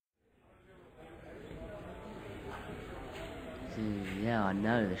Yeah, I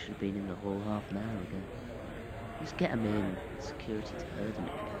know. They should have been in the hall half an hour ago. Just get them in. Security's heard them.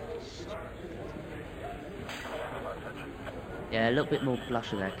 Yeah, a little bit more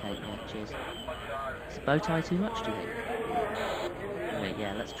blusher there, Kate. Yeah, cheers. Is the bow tie too much, do you think? Wait,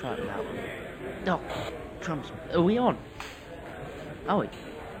 yeah, let's try it without one. Oh, crumbs. Are we on? Are we?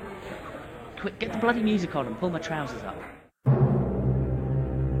 Quick, get the bloody music on and pull my trousers up.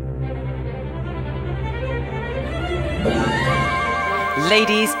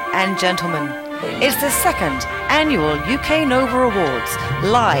 Ladies and gentlemen, it's the second annual UK Nova Awards,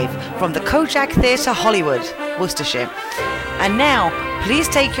 live from the Kojak Theatre, Hollywood, Worcestershire. And now, please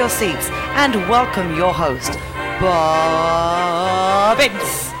take your seats and welcome your host, Bobince.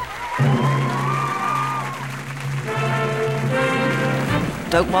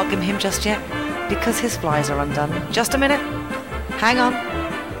 Don't welcome him just yet, because his flies are undone. Just a minute. Hang on.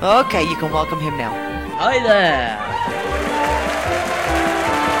 Okay, you can welcome him now. Hi there!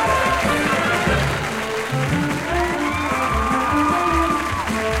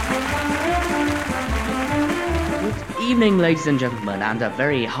 Good evening, ladies and gentlemen, and a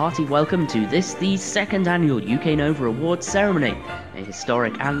very hearty welcome to this, the second annual UK Nova Awards ceremony. A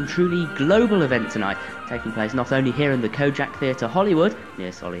historic and truly global event tonight, taking place not only here in the Kojak Theatre, Hollywood,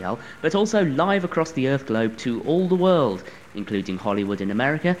 near Solihull, but also live across the Earth globe to all the world, including Hollywood in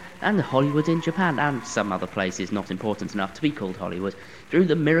America and Hollywood in Japan, and some other places not important enough to be called Hollywood, through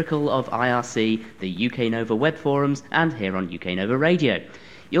the miracle of IRC, the UK Nova web forums, and here on UK Nova Radio.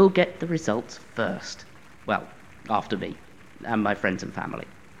 You'll get the results first. Well, after me, and my friends and family.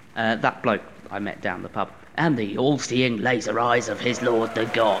 That bloke I met down the pub, and the all-seeing laser eyes of his lord the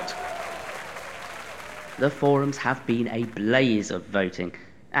god. The forums have been a blaze of voting,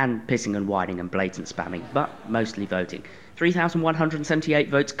 and pissing and whining and blatant spamming, but mostly voting. 3,178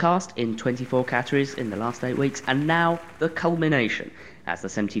 votes cast in 24 categories in the last 8 weeks, and now the culmination, as the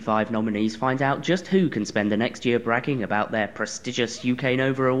 75 nominees find out just who can spend the next year bragging about their prestigious UK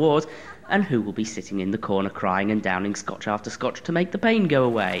Nova Award, and who will be sitting in the corner crying and downing scotch after scotch to make the pain go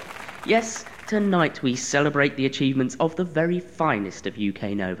away. Yes, tonight we celebrate the achievements of the very finest of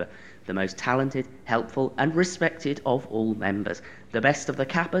UK Nova, the most talented, helpful and respected of all members, the best of the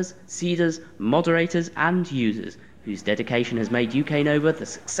cappers, seeders, moderators and users, whose dedication has made UK Nova the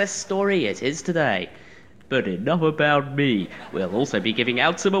success story it is today. But enough about me. We'll also be giving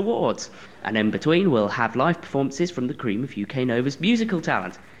out some awards. And in between we'll have live performances from the cream of UK Nova's musical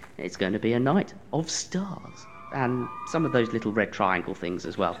talent. It's going to be a night of stars. And some of those little red triangle things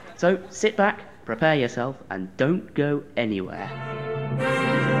as well. So sit back, prepare yourself, and don't go anywhere.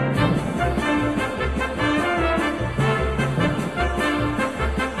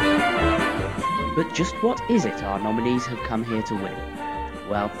 But just what is it our nominees have come here to win?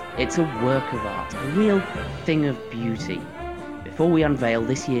 Well, it's a work of art, a real thing of beauty. Before we unveil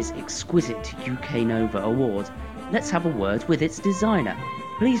this year's exquisite UK Nova Award, let's have a word with its designer.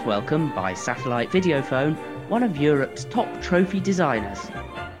 Please welcome, by satellite videophone, one of Europe's top trophy designers,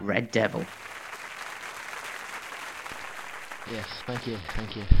 Red Devil. Yes, thank you.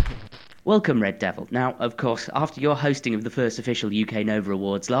 Welcome, Red Devil. Now, of course, after your hosting of the first official UK Nova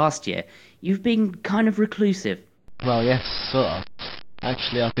Awards last year, you've been kind of reclusive. Well, yes, sort of.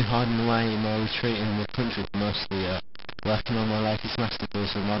 Actually, I've been hiding away in my retreat in the country for most of the year, working on my latest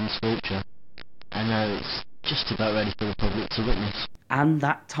masterpiece of modern sculpture, and now it's just about ready for the public to witness. And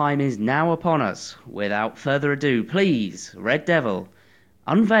that time is now upon us. Without further ado, please, Red Devil,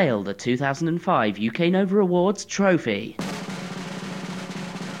 unveil the 2005 UK Nova Awards trophy.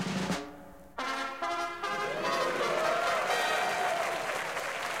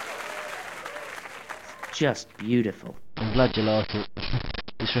 Just beautiful. I'm glad you like it.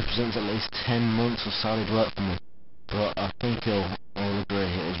 This represents at least 10 months of solid work for me, but I think you'll all agree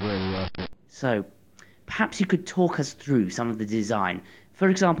it was really worth it. So, perhaps you could talk us through some of the design. For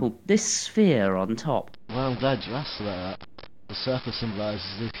example, this sphere on top. Well, I'm glad you asked about that. The circle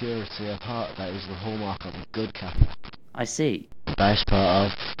symbolises the purity of heart that is the hallmark of a good kappa. I see. The base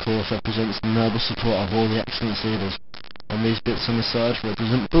part, of course, represents the noble support of all the excellent seeders, and these bits on the side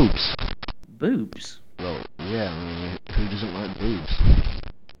represent boobs. Boobs? Well, yeah, I mean, who doesn't like boobs?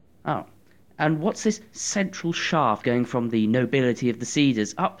 Oh. And what's this central shaft going from the nobility of the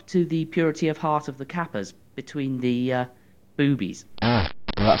cedars up to the purity of heart of the kappas between the boobies? Well,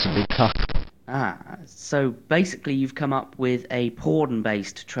 that's a big cock. So basically you've come up with a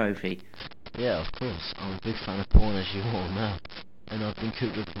porn-based trophy. Yeah, of course. I'm a big fan of porn, as you all know. And I've been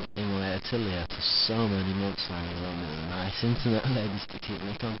cooped up in my atelier for so many months now, along with nice internet ladies to keep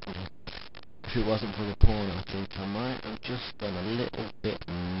me company. If it wasn't for the porn, I think I might have just gone a little bit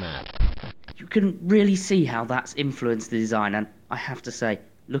mad. You can really see how that's influenced the design, and I have to say,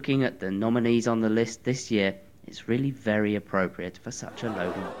 looking at the nominees on the list this year, it's really very appropriate for such a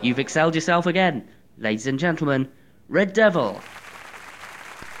low one. You've excelled yourself again, ladies and gentlemen, Red Devil.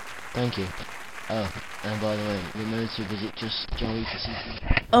 Thank you. Oh, and by the way, remember to visit Just Joey for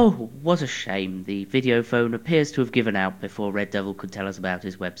something. Oh, what a shame. The video phone appears to have given out before Red Devil could tell us about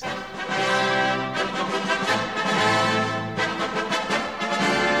his website.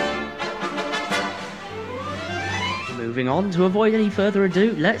 Moving on, to avoid any further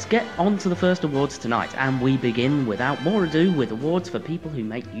ado, let's get on to the first awards tonight, and we begin without more ado with awards for people who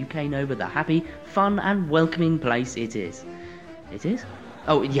make UK Nova the happy, fun and welcoming place it is. It is?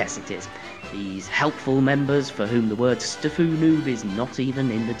 Oh, yes it is. These helpful members for whom the word Stuffu Noob is not even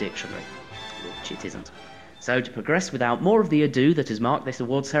in the dictionary. Which it isn't. So to progress without more of the ado that has marked this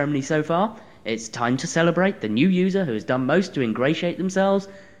award ceremony so far, it's time to celebrate the new user who has done most to ingratiate themselves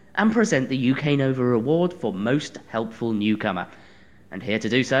and present the UK Nova Award for Most Helpful Newcomer. And here to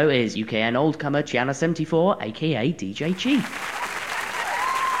do so is UKN Oldcomer Chiana74, aka DJ Chi.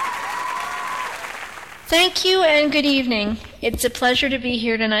 Thank you and good evening. It's a pleasure to be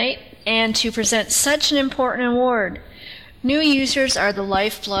here tonight and to present such an important award. New users are the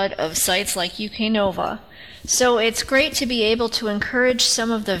lifeblood of sites like UK Nova, so it's great to be able to encourage some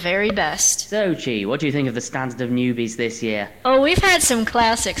of the very best. So Chi, what do you think of the standard of newbies this year? Oh, we've had some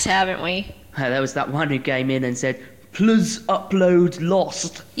classics, haven't we? There was that one who came in and said, "Please upload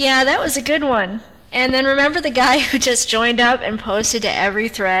lost." Yeah, that was a good one. And then remember the guy who just joined up and posted to every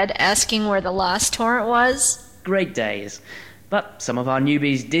thread asking where the lost torrent was? Great days. But some of our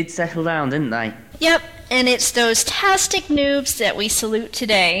newbies did settle down, didn't they? Yep, and it's those tastic noobs that we salute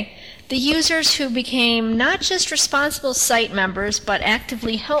today. The users who became not just responsible site members, but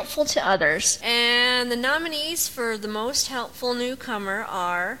actively helpful to others. And the nominees for the most helpful newcomer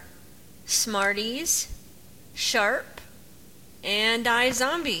are Smarties, Sharp, and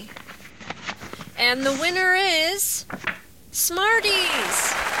iZombie. And the winner is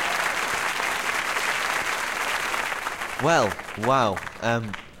Smarties! Well, wow,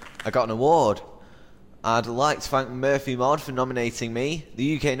 I got an award. I'd like to thank Murphy Mod for nominating me,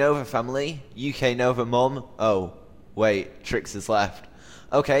 the UK Nova family, UK Nova mum, oh, wait, Trix has left.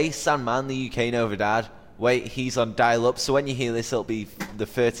 Okay, Sandman, the UK Nova dad, wait, he's on dial-up, so when you hear this it'll be the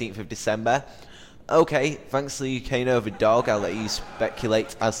 13th of December. Okay, thanks to the UK Nova dog, I'll let you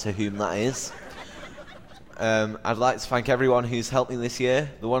speculate as to whom that is. I'd like to thank everyone who's helped me this year.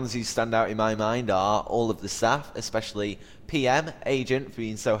 The ones who stand out in my mind are all of the staff, especially PM, Agent for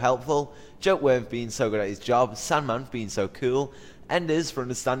being so helpful, Jokeworm for being so good at his job, Sandman for being so cool, Enders for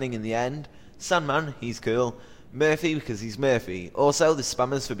understanding in the end, Sandman, he's cool, Murphy because he's Murphy, also the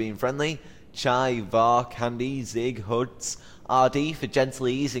spammers for being friendly, Chai, Var, Candy, Zig, Hoods, RD for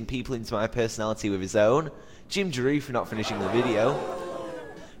gently easing people into my personality with his own, Jim Giroux for not finishing the video,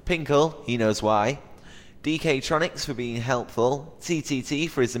 Pinkle, he knows why, DK Tronics for being helpful, TTT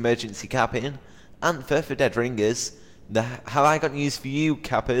for his emergency capping, Anther for dead ringers, the How I Got News for You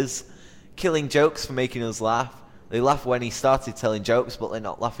cappers, Killing Jokes for making us laugh. They laughed when he started telling jokes, but they're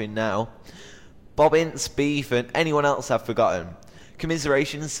not laughing now. Bobince, Beef, and anyone else I've forgotten.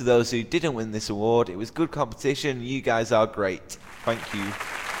 Commiserations to those who didn't win this award. It was good competition. You guys are great. Thank you.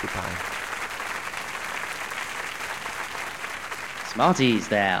 Goodbye. Smarties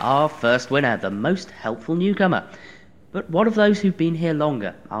there, our first winner, the most helpful newcomer. But what of those who've been here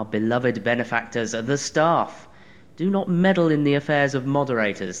longer, our beloved benefactors, the staff? Do not meddle in the affairs of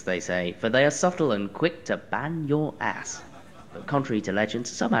moderators, they say, for they are subtle and quick to ban your ass. But contrary to legend,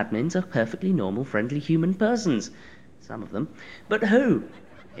 some admins are perfectly normal, friendly human persons. Some of them. But who?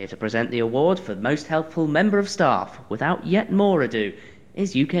 Here to present the award for the most helpful member of staff, without yet more ado,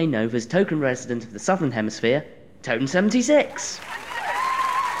 is UK Nova's token resident of the Southern Hemisphere, Tone76.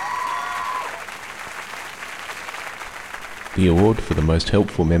 The award for the most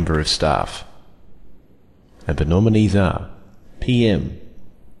helpful member of staff. And the nominees are PM,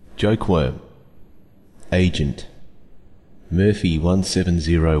 Jokeworm, Agent,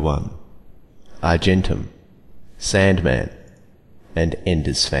 Murphy1701, Argentum, Sandman, and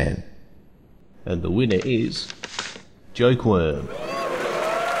Enders Fan. And the winner is Jokeworm.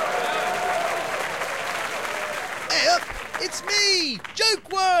 Hey up, it's me,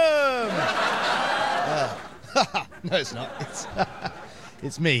 Jokeworm! No, it's not.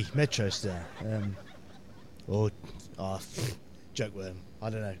 It's me, MetroStar. Jokeworm. I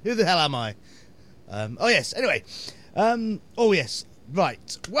don't know. Who the hell am I? Oh yes. Anyway. Oh yes.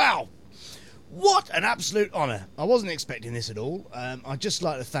 Right. Wow. What an absolute honour. I wasn't expecting this at all. I'd just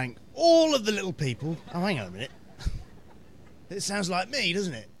like to thank all of the little people. Oh, hang on a minute. It sounds like me,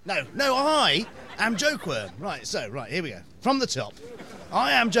 doesn't it? No, I am Jokeworm. Right, here we go. From the top.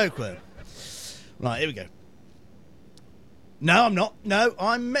 I am Jokeworm. Right, here we go. No, I'm not. No,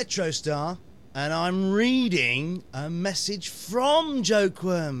 I'm MetroStar, and I'm reading a message from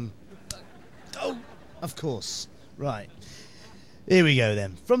Jokeworm. Oh, of course. Right. Here we go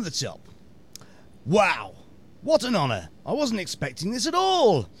then. From the top. Wow. What an honour. I wasn't expecting this at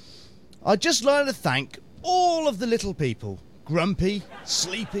all. I'd just like to thank all of the little people. Grumpy,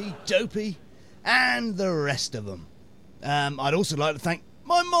 Sleepy, Dopey, and the rest of them. I'd also like to thank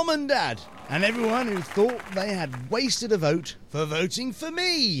my mum and dad, and everyone who thought they had wasted a vote for voting for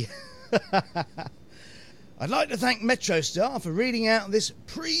me. I'd like to thank MetroStar for reading out this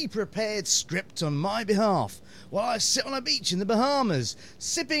pre-prepared script on my behalf while I sit on a beach in the Bahamas,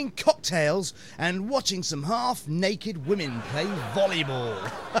 sipping cocktails and watching some half-naked women play volleyball.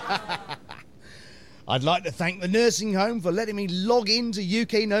 I'd like to thank the nursing home for letting me log in to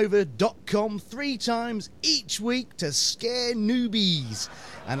uknova.com 3 times each week to scare newbies.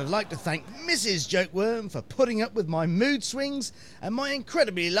 And I'd like to thank Mrs. Jokeworm for putting up with my mood swings and my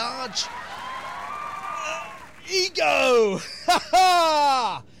incredibly large ego. Ha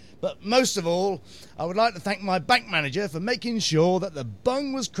ha! But most of all, I would like to thank my bank manager for making sure that the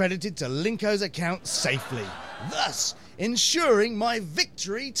bung was credited to Linko's account safely, thus ensuring my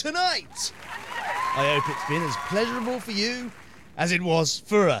victory tonight. I hope it's been as pleasurable for you as it was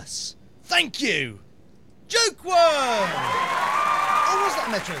for us. Thank you! Jokeworm! Or was that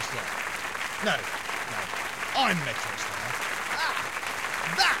MetroStar? No. I'm MetroStar.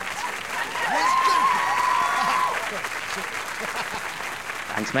 That was Jokeworm.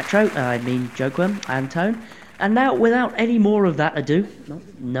 Thanks, Metro. I mean Jokeworm and Tone. And now, without any more of that ado,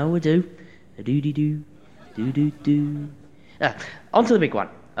 no ado, do-de-do, do-do-do. On to the big one.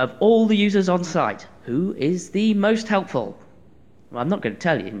 Of all the users on site, who is the most helpful? Well, I'm not going to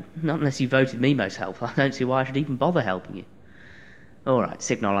tell you, not unless you voted me most helpful. I don't see why I should even bother helping you. Alright,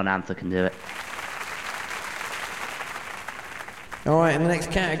 Signal and Anther can do it. Alright, and the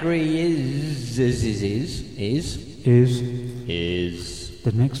next category is...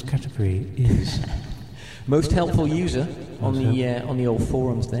 The next category is... most helpful user on the old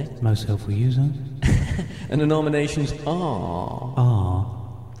forums there. Most helpful user. And the nominations are...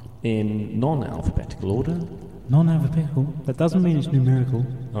 in non-alphabetical order. Non-alphabetical? That doesn't mean it's numerical.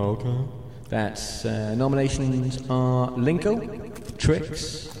 Okay. That's nominations are Linko,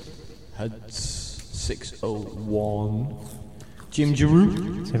 Trix, Huds 601, Jim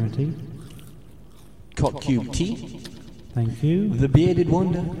Giroux, 70. Cotcube T, Thank you. The Bearded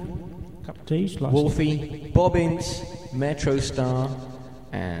Wonder, Cup of tea, slice. Wolfie, Bobince, MetroStar,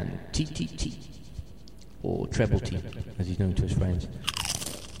 and TTT, or Treble T, as he's known to his friends.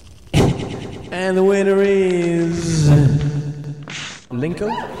 And the winner is... Linko.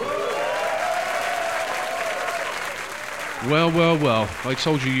 Well, I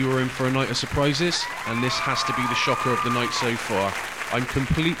told you were in for a night of surprises, and this has to be the shocker of the night so far. I'm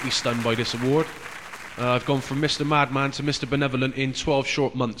completely stunned by this award. I've gone from Mr. Madman to Mr. Benevolent in 12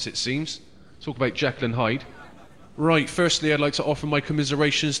 short months, it seems. Talk about Jekyll and Hyde. Right, firstly, I'd like to offer my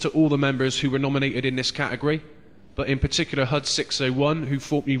commiserations to all the members who were nominated in this category, but in particular Hud 601, who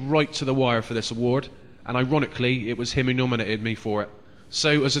fought me right to the wire for this award, and ironically, it was him who nominated me for it.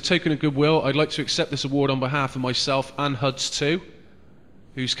 So, as a token of goodwill, I'd like to accept this award on behalf of myself and Huds too,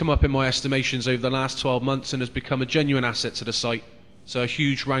 who's come up in my estimations over the last 12 months and has become a genuine asset to the site. So a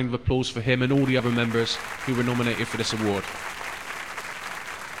huge round of applause for him and all the other members who were nominated for this award.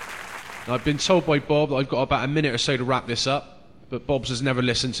 Now, I've been told by Bob that I've got about a minute or so to wrap this up, but Bob's has never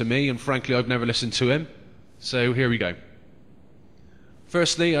listened to me, and frankly I've never listened to him. So here we go.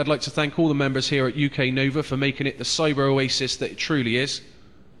 Firstly, I'd like to thank all the members here at UK Nova for making it the cyber oasis that it truly is.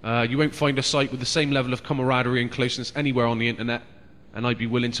 You won't find a site with the same level of camaraderie and closeness anywhere on the internet, and I'd be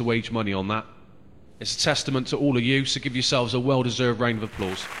willing to wage money on that. It's a testament to all of you, so give yourselves a well-deserved round of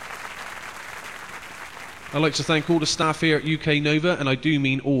applause. I'd like to thank all the staff here at UK Nova, and I do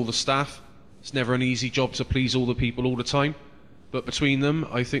mean all the staff. It's never an easy job to please all the people all the time, but between them,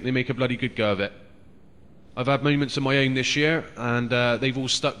 I think they make a bloody good go of it. I've had moments of my own this year, and they've all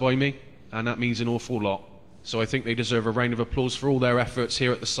stuck by me, and that means an awful lot. So I think they deserve a round of applause for all their efforts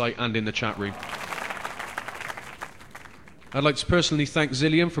here at the site and in the chat room. I'd like to personally thank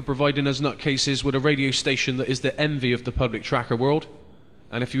Zillion for providing us nutcases with a radio station that is the envy of the public tracker world.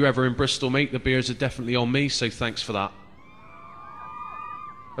 And if you're ever in Bristol, mate, the beers are definitely on me, so thanks for that.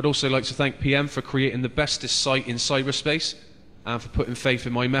 I'd also like to thank PM for creating the bestest site in cyberspace and for putting faith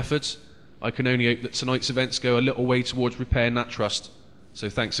in my methods. I can only hope that tonight's events go a little way towards repaying that trust, so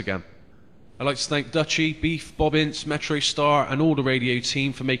thanks again. I'd like to thank Dutchy, Beef, Bobince, Metro Star and all the radio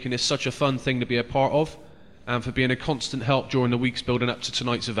team for making this such a fun thing to be a part of, and for being a constant help during the weeks building up to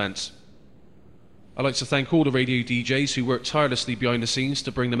tonight's event. I'd like to thank all the radio DJs who work tirelessly behind the scenes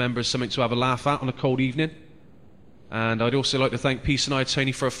to bring the members something to have a laugh at on a cold evening. And I'd also like to thank Peace and I,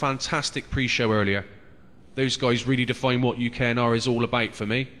 Tony, for a fantastic pre-show earlier. Those guys really define what UKNR is all about for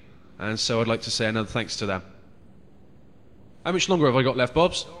me, and so I'd like to say another thanks to them. How much longer have I got left,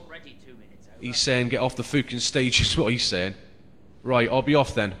 Bobs? Already 2 minutes over. He's saying get off the fucking stage is what he's saying. Right, I'll be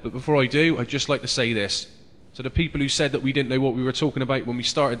off then, but before I do, I'd just like to say this. To the people who said that we didn't know what we were talking about when we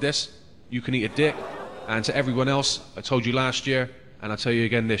started this, you can eat a dick. And to everyone else, I told you last year, and I'll tell you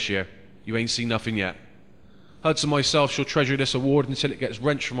again this year, you ain't seen nothing yet. Huds and myself shall treasure this award until it gets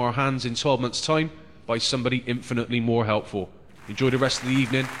wrenched from our hands in 12 months' time by somebody infinitely more helpful. Enjoy the rest of the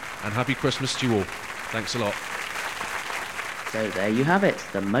evening, and happy Christmas to you all. Thanks a lot. So there you have it,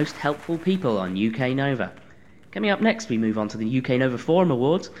 the most helpful people on UK Nova. Coming up next, we move on to the UK Nova Forum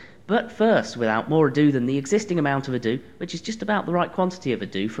Awards. But first, without more ado than the existing amount of ado, which is just about the right quantity of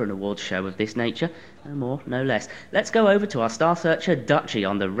ado for an awards show of this nature, no more, no less, let's go over to our star searcher Dutchy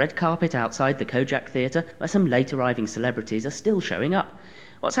on the red carpet outside the Kojak Theatre, where some late arriving celebrities are still showing up.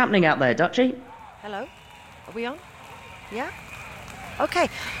 What's happening out there, Dutchy? Hello? Are we on? Yeah? Okay.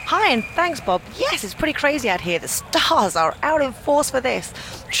 Hi, and thanks, Bob. Yes, it's pretty crazy out here. The stars are out in force for this.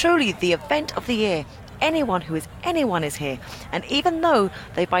 Truly the event of the year. Anyone who is anyone is here, and even though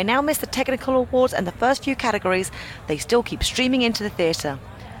they've by now missed the technical awards and the first few categories, they still keep streaming into the theatre.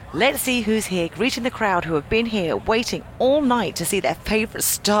 Let's see who's here greeting the crowd who have been here waiting all night to see their favourite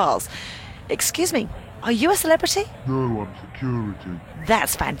stars. Excuse me, are you a celebrity? No, I'm security.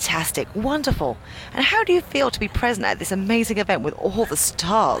 That's fantastic, wonderful. And how do you feel to be present at this amazing event with all the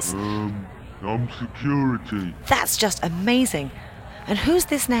stars? I'm security. That's just amazing. And who's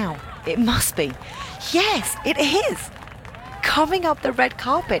this now? It must be. Yes, it is. Coming up the red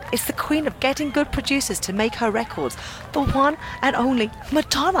carpet is the queen of getting good producers to make her records, the one and only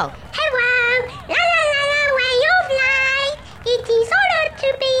Madonna. Hello, la la la la, way of light. It is honoured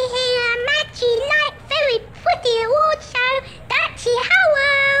to be here, Matchy Light, very pretty award show. That's it,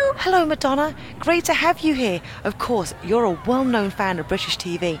 hello. Hello, Madonna. Great to have you here. Of course, you're a well-known fan of British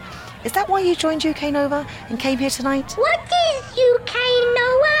TV. Is that why you joined UK Nova and came here tonight? What is UK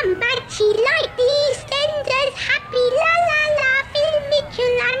Nova? Matchy Light, the EastEnders, happy la la la, Phil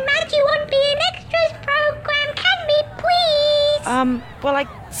Mitchell and Matchy won't be an extras programme, can we please? Well, I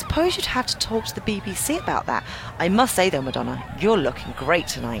suppose you'd have to talk to the BBC about that. I must say though, Madonna, you're looking great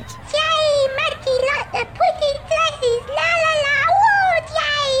tonight. Yay, Matchy Light, the pretty dresses, la la la, awards,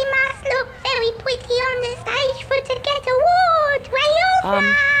 yay, must look very pretty on the stage for to get awards, well,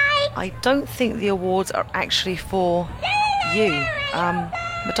 alright. I don't think the awards are actually for you.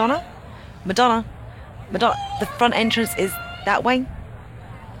 Madonna? Madonna? Madonna, the front entrance is that way?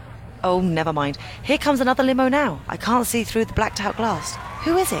 Oh, never mind. Here comes another limo now. I can't see through the blacked out glass.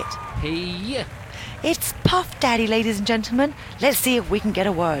 Who is it? Hey, It's Puff Daddy, ladies and gentlemen. Let's see if we can get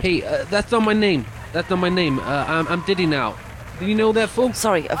a word. hey, that's not my name. That's not my name. I'm Diddy now. Do you know that, folks?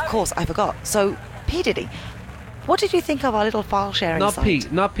 Sorry, of course, I forgot. So, P. Diddy, what did you think of our little file sharing Not site? P,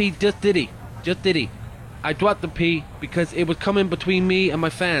 not P, just Diddy. Just Diddy. I dropped the P because it was coming between me and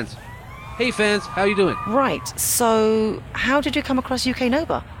my fans. Hey fans, how you doing? Right, so how did you come across UK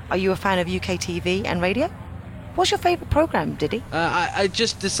Nova? Are you a fan of UK TV and radio? What's your favourite programme, Diddy? I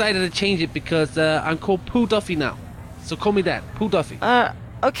just decided to change it because I'm called Pooh Duffy now. So call me that, Pooh Duffy.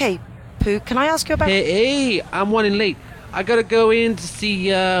 Okay, Pooh, can I ask you about... Hey, I'm running late. I gotta go in to see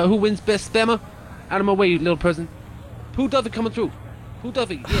who wins best spammer. Out of my way, you little person. Pooh Duffy coming through. Pooh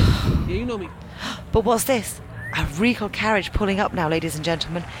Duffy, yeah, you know me. But what's this? A regal carriage pulling up now, ladies and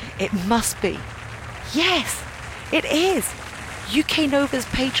gentlemen. It must be. Yes, it is. UK Nova's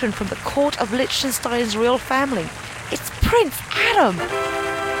patron from the court of Liechtenstein's royal family. It's Prince Adam.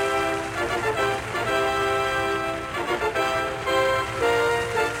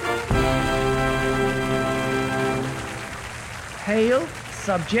 Hail,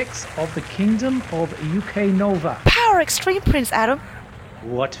 subjects of the Kingdom of UK Nova. Power Extreme, Prince Adam.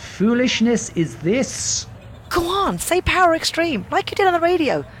 What foolishness is this? Go on, say Power Extreme, like you did on the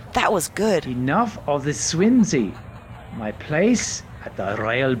radio. That was good. Enough of the swimsy. My place at the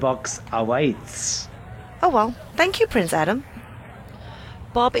royal box awaits. Oh well, thank you, Prince Adam.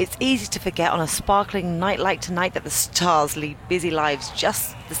 Bob, it's easy to forget on a sparkling night like tonight that the stars lead busy lives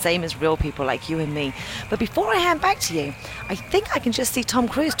just the same as real people like you and me. But before I hand back to you, I think I can just see Tom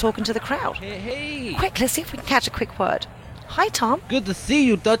Cruise talking to the crowd. Hey. Quick, let's see if we can catch a quick word. Hi, Tom. Good to see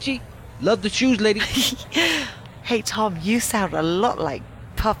you, Dutchy. Love the shoes, lady. Hey, Tom, you sound a lot like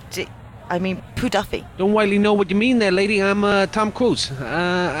Puff D... I mean, Pooh Duffy. Don't widely know what you mean there, lady. I'm Tom Cruise.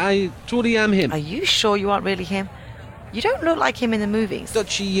 I truly am him. Are you sure you aren't really him? You don't look like him in the movies.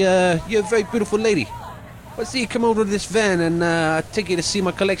 Dutchie, you're a very beautiful lady. Let's see you come over to this van and take you to see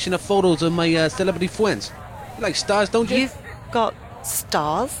my collection of photos of my celebrity friends. You like stars, don't you? You've got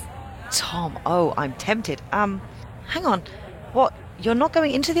stars? Tom, oh, I'm tempted. Hang on. What, you're not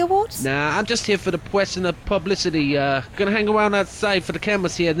going into the awards? Nah, I'm just here for the press and the publicity. Gonna hang around outside for the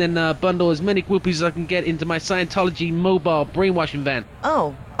cameras here and then bundle as many groupies as I can get into my Scientology mobile brainwashing van.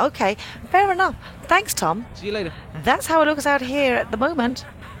 Oh, okay. Fair enough. Thanks, Tom. See you later. That's how it looks out here at the moment.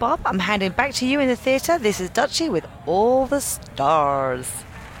 Bob, I'm handing back to you in the theatre. This is Dutchie with all the stars.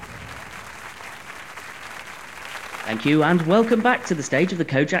 Thank you, and welcome back to the stage of the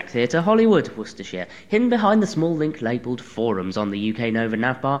Kojak Theatre, Hollywood, Worcestershire. Hidden behind the small link labelled Forums on the UK Nova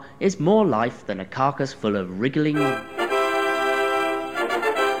navbar is more life than a carcass full of wriggling...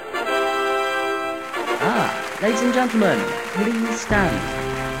 Ladies and gentlemen, please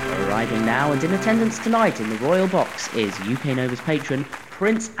stand. Arriving now and in attendance tonight in the Royal Box is UK Nova's patron,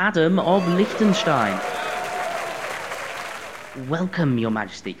 Prince Adam of Liechtenstein. Welcome, Your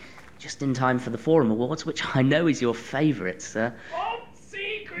Majesty. Just in time for the Forum Awards, which I know is your favourite, sir.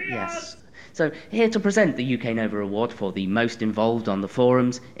 Yes. So, here to present the UK Nova Award for the most involved on the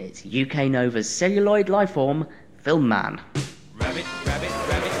forums, it's UK Nova's celluloid lifeform, Film Man. Rabbit, rabbit,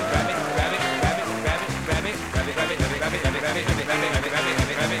 rabbit, rabbit, rabbit, rabbit, rabbit, rabbit,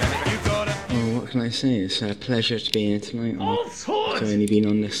 rabbit. Oh, what can I say? It's a pleasure to be here tonight. I've only been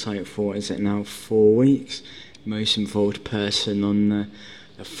on this site for, is it now 4 weeks? Most involved person on the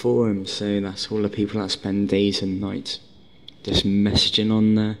forum, so that's all the people that spend days and nights just messaging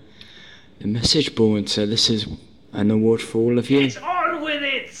on the message board. So this is an award for all of you. Get on with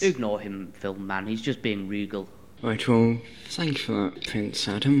it! Ignore him, Film Man. He's just being regal. Right, well, thank you for that, Prince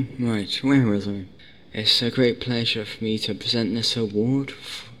Adam. Right, where was I? It's a great pleasure for me to present this award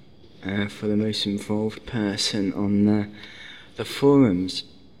for the most involved person on the forums.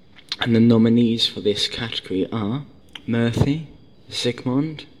 And the nominees for this category are Murphy,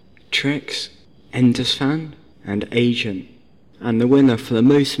 Zygmunt, Trix, Endersfan, and Agent. And the winner for the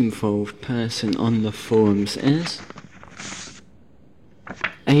most involved person on the forums is...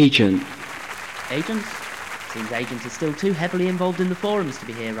 Agent. Agent? Seems Agent is still too heavily involved in the forums to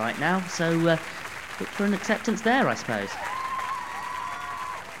be here right now, so look for an acceptance there, I suppose.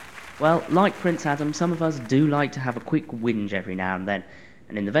 Well, like Prince Adam, some of us do like to have a quick whinge every now and then,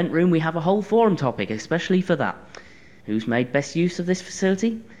 and in the vent room we have a whole forum topic especially for that. Who's made best use of this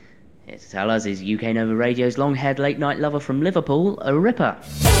facility? Here to tell us is UK Nova Radio's long-haired late-night lover from Liverpool, a ripper.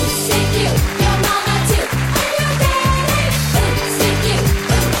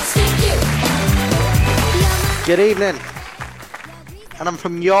 Good evening. And I'm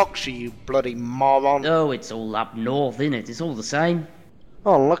from Yorkshire, you bloody moron. Oh, it's all up north, innit? It's all the same.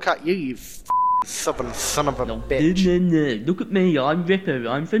 Oh, look at you, you southern son of a bitch. No. Look at me, I'm Ripper.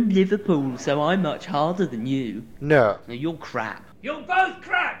 I'm from Liverpool, so I'm much harder than you. No. You're crap. You're both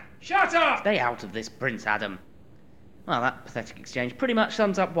crap! Shut up! Stay out of this, Prince Adam. Well, that pathetic exchange pretty much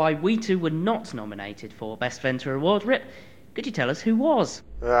sums up why we two were not nominated for Best Venter Award. Rip, could you tell us who was?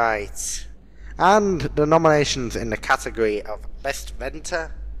 Right. And the nominations in the category of Best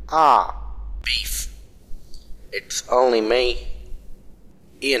Venter are... Beef. It's only me,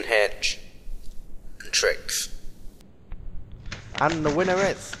 Ian Hedge, and Trix. And the winner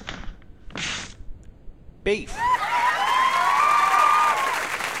is... Beef.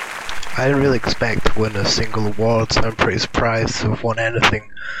 I didn't really expect to win a single award, so I'm pretty surprised to have won anything.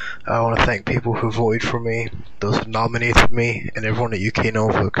 I want to thank people who voted for me, those who nominated me, and everyone at UK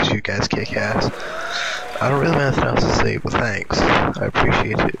Nova, because you guys kick ass. I don't really have anything else to say, but thanks. I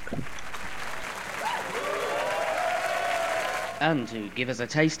appreciate it. And to give us a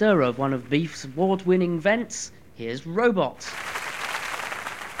taster of one of Beef's award-winning vents, here's Robot.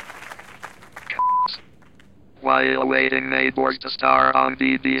 While waiting Neighbours to star on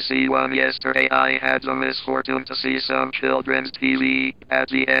BBC One yesterday, I had the misfortune to see some children's TV. At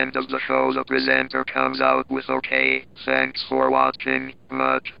the end of the show, the presenter comes out with "Okay, thanks for watching,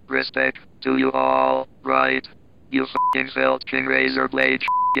 much respect to you all, right? You f***ing filching razor blade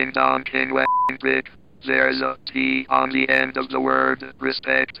f***ing donking w***ing prick. There's a T on the end of the word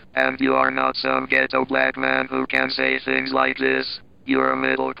respect, and you are not some ghetto black man who can say things like this. You're a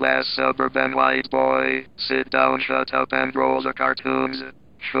middle-class suburban white boy. Sit down, shut up, and roll the cartoons.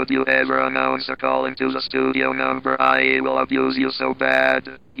 Should you ever announce a call into the studio number, I will abuse you so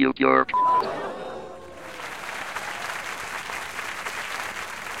bad, you pure...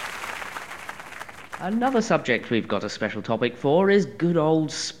 Another subject we've got a special topic for is good old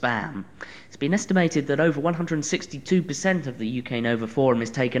spam. It's been estimated that over 162% of the UK Nova forum is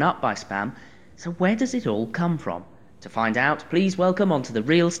taken up by spam, so where does it all come from? To find out, please welcome onto the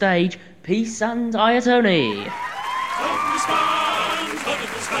real stage, Peace and Iotoni.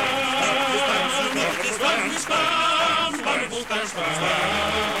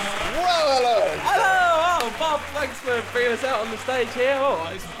 Bob, thanks for bringing us out on the stage here.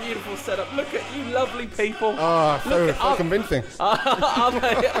 Oh, it's a beautiful setup. Look at you lovely people. Oh, so convincing. Are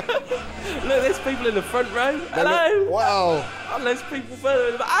they? Look, there's people in the front row. Hello. Wow. And there's people further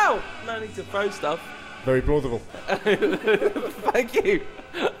in the back. Ow! No need to throw stuff. Very plausible. Thank you.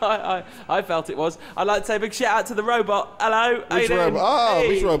 I felt it was. I'd like to say a big shout out to the robot. Hello. Which robot? Oh, hey.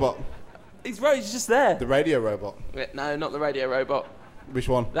 Which robot? He's just there. The radio robot. No, not the radio robot. Which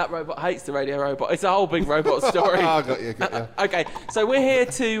one? That robot hates the radio robot. It's a whole big robot story. I got you. Okay, so we're here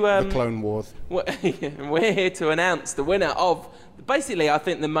to... the Clone Wars. We're here to announce the winner of, basically, I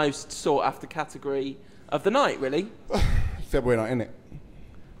think, the most sought-after category of the night, really. Except we're not in it.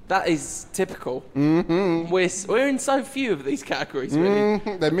 That is typical. Mm-hmm. We're in so few of these categories, really.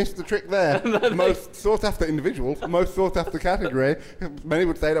 Mm-hmm. They missed the trick there. Most sought-after individual, most sought-after category. Many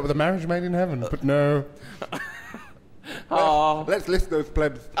would say that was a marriage made in heaven, but no. Let's list those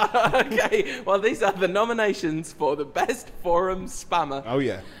plebs. Okay, well, these are the nominations for the best forum spammer. Oh,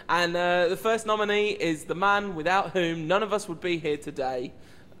 yeah. And the first nominee is the man without whom none of us would be here today.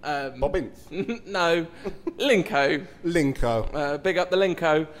 Bobince? No, Linko. Linko. Big up the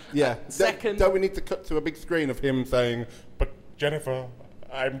Linko. Yeah. Second. Don't we need to cut to a big screen of him saying, "But Jennifer,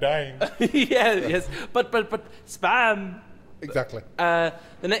 I'm dying." Yes. But spam. Exactly. The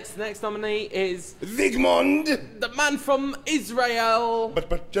next nominee is Zygmunt, the man from Israel.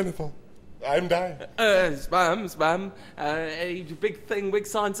 But Jennifer, I'm dying. Spam. A big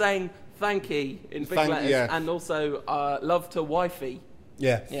sign saying "thank you" in big letters, yeah. And also love to wifey.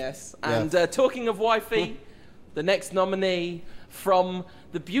 Yes. And talking of wifey, the next nominee from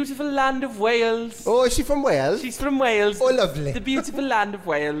the beautiful land of Wales. Oh, is she from Wales? She's from Wales. Oh, lovely. The beautiful land of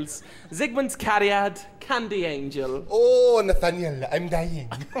Wales. Zygmunt Cariad, Candy Angel. Oh, Nathaniel, I'm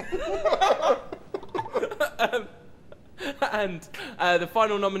dying. And the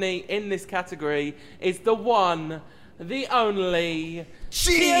final nominee in this category is the one, the only...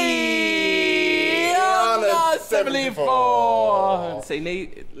 Shiana 74.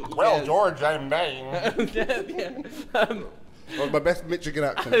 See, well, George, I'm dying. Well, my best Michigan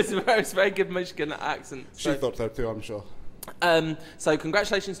accent. It's a very good Michigan accent. She thought so too, I'm sure. So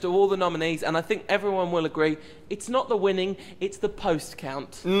congratulations to all the nominees, and I think everyone will agree it's not the winning, it's the post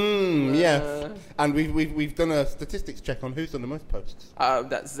count. Yes. And we've done a statistics check on who's done the most posts.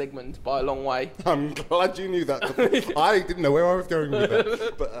 That's Zygmunt by a long way. I'm glad you knew that. I didn't know where I was going with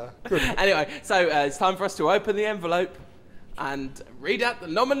that. But good. Anyway, so it's time for us to open the envelope and read out the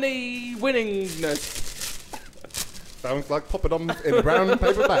nominee winningness. Sounds like poppadoms in a brown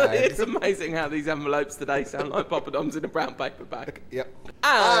paper bag. It's amazing how these envelopes today sound like poppadoms in a brown paper bag. Yep.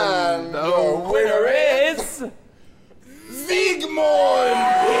 And the winner is... Zygmunt!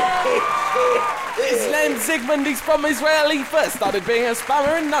 His name's Zygmunt, he's from Israel. He first started being a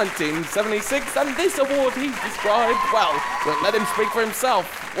spammer in 1976, and this award he's described, well, we'll let him speak for himself.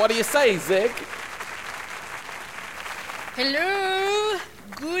 What do you say, Zig? Hello,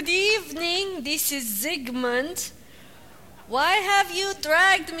 good evening, this is Zygmunt. Why have you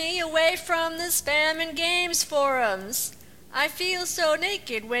dragged me away from the Spam and Games forums? I feel so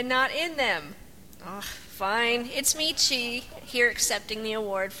naked when not in them. Fine, it's me, Chi, here accepting the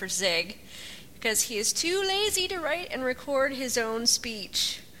award for Zig, because he is too lazy to write and record his own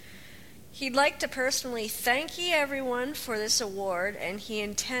speech. He'd like to personally thank everyone for this award, and he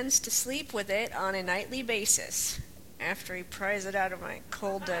intends to sleep with it on a nightly basis, after he pries it out of my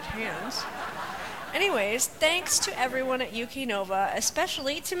cold, dead hands. Anyways, thanks to everyone at UK Nova,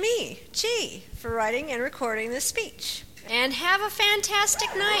 especially to me, Chi, for writing and recording this speech. And have a fantastic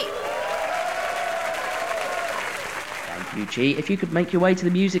night. Thank you, Chi. If you could make your way to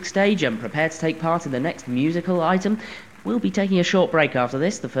the music stage and prepare to take part in the next musical item, we'll be taking a short break after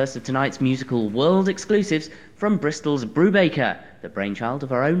this, the first of tonight's musical world exclusives from Bristol's Brubaker, the brainchild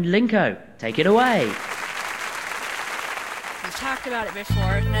of our own Linko. Take it away. We've talked about it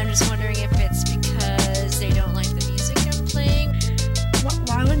before, and I'm just wondering if it's because they don't like the music I'm playing.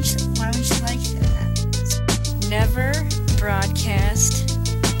 Why wouldn't you like that? Never broadcast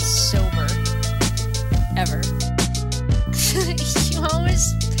sober. Ever. You always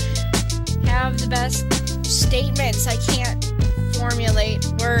have the best statements. I can't formulate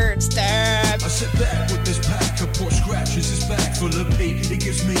words. I sit back with this pack of poor scratches. It's back full of paper that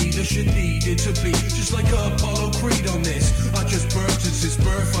gives me the position needed to be. Just like Apollo Creed on this. I just birthed and since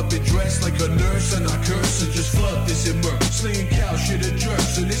birth I've been dressed like a nurse, and I curse and just flood this immerse. Slaying cow shit and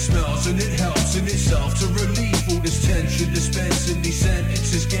jerks, and it smells and it helps in itself to relieve all this tension. Dispensing these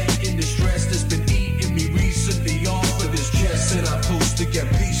sentences, getting the stress that's been eating me recently off of this chest. And I post again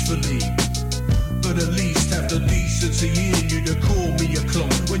peacefully, but at least have the decency in you to call me a clone.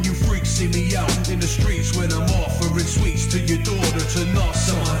 When you freaks see me out in the streets, when I'm offering sweets to your daughter to knock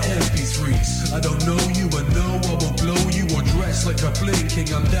some of my MP3s. I don't know you, and no, I won't blow you or dress like a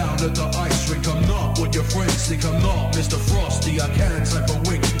blinking. I'm down at the ice rink. I'm not what your friends think. I'm not Mr. Frosty. I can type a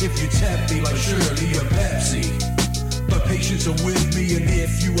wink if you tempt me like Shirley or Pepsi. But patience are with me, and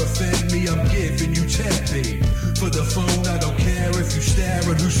if you offend me, I'm giving you 10p. For the phone, I don't care if you stare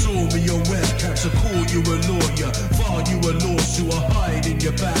at who saw me on webcams. I'll call you a lawyer, file you a lawsuit, or hide in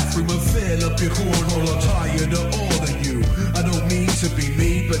your bathroom and fill up your cornhole. I'm tired of all of you. I don't mean to be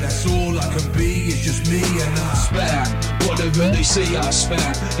me, but that's all I can be. It's just me and I Spam, whatever they say I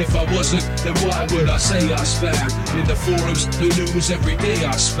spam. If I wasn't, then why would I say I spam? In the forums, the news, every day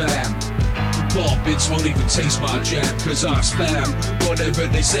I spam. Bobince won't even taste my jam, cause I spam. Whatever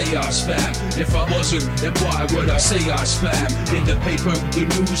they say I spam. If I wasn't, then why would I say I spam? In the paper, the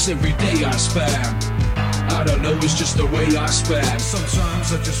news, every day I spam. I don't know, it's just the way I spam.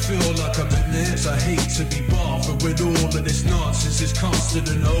 Sometimes I just feel like I'm in this. I hate to be bothered with all of this nonsense. It's constant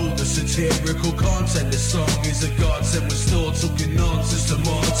and old, the satirical content. This song is a godsend. We're still talking nonsense to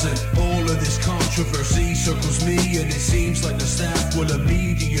Martin. All of this controversy circles me, and it seems like the staff will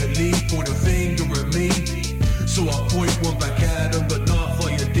immediately point a finger at me. So I point one back at them, but not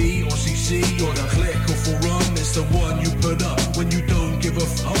via D or CC or the click or forum. It's the one you put up when you don't give a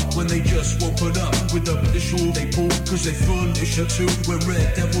fuck, when they just won't put up with the issue they pull, cause they foolish or too. When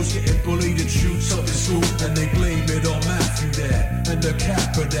Red Devils getting bullied and shoots up in school, and they blame it on Matthew there, and the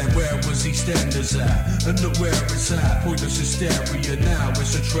Kappa there. Where was EastEnders at? And look where it's at, pointless hysteria. Now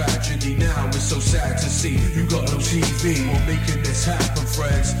it's a tragedy, now it's so sad to see. You got no TV or making this happen,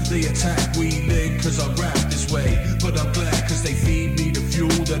 friends. They attack wheeling cause I rap this way, but I'm glad cause they feed me the fuel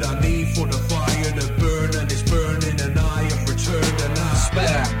that I need for the fire to burn, and it's burning and I have returned and I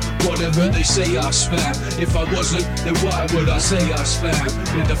spam. Whatever they say I spam. If I wasn't, then why would I say I spam?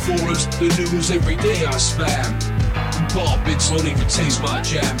 In the forums, the news, every day I spam. Bobince won't even taste my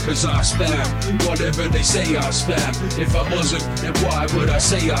jam, cause I spam. Whatever they say I spam. If I wasn't, then why would I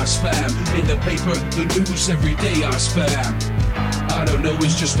say I spam? In the paper, the news, every day I spam. I don't know,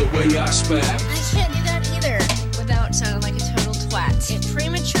 it's just the way I spam. I can't do that either without sounding like a total twat. It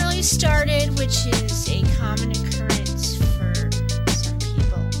prematurely started, which is a common occurrence for some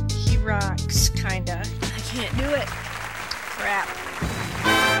people. He rocks, kinda. I can't do it. Crap.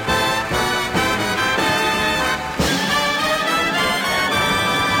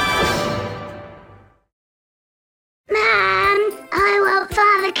 I want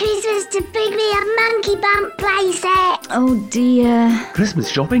Father Christmas to bring me a monkey bump playset. Oh dear. Christmas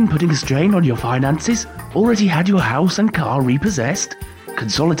shopping putting a strain on your finances? Already had your house and car repossessed?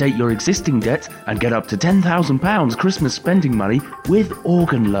 Consolidate your existing debt and get up to £10,000 Christmas spending money with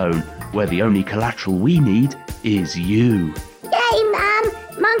Organ Loan, where the only collateral we need is you. Yay, Mum!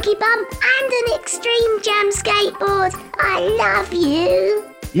 Monkey bump and an extreme jam skateboard. I love you.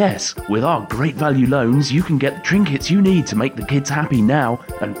 Yes, with our great value loans, you can get the trinkets you need to make the kids happy now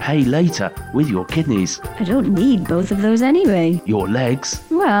and pay later with your kidneys. I don't need both of those anyway. Your legs.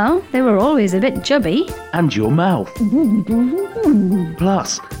 Well, they were always a bit chubby. And your mouth.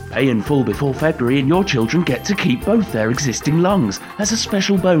 Plus, pay in full before February and your children get to keep both their existing lungs as a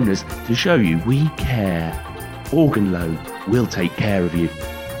special bonus to show you we care. Organ Loan will take care of you.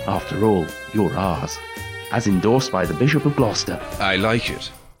 After all, you're ours. As endorsed by the Bishop of Gloucester. I like it.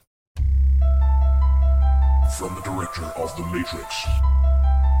 From the director of The Matrix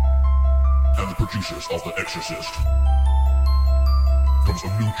and the producers of The Exorcist comes a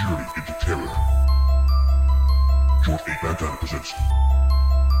new journey into terror. George A. Bantan presents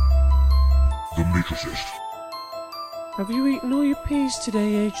The Matricist. Have you eaten all your peas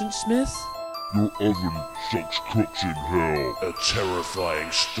today, Agent Smith? Your oven sucks cooks in hell. A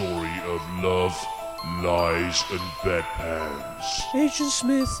terrifying story of love, lies, and bedpans. Agent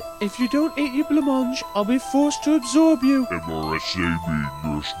Smith, if you don't eat your blancmange, I'll be forced to absorb you. MRSA me,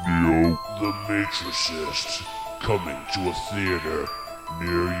 Nurse Neo. The Matricist, coming to a theater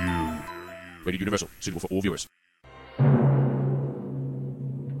near you. Rated Universal, suitable for all viewers.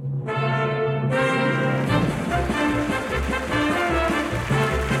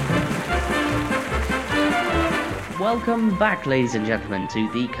 welcome back, ladies and gentlemen, to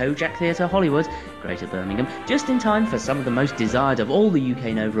the Kojak Theatre Hollywood, Greater Birmingham, just in time for some of the most desired of all the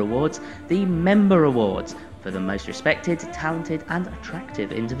UK Nova Awards, the Member Awards, for the most respected, talented and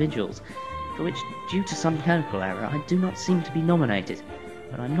attractive individuals, for which, due to some clerical error, I do not seem to be nominated.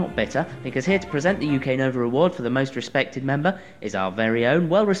 But I'm not bitter, because here to present the UK Nova Award for the most respected member is our very own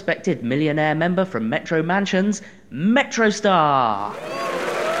well-respected millionaire member from Metro Mansions, MetroStar!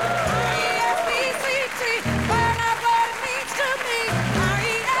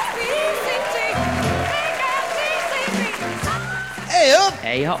 Hey up!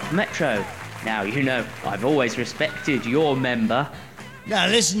 Hey up, Metro. Now, you know, I've always respected your member. Now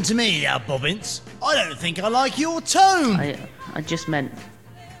listen to me now, Bobince. I don't think I like your tone. I just meant...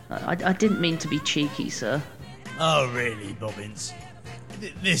 I didn't mean to be cheeky, sir. Oh, really, Bobince?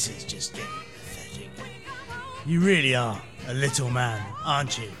 This is just getting pathetic. You really are a little man,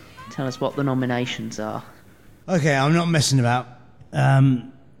 aren't you? Tell us what the nominations are. Okay, I'm not messing about.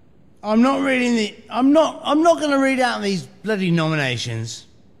 I'm not going to read out these bloody nominations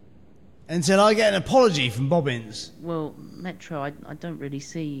until I get an apology from Bobbins. Well, Metro, I don't really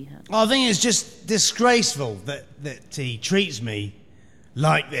see... I think it's just disgraceful that he treats me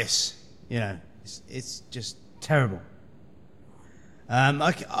like this. You know, it's just terrible. I'm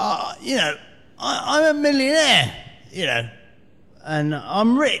a millionaire, you know, and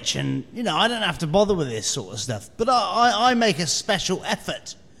I'm rich, and, you know, I don't have to bother with this sort of stuff. But I make a special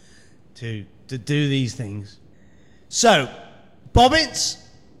effort to do these things. So, Bobbins,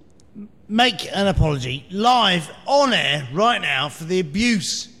 make an apology live on air right now for the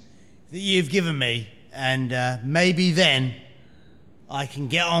abuse that you've given me, and maybe then I can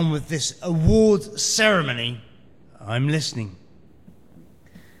get on with this award ceremony. I'm listening.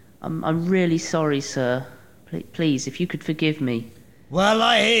 I'm really sorry, sir. Please, if you could forgive me. Well,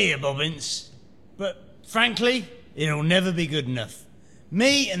 I hear you, Bobince. But frankly, it'll never be good enough.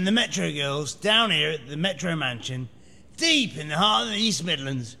 Me and the Metro girls down here at the Metro Mansion, deep in the heart of the East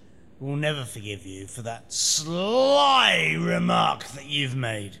Midlands, will never forgive you for that sly remark that you've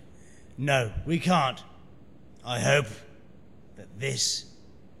made. No, we can't. I hope that this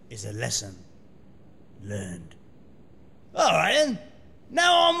is a lesson learned. All right, then.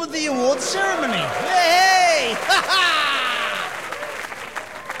 Now on with the awards ceremony. Hey!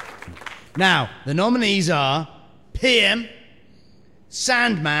 Now, the nominees are PM,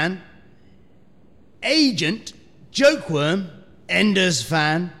 Sandman, Agent, Jokeworm, Enders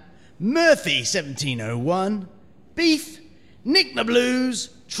Fan, Murphy 1701, Beef, Nick the Blues,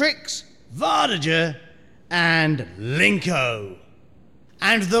 Tricks, Vardager, and Linko.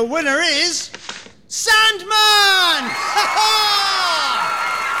 And the winner is Sandman!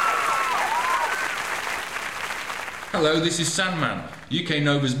 Hello, this is Sandman, UK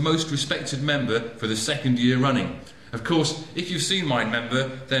Nova's most respected member for the second year running. Of course, if you've seen my member,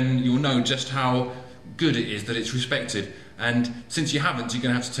 then you'll know just how good it is that it's respected. And since you haven't, you're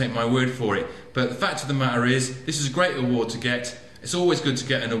going to have to take my word for it. But the fact of the matter is, this is a great award to get. It's always good to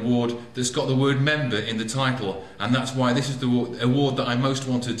get an award that's got the word member in the title, and that's why this is the award that I most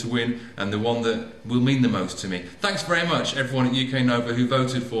wanted to win and the one that will mean the most to me. Thanks very much, everyone at UK Nova who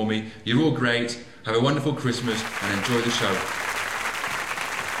voted for me. You're all great. Have a wonderful Christmas and enjoy the show.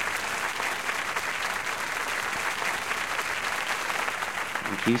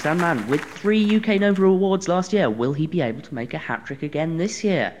 Thank you, Sandman. With 3 UK Nova Awards last year, will he be able to make a hat-trick again this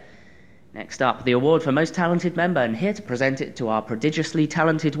year? Next up, the award for Most Talented Member, and here to present it to our prodigiously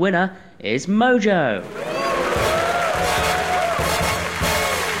talented winner is Mojo.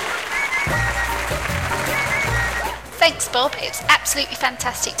 Thanks, Bob. It's absolutely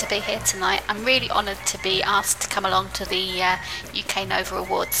fantastic to be here tonight. I'm really honoured to be asked to come along to the UK Nova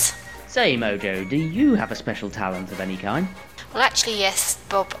Awards. Say, Mojo, do you have a special talent of any kind? Well, actually, yes,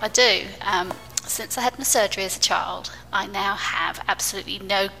 Bob, I do. Since I had my surgery as a child, I now have absolutely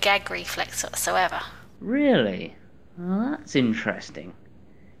no gag reflex whatsoever. Really? Well, that's interesting.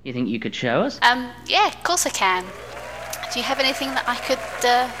 You think you could show us? Yeah, of course I can. Do you have anything that I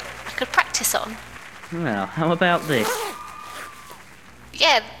could practice on? Well, how about this?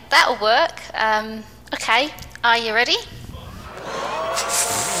 Yeah, that'll work. Okay, are you ready?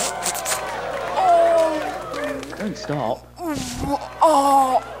 Don't stop.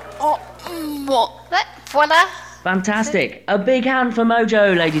 Voila. Fantastic. A big hand for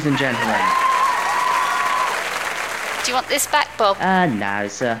Mojo, ladies and gentlemen. Do you want this back, Bob? No,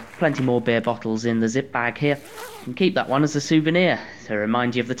 sir. Plenty more beer bottles in the zip bag here. You can keep that one as a souvenir to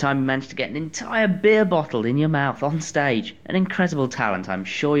remind you of the time you managed to get an entire beer bottle in your mouth on stage. An incredible talent, I'm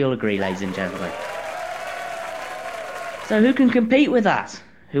sure you'll agree, ladies and gentlemen. So who can compete with that?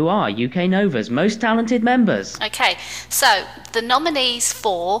 who are UK Nova's most talented members? Okay, so the nominees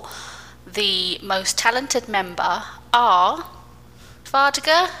for the most talented member are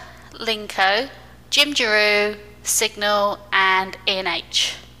Vardiga, Linko, Jim Giroux, Signal, and Ian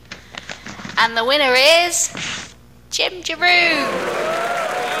H. And the winner is Jim Giroux.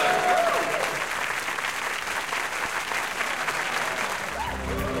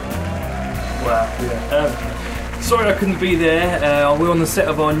 Wow, yeah. Sorry I couldn't be there. We're on the set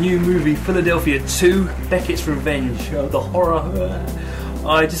of our new movie, Philadelphia 2, Beckett's Revenge, the horror.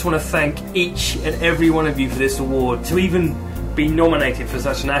 I just want to thank each and every one of you for this award. To even be nominated for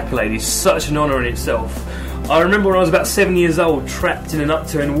such an accolade is such an honour in itself. I remember when I was about 7 years old, trapped in an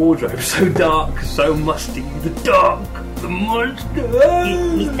upturned wardrobe, so dark, so musty, the dark, the monster.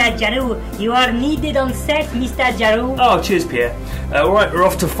 Mr. Giroux, you are needed on set, Mr. Giroux. Oh, cheers, Pierre. Alright, we're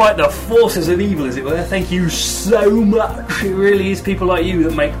off to fight the forces of evil, as it were. Thank you so much. It really is people like you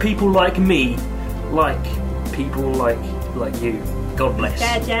that make people like me like people like you. God bless.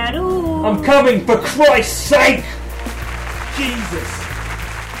 Mr. Giroux. I'm coming, for Christ's sake! Jesus.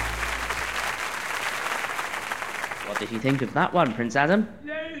 What did you think of that one, Prince Adam?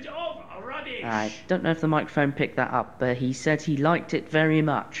 Load of rubbish. I don't know if the microphone picked that up, but he said he liked it very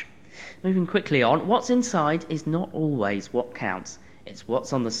much. Moving quickly on, what's inside is not always what counts. It's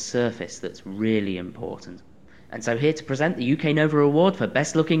what's on the surface that's really important. And so here to present the UK Nova Award for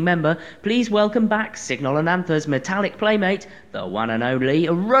Best Looking Member, please welcome back Signal and Anther's metallic playmate, the one and only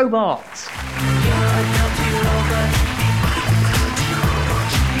Robot.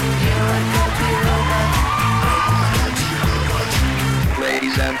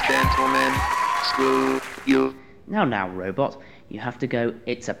 Ladies and gentlemen, screw you. Now, Robot, you have to go.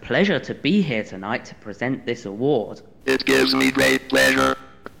 It's a pleasure to be here tonight to present this award. It gives me great pleasure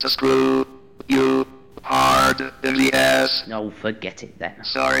to screw you hard in the ass. No, forget it then.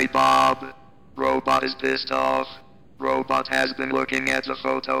 Sorry, Bob. Robot is pissed off. Robot has been looking at the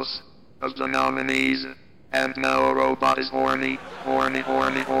photos of the nominees, and now Robot is horny.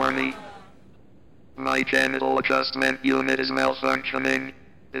 My genital adjustment unit is malfunctioning.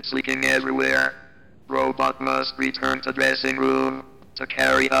 It's leaking everywhere. Robot must return to dressing room to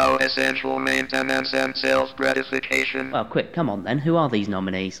carry out essential maintenance and self-gratification. Well, quick, come on then. Who are these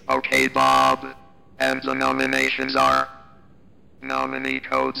nominees? Okay, Bob. And the nominations are... Nominee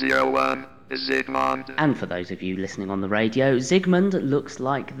code 01 is Zygmunt. And for those of you listening on the radio, Zygmunt looks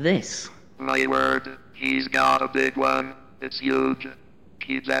like this. My word, he's got a big one. It's huge.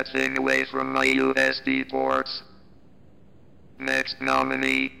 Keep that thing away from my USB ports. Next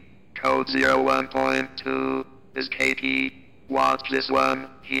nominee, code 01.2, is KP. Watch this one.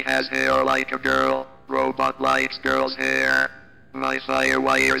 He has hair like a girl. Robot likes girls' hair. My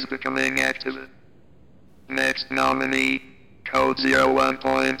firewire is becoming active. Next nominee, code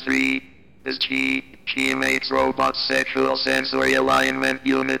 01.3, is Chi. She makes Robot's sexual sensory alignment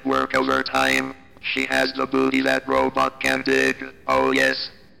unit work overtime. She has the booty that Robot can dig. Oh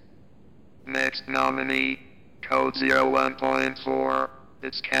yes. Next nominee, code 01.4,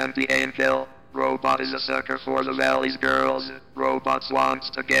 it's Candy Angel. Robot is a sucker for the Valley's girls. Robot wants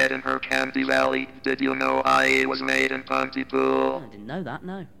to get in her Candy Valley. Did you know I was made in Pontypool? I didn't know that,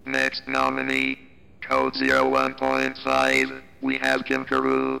 no. Next nominee, code 01.5, we have Jim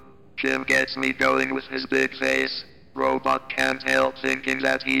Giroux. Jim gets me going with his big face. Robot can't help thinking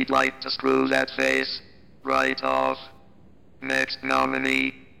that he'd like to screw that face right off. Next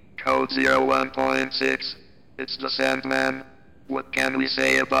nominee, code 01.6, it's the Sandman. What can we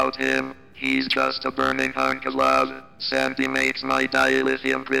say about him? He's just a burning hunk of love. Sandy makes my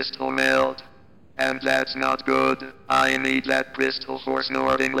dilithium crystal melt. And that's not good. I need that crystal for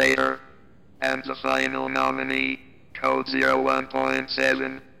snorting later. And the final nominee, code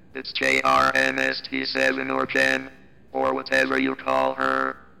 01.7, it's JRNST7 or Jen, or whatever you call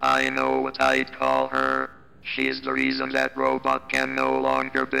her. I know what I'd call her. She's the reason that Robot can no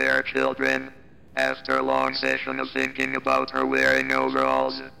longer bear children. After a long session of thinking about her wearing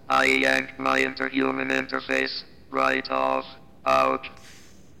overalls, I yanked my interhuman interface right off. Ouch.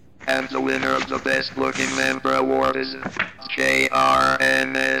 And the winner of the Best Looking Member Award is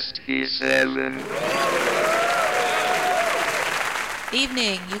JRNST7.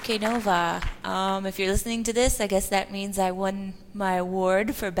 Evening, UK Nova. If you're listening to this, I guess that means I won my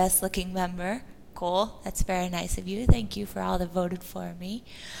award for Best Looking Member. Cool. That's very nice of you. Thank you for all that voted for me.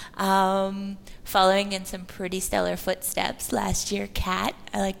 Following in some pretty stellar footsteps, last year, Kat.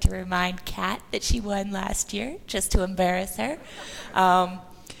 I like to remind Kat that she won last year, just to embarrass her.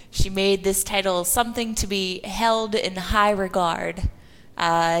 She made this title something to be held in high regard.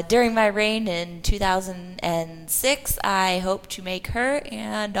 During my reign in 2006, I hope to make her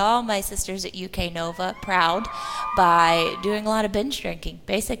and all my sisters at UK Nova proud by doing a lot of binge drinking,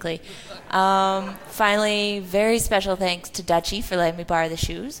 basically. Finally, very special thanks to Dutchie for letting me borrow the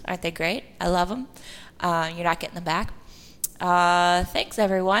shoes. Aren't they great? I love them. You're not getting them back. Thanks,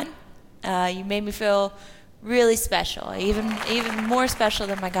 everyone. You made me feel really special, even more special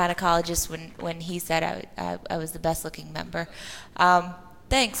than my gynecologist when he said I was the best looking member.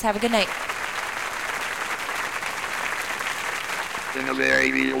 Thanks. Have a good night. In a very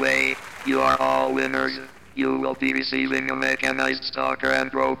real way, you are all winners. You will be receiving a mechanized stalker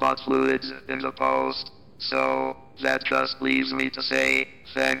and robot fluids in the post. So, that just leaves me to say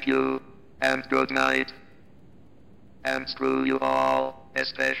thank you and good night. And screw you all,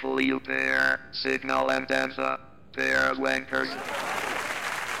 especially you pair, Signal and Danza, pair of wankers.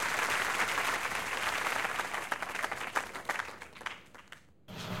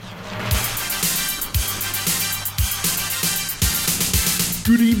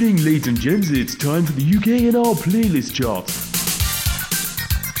 Good evening, ladies and gents. It's time for the UKNR playlist charts.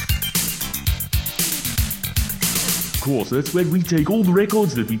 Of course, that's when we take all the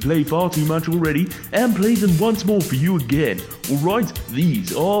records that we play far too much already and play them once more for you again. Alright,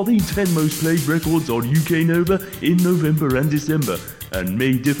 these are the 10 most played records on UK Nova in November and December, and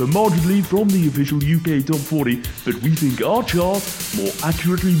may differ marginally from the official UK Top 40, but we think our chart more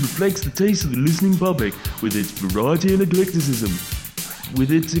accurately reflects the taste of the listening public with its variety and eclecticism. With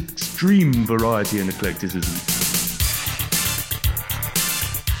its extreme variety and eclecticism.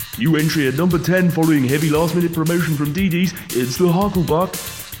 New entry at number 10 following heavy last minute promotion from DD's, it's the Hucklebuck.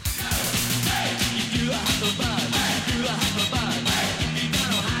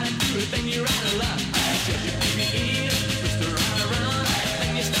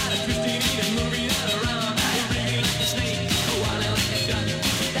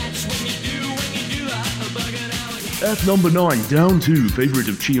 At number 9, down 2, favourite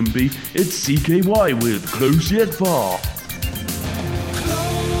of Chi and B, it's CKY with Close Yet Far.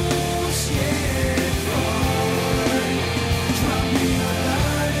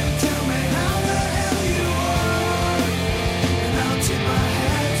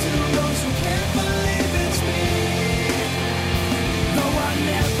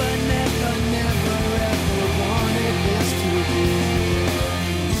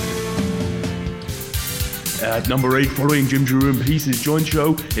 At number 8, following Jim Drew and Peace's joint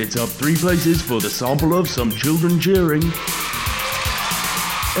show, it's up 3 places for the sample of Some Children Cheering.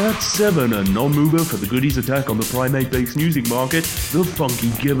 At 7, a non-mover for the goodies attack on the primate-based music market, The Funky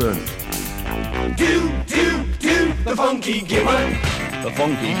Gibbon. Do, the Funky Gibbon. The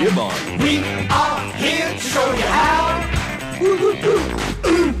Funky Gibbon. We are here to show you how.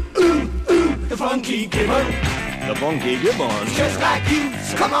 The Funky Gibbon. The Funky Gibbon. Just like you,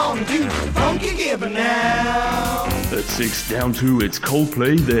 so come on, do the Funky Gibbon now. At 6, down 2, it's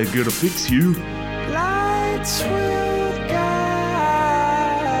Coldplay, They're Gonna Fix You. Lights will guide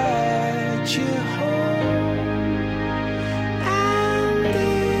you home and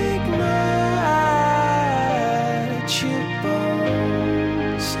ignite your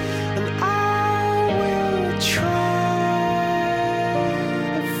bones, and I will try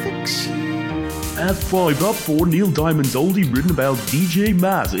to fix you. At 5, up for Neil Diamond's oldie written about DJ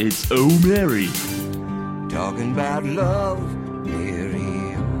Maz, it's Oh Mary. Talking about love,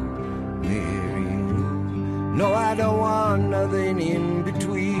 Mary, Mary. No, I don't want nothing in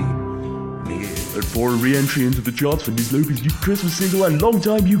between. At 4, a re-entry into the charts for Liz Lopez's new Christmas single and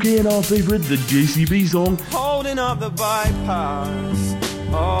longtime UKNR favourite, the JCB song. Holding up the bypass.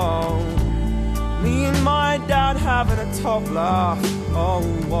 Oh, me and my dad having a top laugh.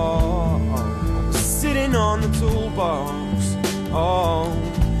 Oh, sitting on the toolbox. Oh,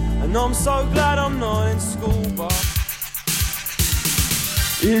 and I'm so glad I'm not in school, but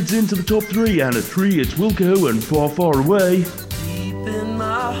It's into the top 3, and at 3, it's Wilco and Far Far Away. deep in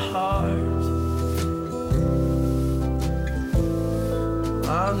my heart,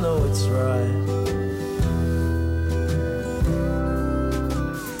 I know it's right.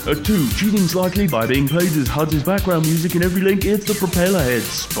 At 2, cheating slightly by being played as HUD's background music in every link, it's the Propellerhead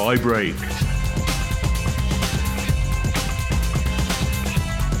Spy Break.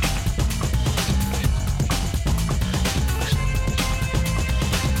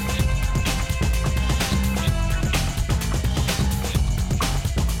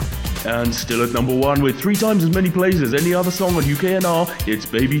 And still at number 1 with 3 times as many plays as any other song on UKNR, it's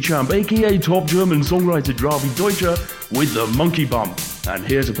Baby Champ, aka top German songwriter Dravi Deutscher, with the Monkey Bump. And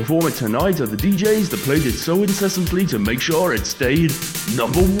here to perform it tonight are the DJs that played it so incessantly to make sure it stayed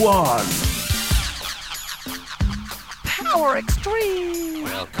number 1. Power extreme.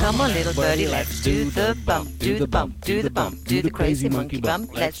 Well, come on, little birdie, let's do the bump, do the bump, do the bump, do the crazy monkey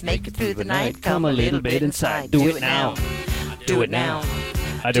bump. Let's make it through the night. Come a little bit inside. Do it now. Do it now.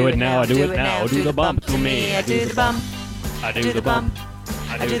 I do it now, I do it now. Do the bump to me. I do the bump. I do the bump.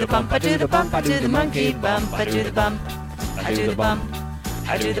 I do the bump. I do the bump. I do the monkey bump. I do the bump. I do the bump.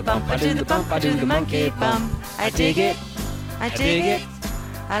 I do the bump. I do the bump. I do the monkey bump. I dig it. I dig it.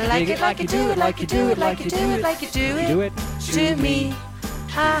 I like it like you do it, like you do it, like you do it, like you do it. Do it to me.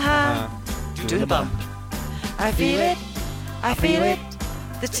 Ha ha. Do the bump. I feel it. I feel it.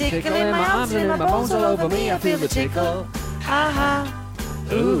 The tickle in my arms and in my bones all over me. I feel the tickle. Ha ha.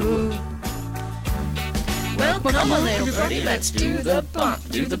 Ooh. Well, come on, little birdie, let's do the bump,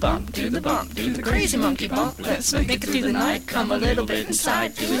 do the bump, do the bump, do the crazy monkey bump. Let's make it through the night. Come a little bit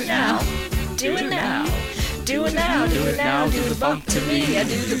inside. Do it now. Do it now. Do it now. Do it now. Do the bump to me. I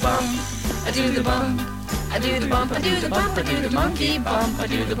do the bump. I do the bump. I do the bump. I do the bump. I do the monkey bump. I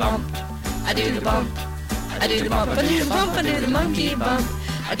do the bump. I do the bump. I do the bump. I do the bump. I do the monkey bump.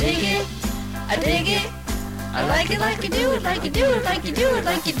 I dig it. I dig it. I like it like you do it, like you do it, like you do it,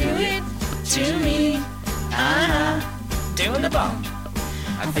 like you do it to me. Doing the bump.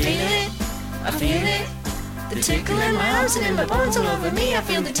 I feel it, I feel it. The tickle in my arms and in my bones all over me. I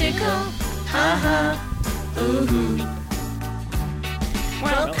feel the tickle. Ooh.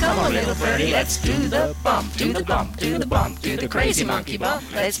 Well, come on, little birdie, let's do the bump, do the bump, do the bump, do the crazy monkey bump.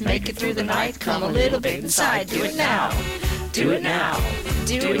 Let's make it through the night. Come a little bit inside. Do it now. Do it now.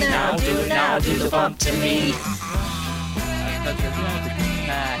 Do it now. Do it now. Do the bump to me.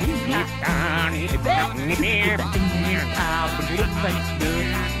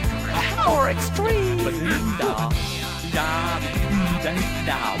 Power extreme.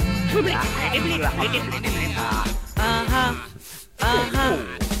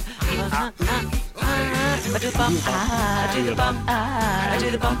 I do the bump, I do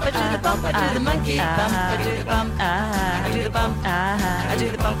the bump, I do the bump, I do the bump, I do the monkey bump, I do the bump, I do the bump, I do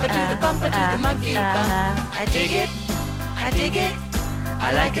the bump, I do the bump, I do the monkey bump. I dig it, I dig it.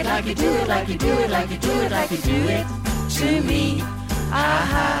 I like it like you do it, like you do it, like you do it, like you do it to me.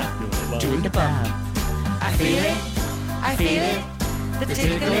 Doing the bump. I feel it, I feel it. The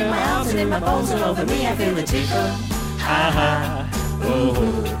tickle in my arms and in my bones all over me. I feel the tickle.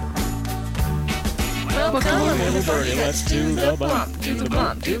 Well, come on, little birdie, let's do the bump, do the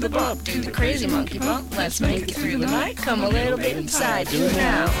bump, do the bump, do the crazy monkey bump. Let's make it through the night. Come a little bit inside. Do it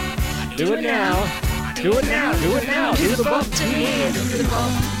now. Do it now. Do it now. Do it now. Do the bump to me. I do the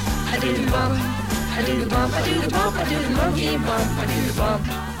bump. I do the bump. I do the bump. I do the bump. I do the monkey bump. I do the bump.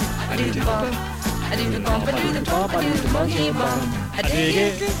 I do the bump. I do the bump. I do the bump. I do the monkey bump. I dig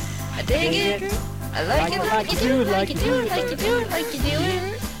it. I dig it. I like it like you do it, like you do it, like you do it, like you do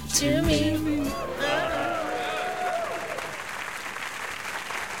it to me.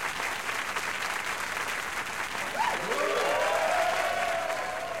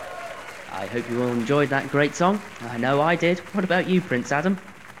 I hope you all enjoyed that great song. I know I did. What about you, Prince Adam?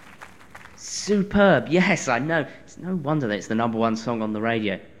 Superb. Yes, I know. It's no wonder that it's the #1 song on the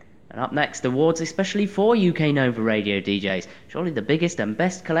radio. And up next, awards especially for UK Nova radio DJs. Surely the biggest and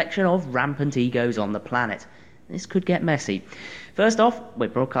best collection of rampant egos on the planet. This could get messy. First off, we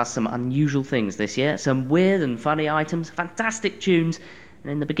broadcast some unusual things this year. Some weird and funny items, fantastic tunes,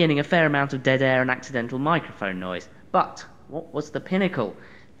 and in the beginning a fair amount of dead air and accidental microphone noise. But what was the pinnacle?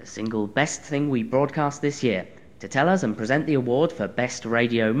 The single best thing we broadcast this year. To tell us and present the award for Best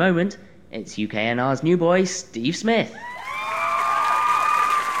Radio Moment, it's UKNR's new boy, Steve Smith.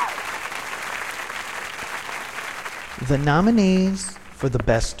 The nominees for the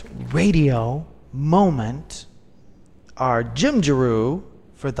Best Radio Moment are Jim Giroux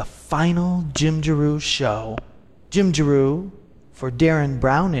for the final Jim Giroux show, Jim Giroux for Darren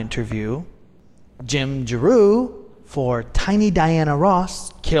Brown interview, Jim Giroux for Tiny Diana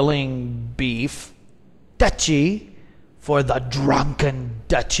Ross killing beef, Dutchie for the Drunken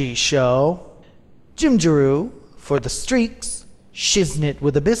Dutchie show, Jim Giroux for the Streaks, Shiznit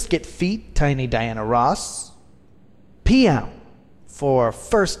with a Biscuit Feet, Tiny Diana Ross, PM for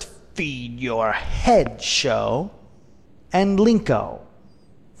First Feed Your Head show, and Linko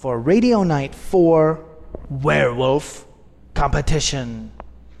for Radio Night 4 Werewolf Competition.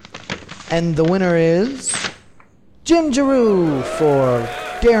 And the winner is Jim Giroux for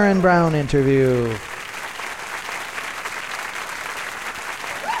Darren Brown interview.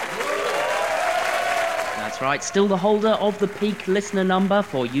 That's right, still the holder of the peak listener number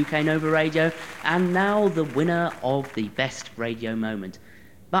for UK Nova Radio, and now the winner of the Best Radio Moment.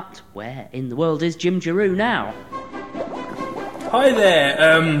 But where in the world is Jim Giroux now? Hi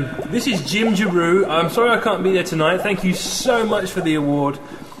there, this is Jim Giroux. I'm sorry I can't be there tonight. Thank you so much for the award.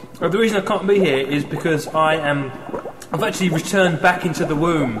 The reason I can't be here is because I've actually returned back into the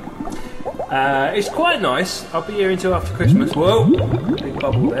womb. It's quite nice. I'll be here until after Christmas. Whoa! Big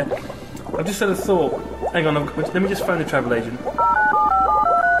bubble there. I've just had a thought. Hang on, let me just phone the travel agent.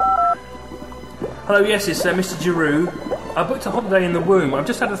 Hello, yes, it's Mr. Giroux. I booked a holiday in the womb. I've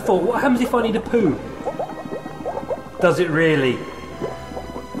just had a thought. What happens if I need a poo? Does it really?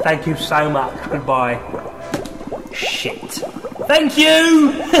 Thank you so much. Goodbye. Shit. Thank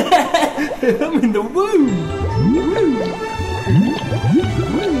you! I'm in the womb.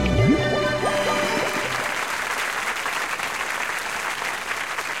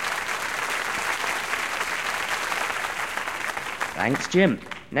 Thanks, Jim.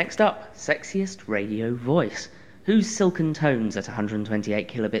 Next up, sexiest radio voice. Whose silken tones at 128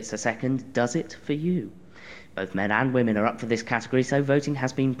 kilobits a second does it for you? Both men and women are up for this category, so voting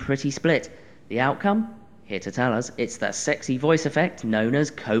has been pretty split. The outcome? Here to tell us, it's the sexy voice effect known as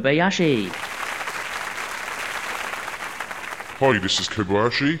Kobayashi. Hi, this is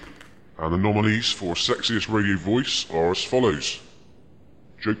Kobayashi, and the nominees for sexiest radio voice are as follows: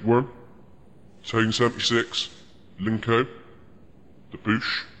 Jake Worm, Tone 76, Linko, The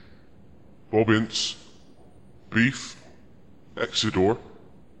Boosh, Bobince, Beef, Exidor,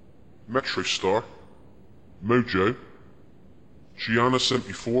 Metrostar, Mojo,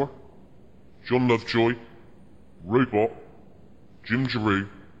 Gianna74, John Lovejoy, Robot, Jim Giroux,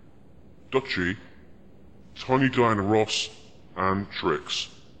 Dutchy, Tiny Diana Ross, and Trix.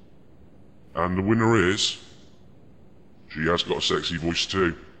 And the winner is... she has got a sexy voice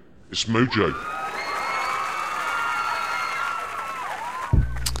too. It's Mojo.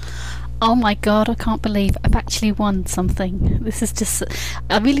 Oh my god, I can't believe I've actually won something. This is just...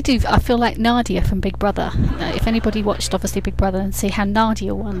 I really do... I feel like Nadia from Big Brother. If anybody watched, obviously, Big Brother and see how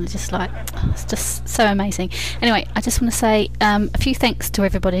Nadia won, just like... it's just so amazing. Anyway, I just want to say a few thanks to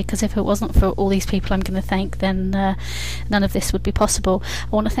everybody, because if it wasn't for all these people I'm going to thank, then none of this would be possible. I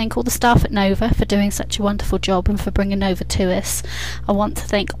want to thank all the staff at Nova for doing such a wonderful job and for bringing Nova to us. I want to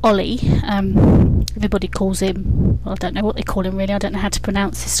thank Ollie. Everybody calls him... well, I don't know what they call him really. I don't know how to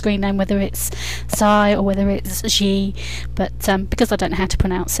pronounce his screen name, whether it's Sai or whether it's G, but because I don't know how to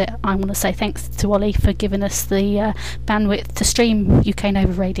pronounce it, I want to say thanks to Ollie for giving us the bandwidth to stream UK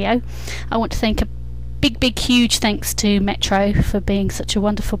Nova Radio. I want to thank a big huge thanks to Metro for being such a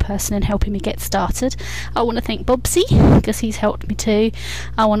wonderful person and helping me get started. I want to thank Bobsy because he's helped me too.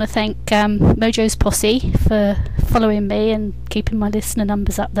 I want to thank Mojo's Posse for following me and keeping my listener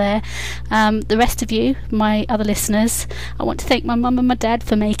numbers up there. The rest of you, my other listeners, I want to thank my mum and my dad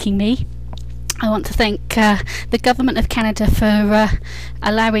for making me. I want to thank the Government of Canada for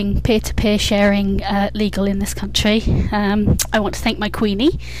allowing peer-to-peer sharing legal in this country. I want to thank my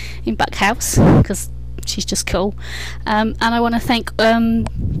Queenie in Buckhouse because she's just cool. And I want to thank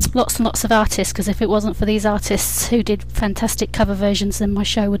lots and lots of artists, because if it wasn't for these artists who did fantastic cover versions, then my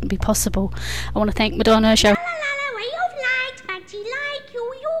show wouldn't be possible. I want to thank Madonna, Sheryl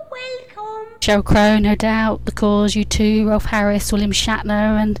Crow, No Doubt, The Cause, U2, Rolf Harris, William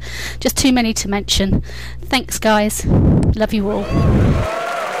Shatner, and just too many to mention. Thanks, guys. Love you all.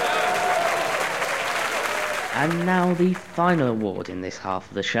 And now the final award in this half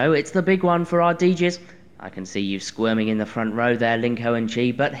of the show. It's the big one for our DJs. I can see you squirming in the front row there, Linko and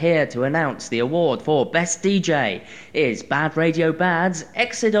Chi, but here to announce the award for Best DJ is Bad Radio Bad's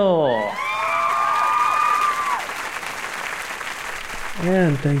Exidor.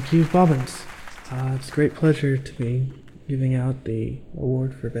 And thank you, Bobince. It's a great pleasure to be giving out the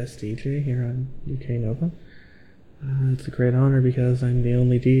award for Best DJ here on UK Nova. It's a great honor because I'm the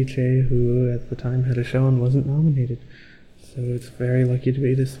only DJ who at the time had a show and wasn't nominated. So it's very lucky to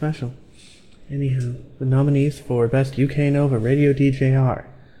be this special. Anyhow, the nominees for Best UK Nova Radio DJ are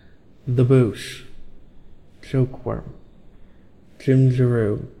The Boosh, Jokeworm, Jim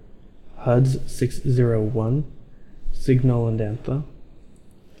Giroux, Huds 601, Signal and Antha,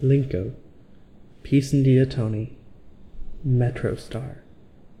 Linko, Peace and Dia Tony, Metrostar,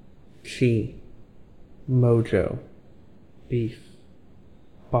 Chi, Mojo, Beef,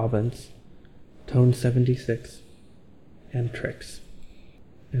 Bobince, Tone 76, and Trix.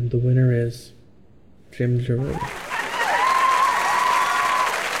 And the winner is Jim Giroux.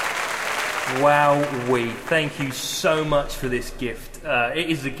 Wowee, thank you so much for this gift. It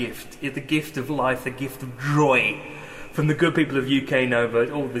is a gift. It's the gift of life, the gift of joy. From the good people of UK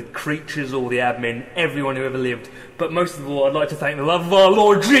Nova, all the creatures, all the admin, everyone who ever lived. But most of all, I'd like to thank the love of our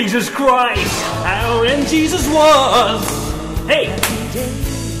Lord Jesus Christ. How when Jesus was. Hey!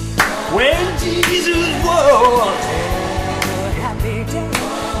 When Jesus was.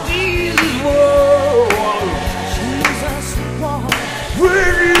 Jesus war. Jesus war.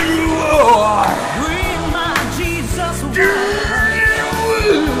 Bring my Jesus war.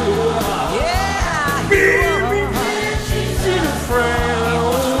 Yeah. Big friend.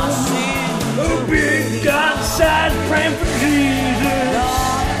 Oh, big God-sized pram for Jesus.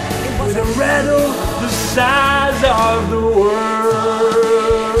 With a rattle the size of the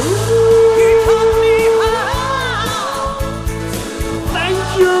world. He taught me how. Thank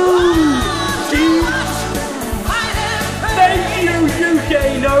you, Jesus. Thank you, UK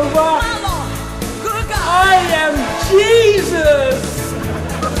Nova. I am Jesus.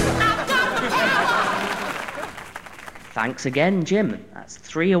 Thanks again, Jim. That's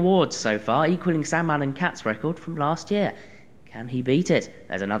 3 awards so far, equaling Sandman and Cat's record from last year. Can he beat it?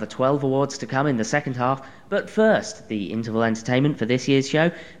 There's another 12 awards to come in the second half, but first, the interval entertainment for this year's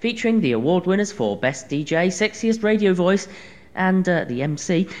show, featuring the award winners for Best DJ, Sexiest Radio Voice, and the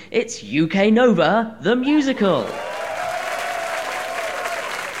MC. It's UK Nova, the musical.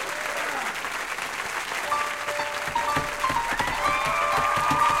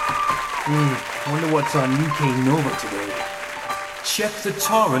 Wonder what's on UK Nova today. Check the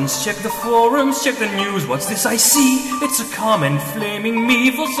torrents, check the forums, check the news. What's this I see? It's a comment flaming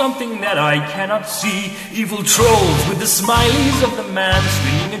me for something that I cannot see. Evil trolls with the smileys of the man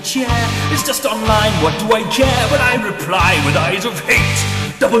swinging a chair. It's just online, what do I care? But I reply with eyes of hate.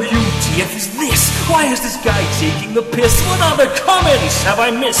 WTF is this? Why is this guy taking the piss? What other comments have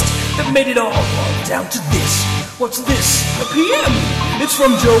I missed that made it all boil down to this? What's this? A PM? It's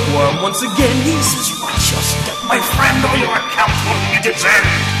from Joe Worm once again. He says you are just dead, my friend, or your account will meet its end.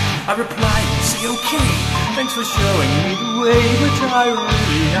 I reply and say okay, thanks for showing me the way, but I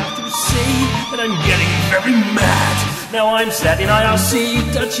really have to say that I'm getting very mad. Now I'm sat in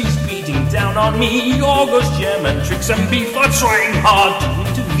IRC, Dutchie's beating down on me. August Gem and Tricks and Beef are trying hard to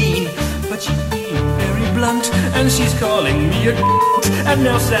intervene, but she's being very blunt, and she's calling me a and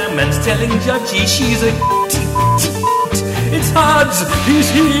now Sandman's telling Judgy she's a It's odds, he's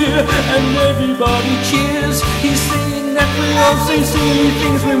here, and everybody cheers. He's saying that we all say silly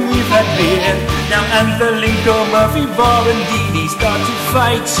things when we've had beer. Now Antha, Murphy, Bar and Dee Dee start to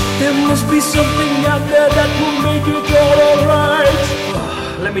fight. There must be something out there that will make it all alright.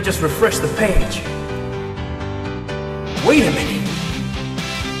 Let me just refresh the page. Wait a minute.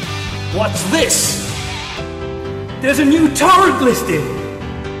 What's this? There's a new torrent listed.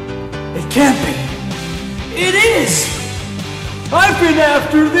 It can't be. It is! I've been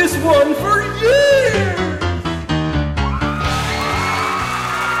after this one for years!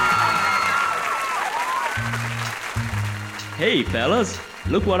 Hey fellas,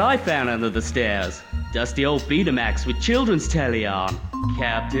 look what I found under the stairs. Dusty old Betamax with children's telly on.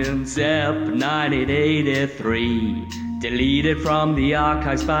 Captain Zepp 1983. Deleted from the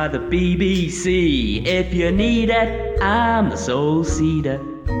archives by the BBC. If you need it, I'm the soul seeder.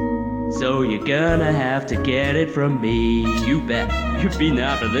 So you're gonna have to get it from me. You bet, you've been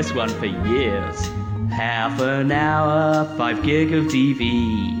after this one for years. Half an hour, 5 gig of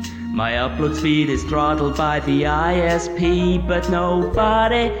DV. My upload speed is throttled by the ISP, but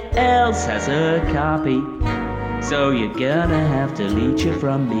nobody else has a copy. So you're gonna have to leech it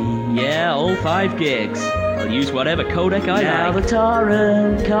from me. Yeah, all 5 gigs. I'll use whatever codec I like. Now the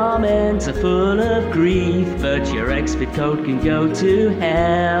torrent comments are full of grief, but your expert code can go to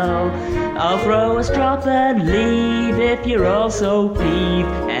hell. I'll throw a strop and leave if you're also peeved,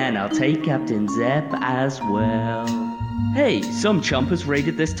 and I'll take Captain Zepp as well. Hey, some chumpers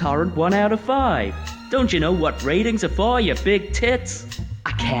rated this torrent 1 out of 5. Don't you know what ratings are for, you big tits?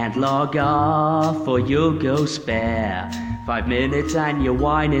 I can't log off or you'll go spare. 5 minutes and you're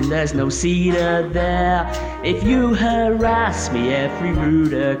whining, there's no cedar there. If you harass me every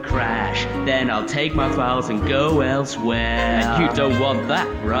router crash, then I'll take my files and go elsewhere. You don't want that,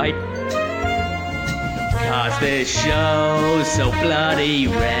 right? Cause this show's so bloody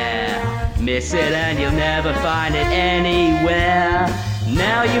rare. Miss it and you'll never find it anywhere.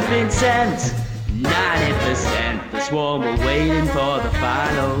 Now you've been sent 90%. The swarm are waiting for the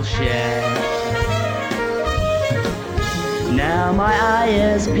final share. Now my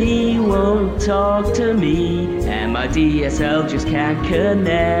ISP won't talk to me, and my DSL just can't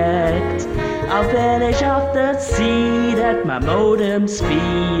connect. I'll finish off the seed at my modem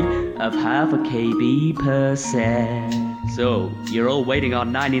speed of half a KB per sec. So, you're all waiting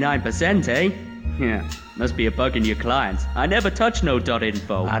on 99%, eh? Yeah, must be a bug in your clients. I never touch no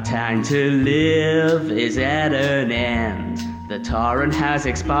 .info. Our time to live is at an end. The torrent has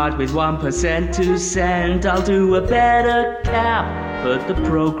expired with 1% to send. I'll do a better cap, put the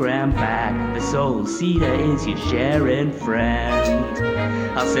program back. The soul seeder is your sharing friend.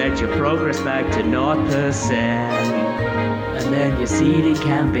 I'll set your progress back to 0%. And then your CD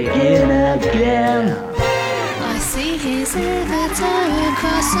can begin again. I see his avatar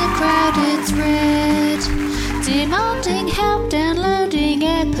across a crowded thread, demanding help downloading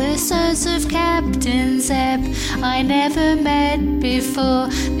episodes of Captain Zep. I never met before,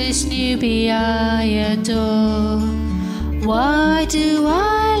 this newbie I adore. Why do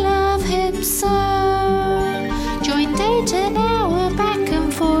I love him so? Join data now, we're back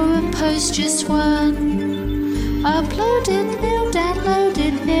and forum post just one. Uploaded nil,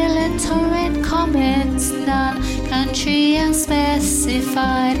 downloaded nil, and torrent comments none. Country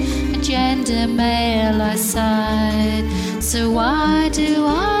unspecified, gender male aside. So why do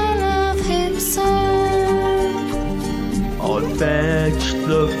I love him so? I fetched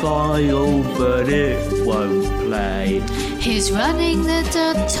the file, but it won't play. He's running the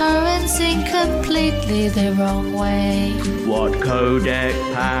torrents in completely the wrong way. What codec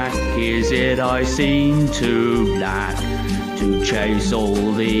pack is it I seem to lack to chase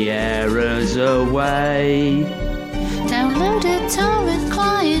all the errors away? Download a torrent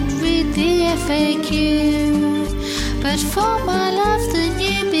client, read the FAQ. But for my love, the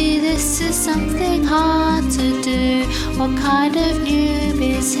newbie, this is something hard to do. What kind of noob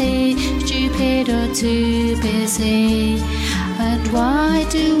is he? Stupid or too busy? And why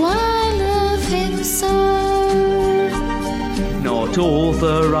do I love him so? Not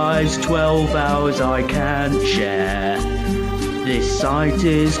authorized 12 hours I can't share. This site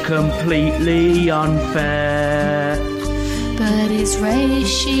is completely unfair. But his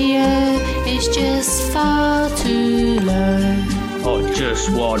ratio is just far too low. I just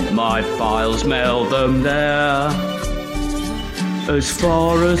want my files, mail them there. As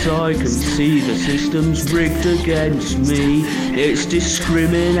far as I can see, the system's rigged against me. It's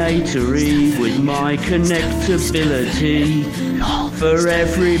discriminatory with my connectability. For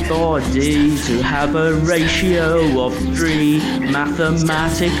everybody to have a ratio of 3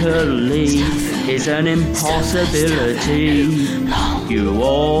 mathematically is an impossibility. You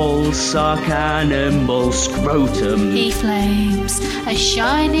all suck animal scrotum. He flames. A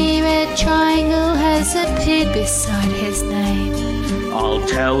shiny red triangle has appeared beside his name. I'll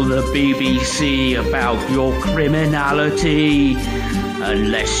tell the BBC about your criminality.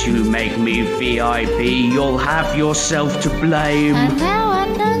 Unless you make me VIP, you'll have yourself to blame. And now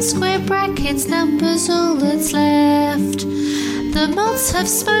unknown square brackets numbers all that's left. The mods have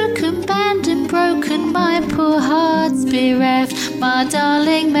spoken, banned and broken, my poor heart's bereft. My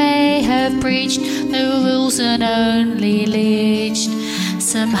darling may have breached the rules and only leached.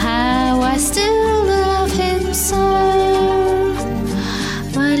 Somehow I still love him so.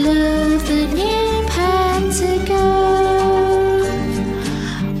 My love, the new had to go.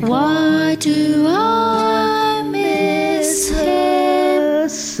 Why do I miss him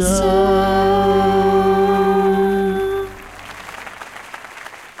so?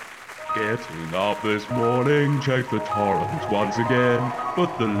 Getting up this morning, check the torrent once again,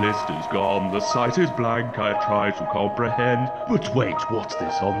 but the list is gone, the site is blank, I try to comprehend. But wait, what's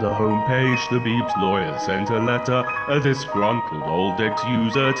this on the homepage? The Beeps lawyer sent a letter, a disgruntled old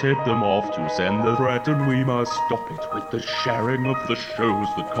ex-user tipped them off to send the threat, and we must stop it with the sharing of the shows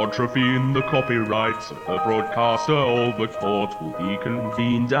that contravene the copyrights of the broadcaster. All the court will be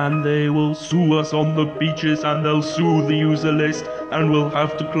convened, and they will sue us on the beaches, and they'll sue the user list, and we'll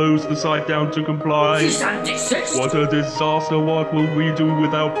have to close the site down to comply. What a disaster, what will we do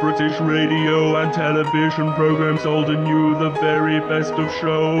without British radio and television programs old and new, the very best of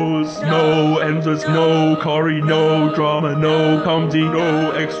shows? No enders, no Corrie, no drama, no comedy,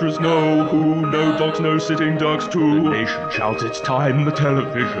 no extras, no Who, no docs, no sitting ducks too. The nation shouts it's time, the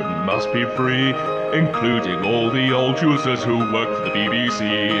television must be free, including all the old users who work for the BBC.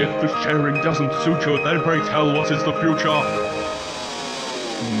 If the sharing doesn't suit you, then pray tell what is the future?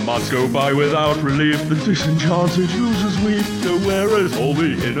 Months go by without relief, the disenchanted users weep. So where is all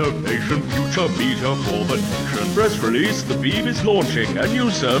the innovation, future media for the nation? Press release, the Beam is launching a new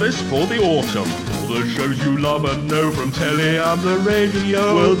service for the autumn. All the shows you love and know from telly and the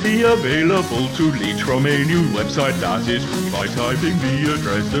radio will be available to leech from a new website that is free by typing the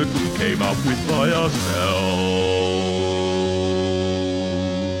address that we came up with by ourselves.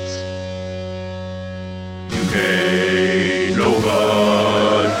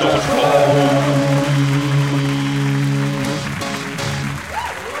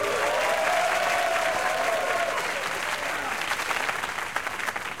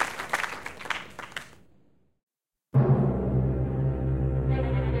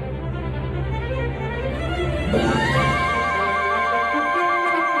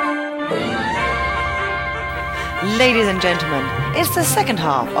 Ladies and gentlemen, it's the second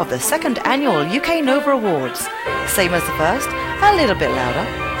half of the second annual UK Nova Awards. Same as the first, a little bit louder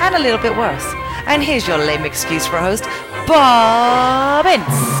and a little bit worse. And here's your lame excuse for host, Bobince.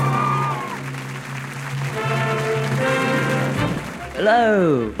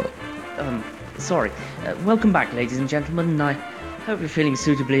 Hello! Sorry. Welcome back, ladies and gentlemen. I hope you're feeling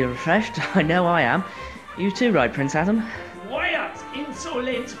suitably refreshed. I know I am. You too, right, Prince Adam? Quiet,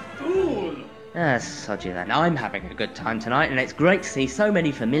 insolent fool! Sod you then. I'm having a good time tonight, and it's great to see so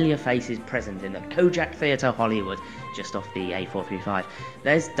many familiar faces present in the Kojak Theatre Hollywood, just off the A435.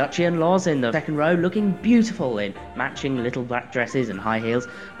 There's Dutchie and Loz in the second row, looking beautiful in matching little black dresses and high heels,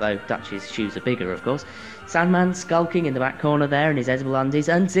 though Dutchie's shoes are bigger, of course. Sandman skulking in the back corner there in his edible undies,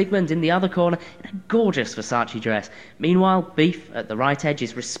 and Zygmunt in the other corner in a gorgeous Versace dress. Meanwhile, Beef at the right edge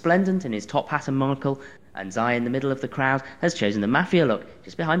is resplendent in his top hat and monocle, and Zai in the middle of the crowd has chosen the Mafia look,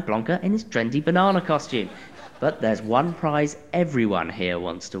 just behind Blanca in his trendy banana costume. But there's one prize everyone here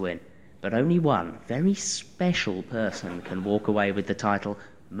wants to win. But only one very special person can walk away with the title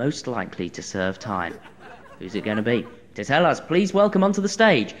most likely to serve time. Who's it going to be? To tell us, please welcome onto the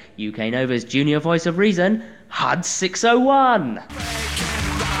stage UK Nova's junior voice of reason, HUD 601.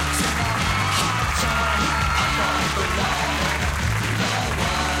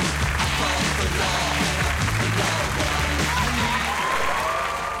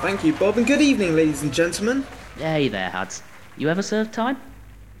 Thank you, Bob, and good evening, ladies and gentlemen. Hey there, Huds. You ever served time?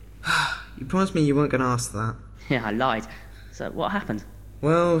 You promised me you weren't going to ask that. Yeah, I lied. So what happened?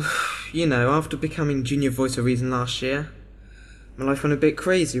 Well, you know, after becoming junior voice of reason last year, my life went a bit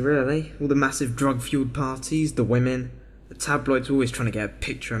crazy, really. All the massive drug-fueled parties, the women, the tabloids were always trying to get a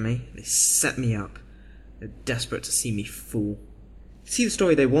picture of me. They set me up. They're desperate to see me fall. See the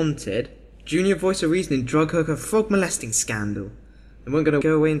story they wanted? Junior voice of reason in drug hooker frog molesting scandal. They weren't going to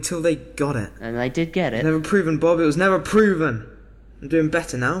go away until they got it. And they did get it. Never proven, Bob. It was never proven. I'm doing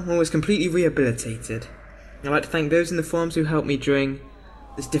better now. I'm always completely rehabilitated. I'd like to thank those in the forums who helped me during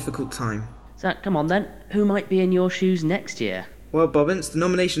this difficult time. So, come on then. Who might be in your shoes next year? Well, Bobince, the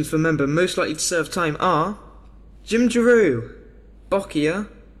nominations for member most likely to serve time are Jim Giroux, Bocchia,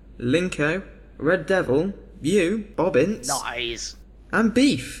 Linko, Red Devil, you, Bobince, Nice. and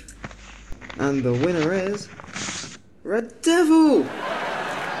Beef. And the winner is Red Devil!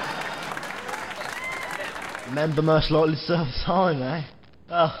 Member most likely to serve time, eh?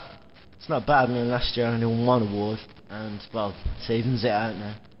 Well, it's not bad. I mean, last year I only won one award, and, well, it evens it out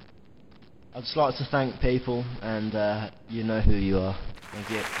now. I'd just like to thank people, and you know who you are. Thank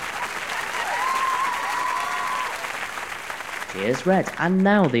you. Cheers, Red. And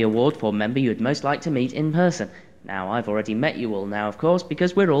now the award for member you'd most like to meet in person. Now, I've already met you all now, of course,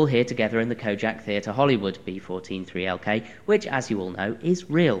 because we're all here together in the Kojak Theatre Hollywood, B143LK, which, as you all know, is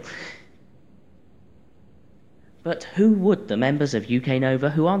real. But who would the members of UK Nova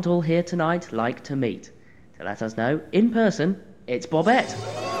who aren't all here tonight like to meet? To let us know, in person, it's Bobette.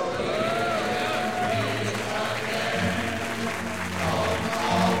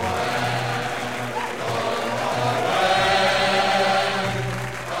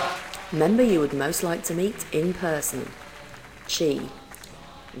 Member you would most like to meet in person. Chi,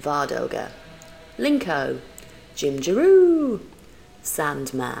 Vardoga, Linko, Jim Giroux,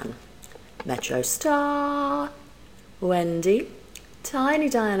 Sandman, Metro Star, Wendy, Tiny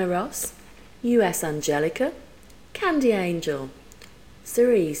Diana Ross, US Angelica, Candy Angel,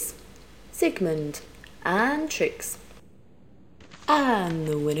 Cerise, Sigmund, and Trix. And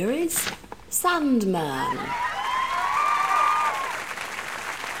the winner is Sandman.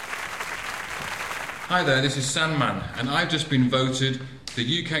 Hi there, this is Sandman, and I've just been voted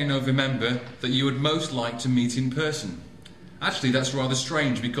the UK Nova member that you would most like to meet in person. Actually, that's rather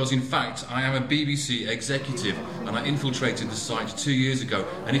strange because, in fact, I am a BBC executive and I infiltrated the site 2 years ago.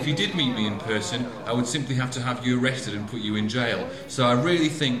 And if you did meet me in person, I would simply have to have you arrested and put you in jail. So I really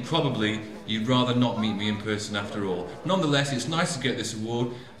think probably you'd rather not meet me in person after all. Nonetheless, it's nice to get this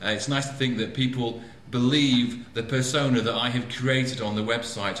award. It's nice to think that people believe the persona that I have created on the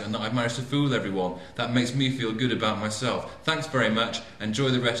website and that I've managed to fool everyone. That makes me feel good about myself. Thanks very much. Enjoy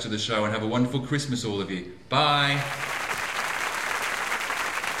the rest of the show and have a wonderful Christmas, all of you. Bye.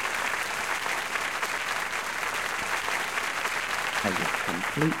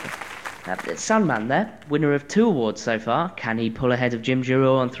 Completely. Sandman there, winner of 2 awards so far. Can he pull ahead of Jim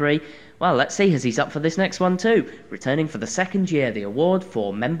Giroux on 3? Well, let's see as he's up for this next one too. Returning for the 2nd year, the award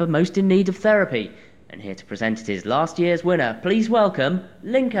for member most in need of therapy. And here to present it is last year's winner. Please welcome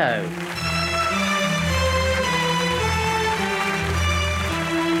Linko.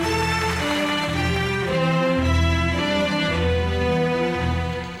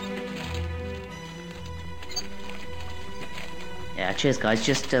 cheers, guys.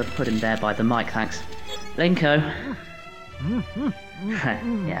 Just put him there by the mic, thanks. Linko.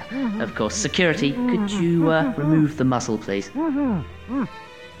 Yeah, of course. Security, could you remove the muzzle, please?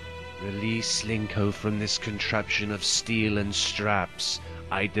 Release Linko from this contraption of steel and straps.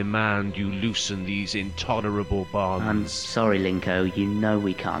 I demand you loosen these intolerable bonds. I'm sorry, Linko. You know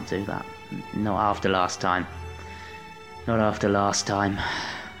we can't do that. Not after last time. Not after last time.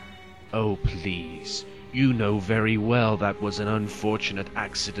 Oh, please. You know very well that was an unfortunate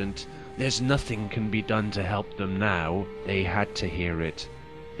accident. There's nothing can be done to help them now. They had to hear it.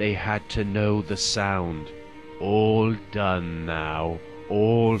 They had to know the sound. All done now.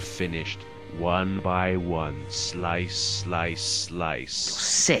 All finished. One by one. Slice, slice, slice.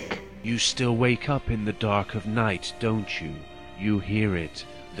 Sick. You still wake up in the dark of night, don't you? You hear it.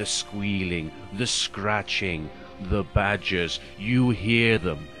 The squealing, the scratching, the badgers. You hear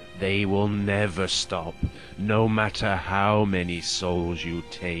them. They will never stop, no matter how many souls you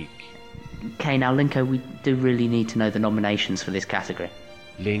take. Okay, now, Linko, we do really need to know the nominations for this category.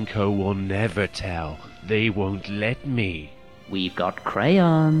 Linko will never tell. They won't let me. We've got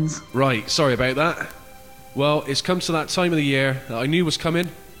crayons. Right, sorry about that. Well, it's come to that time of the year that I knew was coming.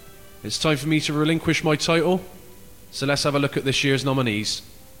 It's time for me to relinquish my title. So let's have a look at this year's nominees.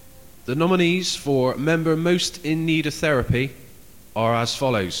 The nominees for Member Most in Need of Therapy are as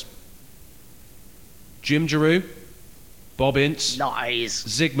follows. Jim Giroux, Bobince, Nice.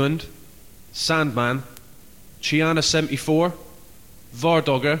 Zygmunt, Sandman, Chiana74,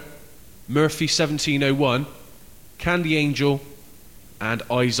 Vardogger, Murphy 1701, Candy Angel, and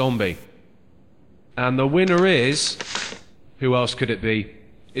iZombie. And the winner is... who else could it be?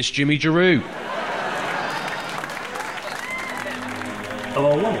 It's Jimmy Giroux.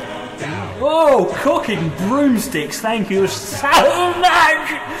 Oh, cooking broomsticks, thank you so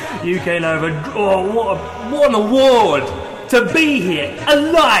much! UK Nova, oh, what an award! To be here,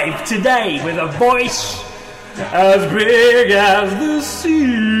 alive today, with a voice as big as the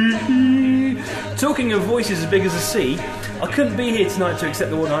sea. Talking of voices as big as the sea, I couldn't be here tonight to accept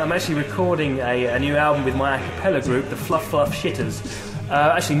the award. I'm actually recording a new album with my a cappella group, the Fluff Fluff Shitters.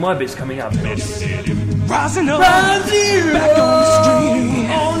 Actually, my bit's coming up. Rising up, back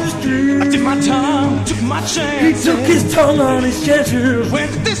on the street. I did my time, took my chance. He took his tongue on his chances.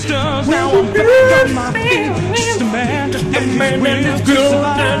 Went the distance, now I'm back on my feet. Just a man, just a man, and it's good,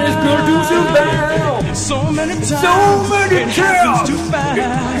 and it's good to survive. So many times, it happens too fast.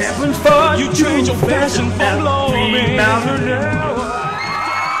 It happens far you trade your passion for glory.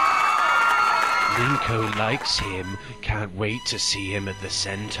 Linko likes him. Can't wait to see him at the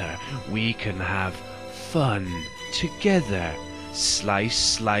center. We can have fun together. Slice,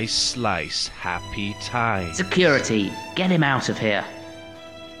 slice, slice. Happy time. Security, get him out of here.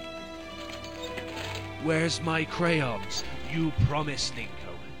 Where's my crayons? You promised,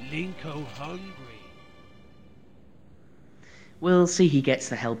 Linko. Linko hungry. We'll see he gets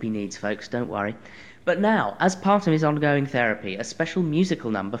the help he needs, folks, don't worry. But now, as part of his ongoing therapy, a special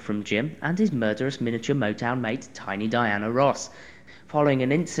musical number from Jim and his murderous miniature Motown mate, Tiny Diana Ross. Following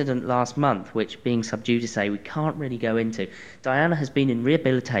an incident last month, which, being sub judice, we can't really go into, Diana has been in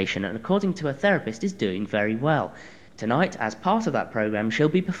rehabilitation and, according to her therapist, is doing very well. Tonight, as part of that programme, she'll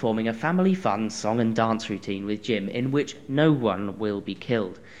be performing a family fun song and dance routine with Jim, in which no one will be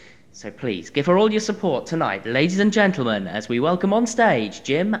killed. So please, give her all your support tonight, ladies and gentlemen, as we welcome on stage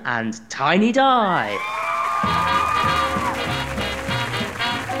Jim and Tiny Di.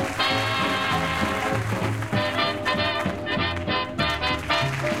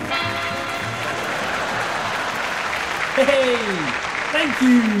 Hey, thank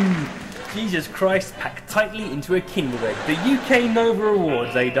you! Jesus Christ, packed tightly into a Kinder Egg. The UK Nova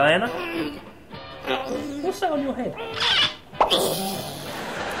Awards, eh, Diana? What's that on your head?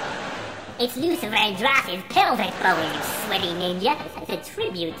 It's Lucifer Andras's pelvic bone, you sweaty ninja. It's a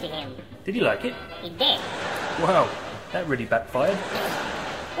tribute to him. Did he like it? He did. Wow, that really backfired.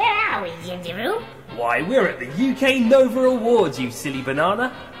 Where are we, Gingeroo? Why, we're at the UK Nova Awards, you silly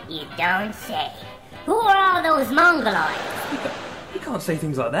banana. You don't say. Who are all those Mongoloids? You can't say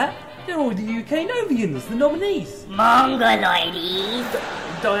things like that. They're all the UK Novians, the nominees. Mongoloides?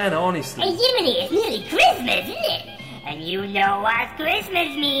 Diana, honestly. Hey, Jiminy, it's nearly Christmas, isn't it? And you know what Christmas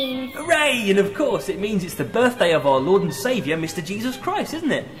means. Hooray! And of course, it means it's the birthday of our Lord and Saviour, Mr. Jesus Christ,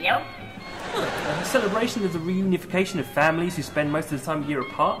 isn't it? Nope. A celebration of the reunification of families who spend most of the time a year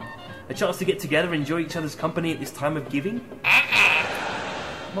apart. A chance to get together and enjoy each other's company at this time of giving.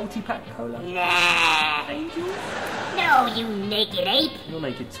 Multi-pack cola? Nah. Angel? No, you naked ape. You're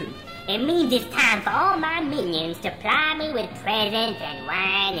naked too. It means it's time for all my minions to ply me with presents and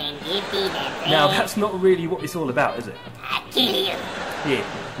wine and gifties and things. Now, that's not really what it's all about, is it? I kill you. Here,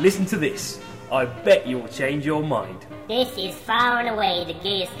 listen to this. I bet you'll change your mind. This is far and away the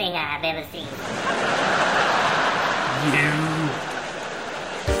gayest thing I've ever seen. You.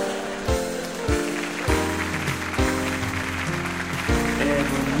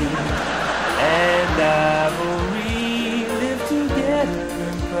 Ebony and Ivory live together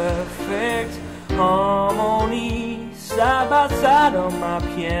in perfect harmony, side by side on my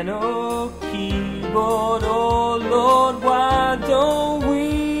piano keyboard. Oh Lord, why don't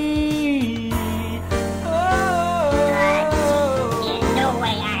we?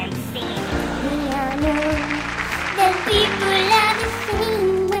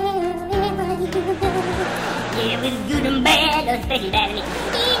 Good and bad, especially bad in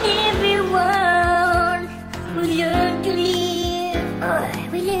everyone. We learn to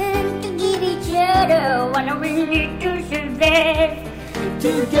live, we learn to give each other what we need to survive.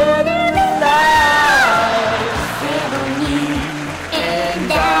 Together alive, Ebony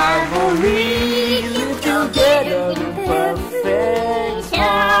and Ivory live together in perfect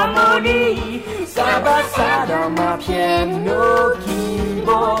harmony, side by side on my piano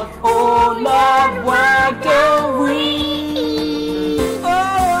keyboard. Oh Lord, why don't we?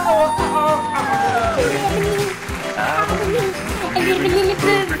 Living in the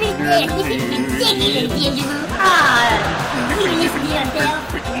perfect world, this is ridiculous, you you listen to yourself.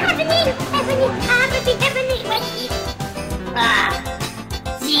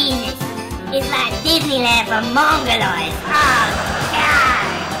 Jesus, it's like Disneyland for Mongoloids. Oh, God.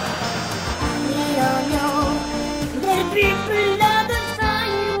 We all know that people love the fun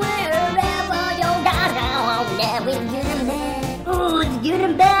wherever you go. There with good and bad. Oh, it's good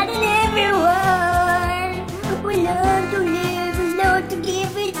and bad in everyone. We learn to live and learn to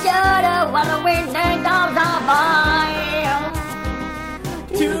give each other while the wind and dogs are by.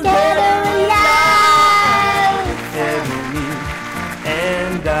 Together alive. Ebony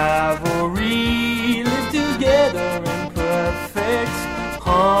and Ivory live together in perfect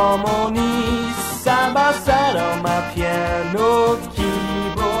harmony, side by side on my piano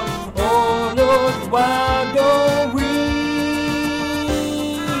keyboard. Oh Lord, why don't we?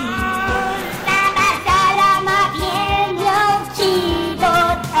 Side by side on my piano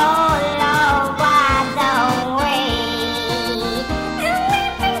keyboard. Oh Lord, why don't we?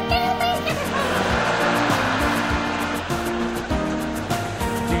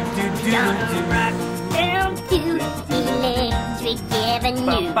 Rock down to Electric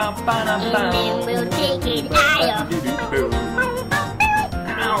Avenue, and then we'll take it higher. Gonna rock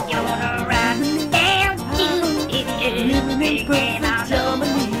down to Electric Avenue.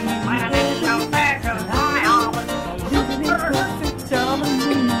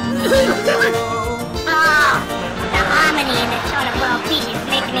 Oh, the harmony in the tone of world beat is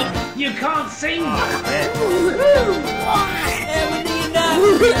making it. You can't sing!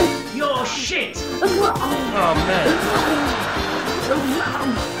 You're shit! Oh man.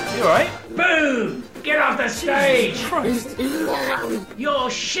 You alright? Boom! Get off the stage! Christ. You're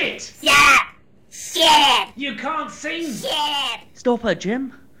shit! Yeah! Shit! You can't sing! Shit! Stop her,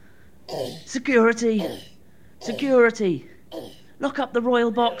 Jim. Security! Security! Lock up the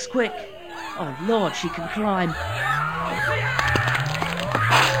royal box, quick! Oh, Lord, she can climb.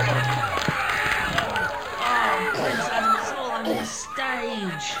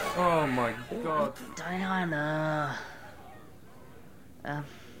 Stage. Oh my God. Diana.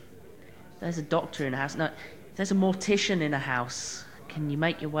 There's a doctor in a house. No, there's a mortician in a house. Can you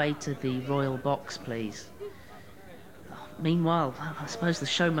make your way to the royal box, please? Meanwhile, I suppose the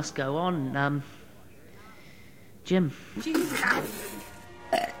show must go on. Jim. You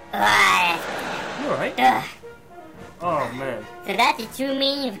alright? Oh man. So that's the true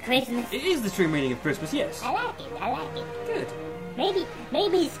meaning of Christmas? It is the true meaning of Christmas, yes. I like it. Good. Maybe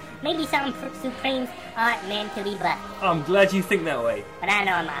some Supremes aren't meant to be blessed. I'm glad you think that way. But I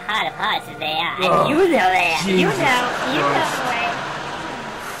know in my heart of hearts that they are. Oh, And you know they are. You Jesus know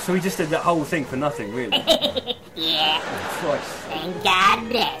Christ. So we just did that whole thing for nothing, really. Yeah. Christ. And God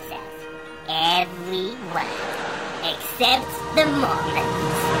bless us. Everyone. Except the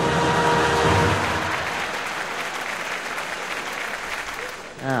Mormons.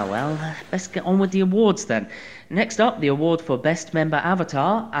 Ah, well, let's get on with the awards then. Next up, the award for Best Member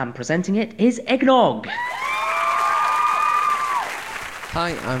Avatar, and presenting it is Eggnog.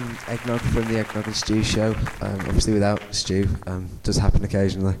 Hi, I'm Eggnog from the Eggnog and Stew show. Obviously without Stew, does happen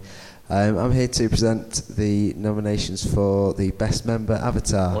occasionally. I'm here to present the nominations for the Best Member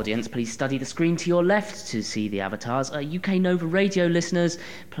Avatar. Audience, please study the screen to your left to see the avatars. UK Nova radio listeners,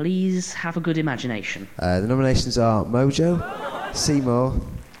 please have a good imagination. The nominations are Mojo, Seymour,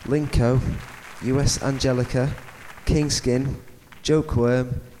 Linko, US Angelica, Kingskin,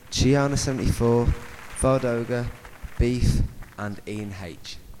 Jokeworm, Chiana74, Vardoga, Beef, and Ian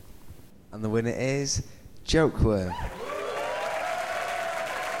H. And the winner is Jokeworm.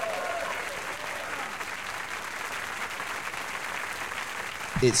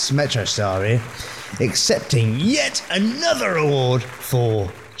 It's MetroStar here, accepting yet another award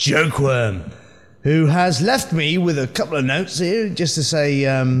for Jokeworm, who has left me with a couple of notes here just to say,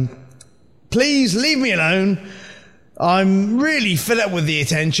 please leave me alone. I'm really fed up with the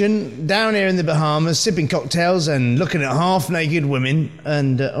attention. Down here in the Bahamas, sipping cocktails and looking at half-naked women.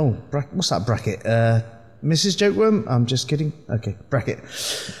 And, what's that bracket? Mrs. Jokeworm? I'm just kidding. Okay, bracket.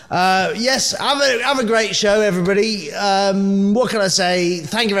 Yes, have a great show, everybody. What can I say?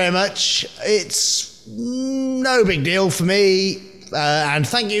 Thank you very much. It's no big deal for me. And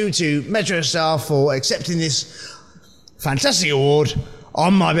thank you to MetroStar for accepting this fantastic award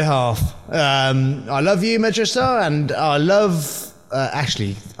on my behalf. I love you, MetroStar, and I love...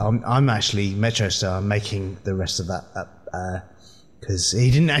 I'm actually MetroStar making the rest of that up. Because he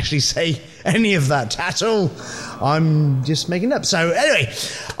didn't actually say any of that at all. I'm just making it up. So anyway,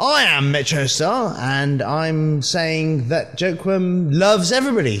 I am MetroStar, and I'm saying that Jokeworm loves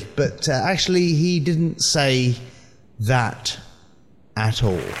everybody, but actually he didn't say that at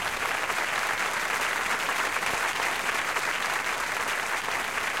all.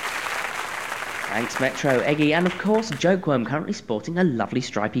 Thanks, Metro, Eggy, and of course, Jokeworm currently sporting a lovely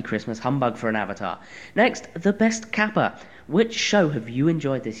stripy Christmas humbug for an avatar. Next, the Best Kappa. Which show have you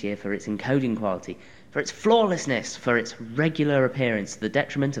enjoyed this year for its encoding quality, for its flawlessness, for its regular appearance to the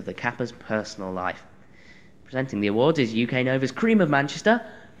detriment of the Kappa's personal life? Presenting the awards is UK Nova's Cream of Manchester,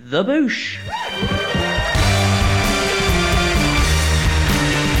 The Boosh.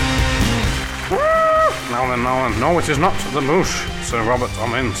 Now then, no, it is not The Boosh, Sir Robert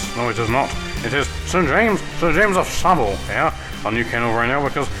Bobince. No, it is not. It is Sir James of Savile here on UK Nova right now,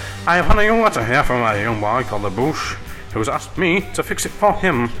 because I have had a young letter here from a young boy called The Boosh, who's asked me to fix it for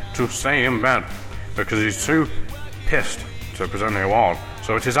him to stay in bed, because he's too pissed to present the award.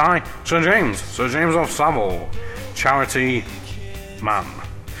 So it is I, Sir James of Savile, charity man.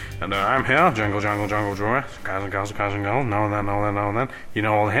 And I'm here, jangle, jewelry, guys and girls, now and then. You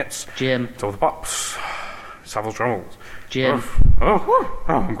know all the hits. Jim. To the pops. Savile troubles. Jim. Oh,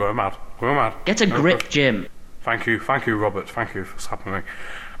 I'm going mad. Get a grip, Jim. Thank you, Robert. Thank you for slapping me.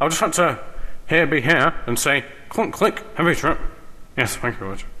 I just had to be here and say, clunk, click, every trip. Yes, thank you,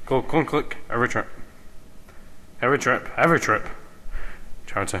 Robert. Clunk, click, every trip. Every trip.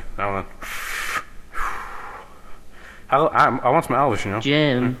 Charity, now then. Hello, I want my Elvis, you know.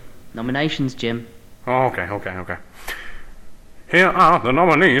 Jim. Nominations, Jim. Oh, okay. Here are the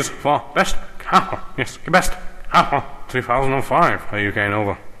nominees for Best Kappa. Yes, Best Kappa 2005 at UK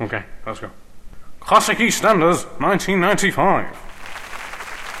Nova. Okay, let's go. Classic EastEnders 1995.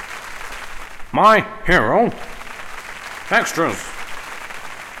 My Hero. Extras.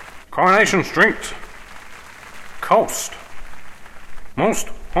 Coronation Street. Coast. Most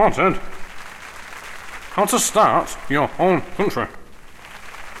Haunted. How to Start Your Own Country.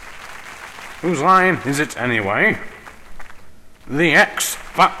 Whose Line Is It Anyway? The X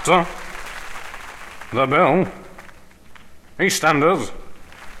Factor. The Bill. EastEnders.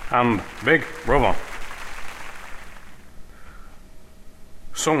 And Big Brother.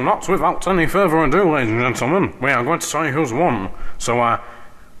 So not without any further ado, ladies and gentlemen, we are going to tell you who's won. So,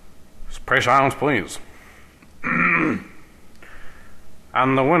 pray silence, please. And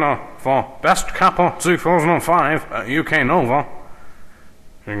the winner for Best Kappa 2005 at UK Nova,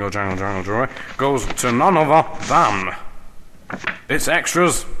 jingle, joy, goes to none other than its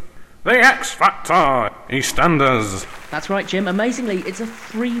extras, The X Factor, EastEnders. That's right, Jim. Amazingly, it's a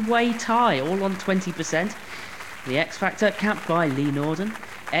three-way tie, all on 20%. The X Factor, capped by Lee Norden.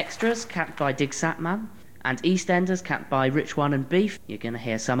 Extras, capped by Dig Satman. And EastEnders, capped by Rich One and Beef. You're going to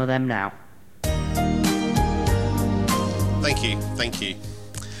hear some of them now. Thank you.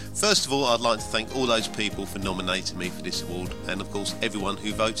 First of all, I'd like to thank all those people for nominating me for this award, and of course everyone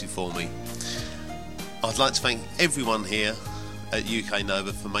who voted for me. I'd like to thank everyone here at UK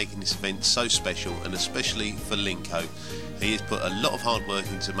Nova for making this event so special, and especially for Linko. He has put a lot of hard work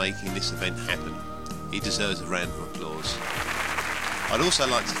into making this event happen. He deserves a round of applause. I'd also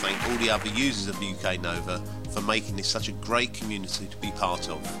like to thank all the other users of UK Nova for making this such a great community to be part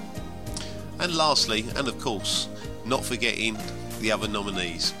of. And lastly, and of course, not forgetting the other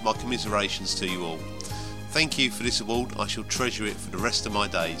nominees. My commiserations to you all. Thank you for this award. I shall treasure it for the rest of my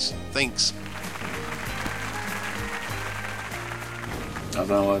days. Thanks. I don't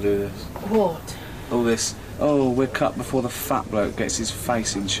know why I do this. What? All this, we're cut before the fat bloke gets his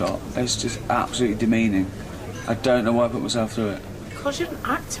face in shot. It's just absolutely demeaning. I don't know why I put myself through it. Because you're an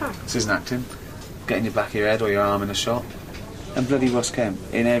actor. This isn't acting. Getting your back of your head or your arm in a shot. And bloody Ross Kemp,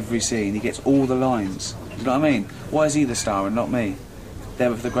 in every scene, he gets all the lines. Do you know what I mean? Why is he the star and not me?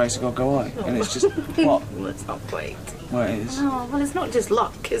 There for the grace of God go I. And it's just, what? Let's not quite. Well, it is. Oh, well, it's not just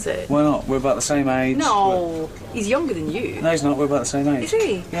luck, is it? Why not? We're about the same age. No, he's younger than you. No, he's not. We're about the same age. Is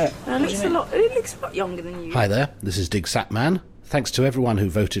he? Yeah. He looks a lot younger than you. Hi there, this is Dig Sapman. Thanks to everyone who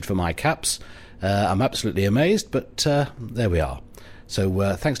voted for my caps. I'm absolutely amazed, but there we are.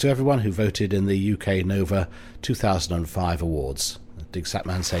 So thanks to everyone who voted in the UK Nova 2005 awards. Dig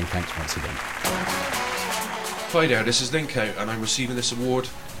Sapman saying thanks once again. Hi there, this is Linko, and I'm receiving this award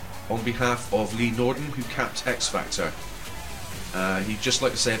on behalf of Lee Norton, who capped X Factor. He'd just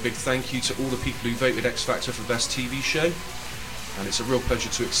like to say a big thank you to all the people who voted X Factor for Best TV Show, and it's a real pleasure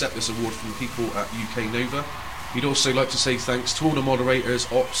to accept this award from the people at UK Nova. He'd also like to say thanks to all the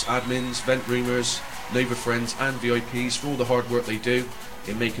moderators, ops, admins, vent roomers, Nova friends and VIPs for all the hard work they do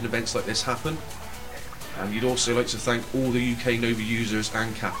in making events like this happen. And he'd also like to thank all the UK Nova users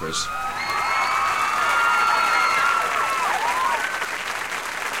and cappers.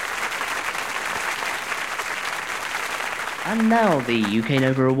 And now the UK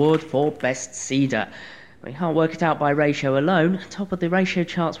Nova Award for Best Seeder. We can't work it out by ratio alone. Top of the ratio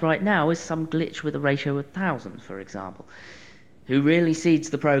charts right now is some glitch with a ratio of 1,000, for example. Who really seeds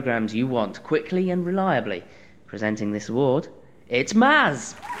the programmes you want quickly and reliably? Presenting this award, it's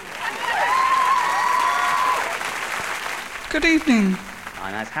Maz! Good evening.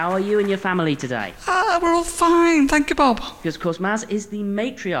 Hi Maz, how are you and your family today? We're all fine, thank you, Bob. Because of course Maz is the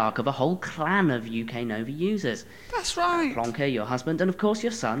matriarch of a whole clan of UK Nova users. That's right. Plonker, your husband, and of course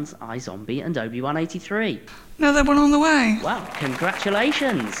your sons, iZombie and Obi-Wan83. No, they're one on the way. Well,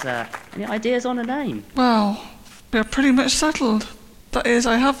 congratulations. Any ideas on a name? Well, we're pretty much settled. That is,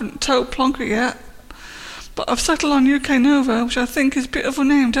 I haven't told Plonker yet. But I've settled on UK Nova, which I think is a beautiful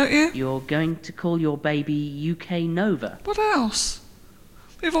name, don't you? You're going to call your baby UK Nova? What else?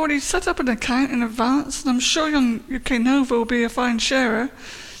 We've already set up an account in advance, and I'm sure young UK Nova will be a fine sharer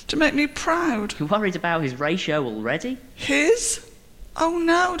to make me proud. You worried about his ratio already? His? Oh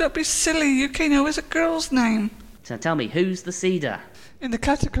no, don't be silly. UK Nova's a girl's name. So tell me, who's the seeder? In the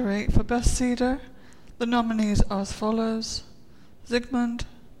category for Best Seeder, the nominees are as follows: Zygmunt,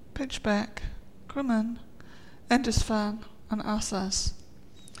 Pitchbeck, Grumman, Endisfan and Assas.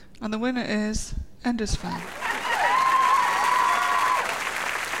 And the winner is Endisfan.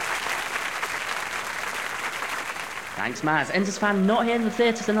 Thanks, Maz. Endisfan not here in the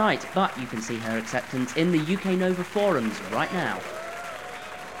theatre tonight, but you can see her acceptance in the UK Nova forums right now.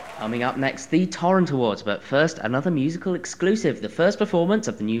 Coming up next, the Torrent Awards, but first, another musical exclusive, the first performance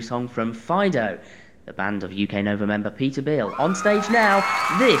of the new song from Fido, the band of UK Nova member Peter Beale. On stage now,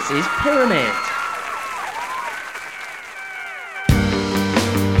 this is Pyramid.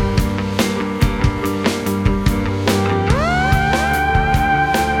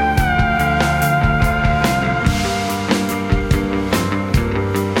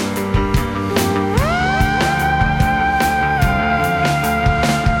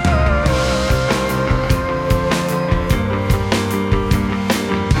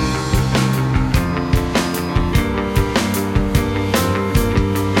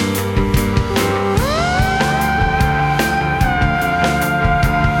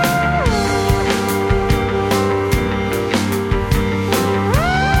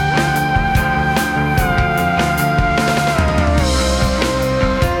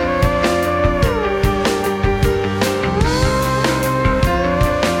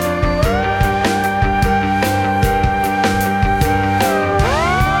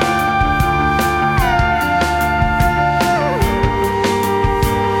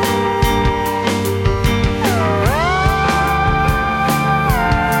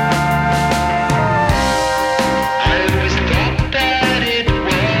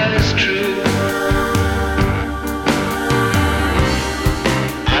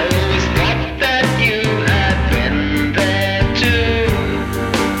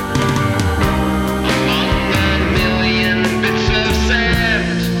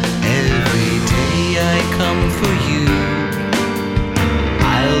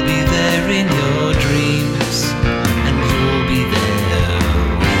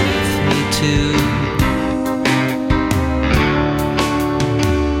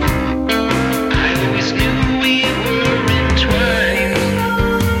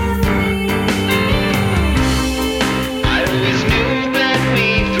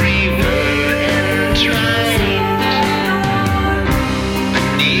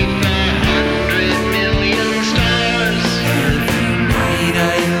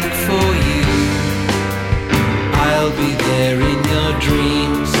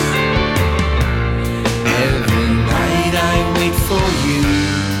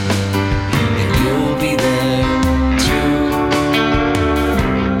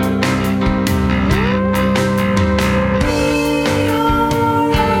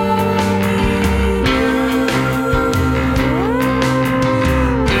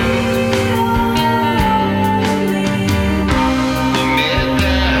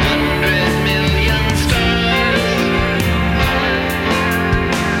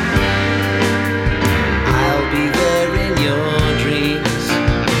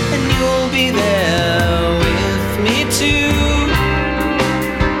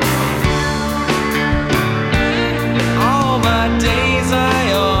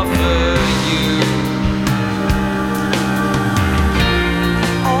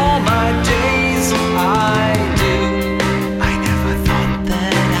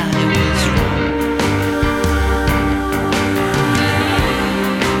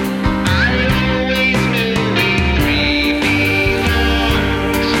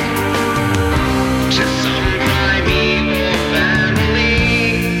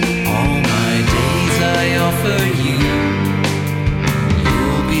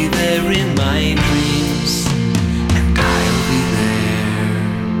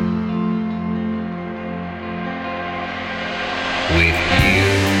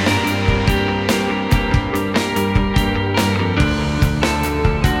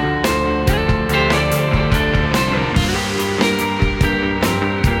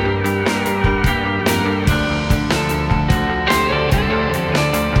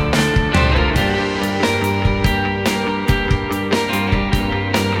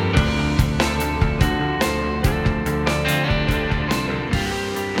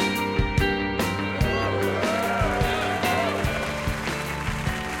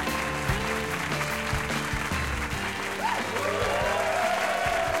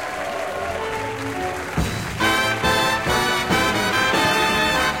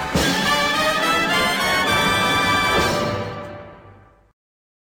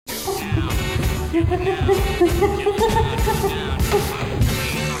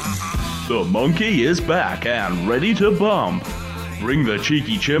 The monkey is back and ready to bump. Bring the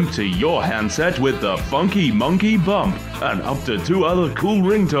cheeky chimp to your handset with the Funky Monkey Bump and up to 2 other cool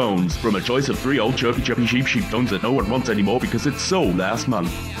ringtones from a choice of 3 old chirpy sheep tones that no one wants anymore because it's sold last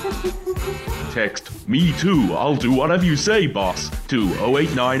month. Text "Me Too, I'll do whatever you say, boss" to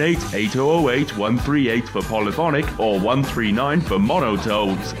 0898 8008 138 for polyphonic or 139 for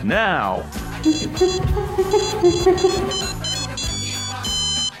monotones now.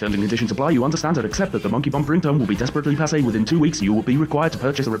 Terms and conditions apply. You understand and accept that the Monkey Bump ringtone will be desperately passé within 2 weeks. You will be required to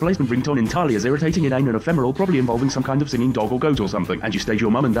purchase a replacement ringtone entirely as irritating, inane and ephemeral, probably involving some kind of singing dog or goat or something. And you stage your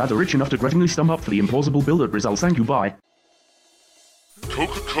mum and dad are rich enough to grudgingly stump up for the implausible bill that results. Thank you, bye.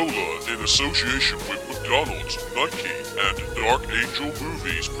 Coca-Cola, in association with McDonald's, Nike, and Dark Angel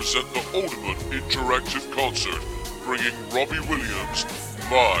Movies, present the ultimate interactive concert, bringing Robbie Williams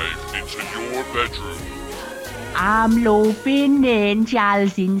live into your bedroom. I'm loving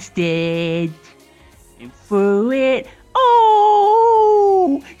angels instead. And through it,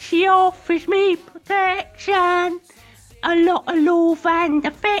 oh, she offers me protection, a lot of love and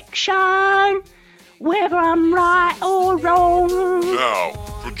affection, whether I'm right or wrong. Now,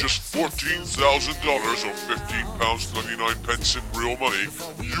 for just $14,000 or £15.99 in real money,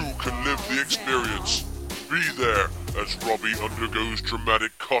 you can live the experience. Be there as Robbie undergoes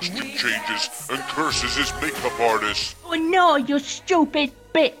dramatic costume changes and curses his makeup artist. Oh no, you stupid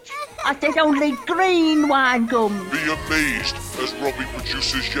bitch! I said only green wine gum. Be amazed as Robbie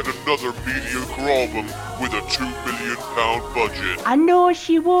produces yet another mediocre album with a £2 million budget. I know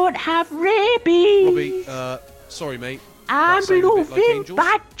she won't have rabies. Robbie, sorry mate. I'm loving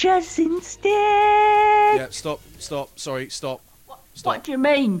badgers instead. Yeah, stop, sorry, stop. What do you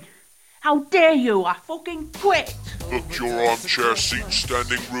mean? How dare you? I fucking quit! Book your armchair seat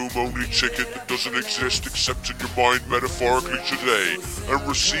standing room only ticket that doesn't exist except in your mind metaphorically today and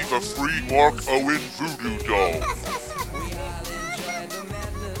receive a free Mark Owen voodoo doll.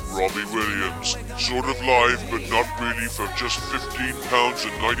 Robbie Williams, sort of live but not really, for just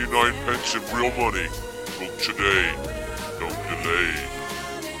 £15.99 in real money. Book today. Don't delay.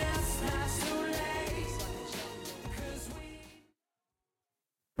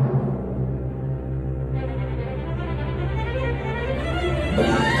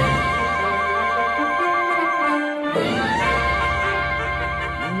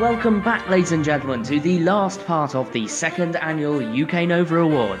 Welcome back, ladies and gentlemen, to the last part of the second annual UK Nova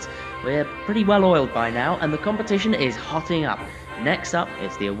Awards. We're pretty well oiled by now, and the competition is hotting up. Next up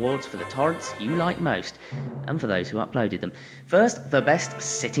is the awards for the torrents you like most, and for those who uploaded them. First, the best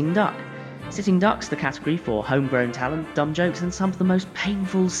sitting duck. Sitting duck's the category for homegrown talent, dumb jokes, and some of the most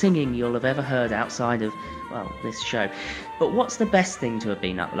painful singing you'll have ever heard outside of, well, this show. But what's the best thing to have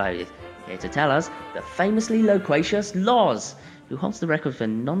been uploaded? Here to tell us, the famously loquacious Loz, who holds the record for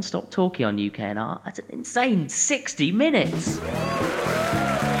non-stop talking on UKNR at an insane 60 minutes.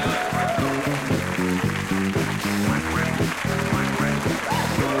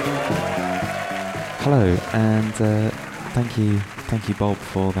 Hello, and thank you, Bob,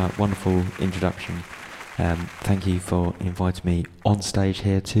 for that wonderful introduction. Thank you for inviting me on stage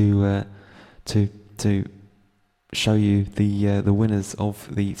here to show you the winners of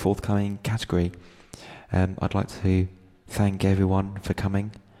the forthcoming category. I'd like to thank everyone for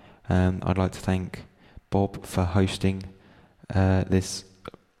coming. I'd like to thank Bob for hosting this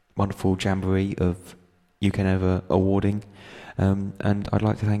wonderful jamboree of UK Nova awarding. And I'd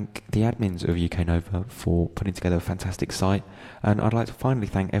like to thank the admins of UK Nova for putting together a fantastic site. And I'd like to finally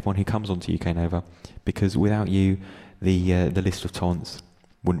thank everyone who comes onto UK Nova, because without you, the list of taunts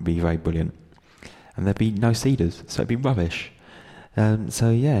wouldn't be very brilliant. And there'd be no seeders, so it'd be rubbish. I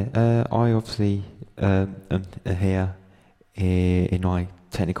obviously am here in my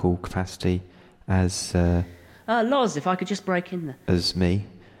technical capacity as Loz, if I could just break in there. As me.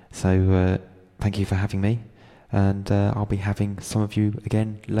 So thank you for having me, and I'll be having some of you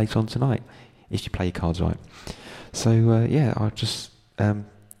again later on tonight if you play your cards right. So I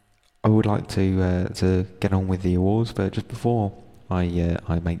would like to get on with the awards, but just before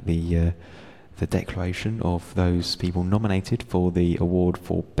I make the declaration of those people nominated for the award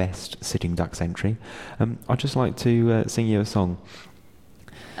for Best Sitting Ducks entry, I'd just like to sing you a song.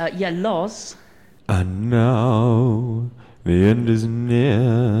 Loz. And now the end is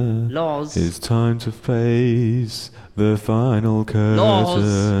near. Loz. It's time to face the final curtain. Loz.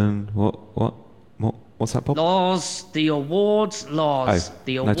 What's that, Bob? Loz, the awards, Loz. Oh,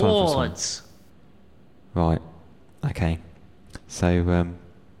 the no time for a song. awards. Right. Okay. So,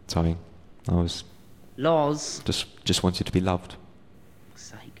 sorry. I was... Loz. Just wanted to be loved. For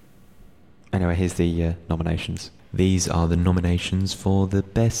sake. Anyway, here's the nominations. These are the nominations for the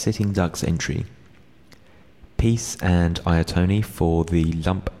Best Sitting Ducks entry. Peace and Iotoni for the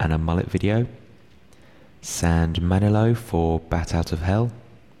Lump and a Mullet video. Sand Manilo for Bat Out of Hell.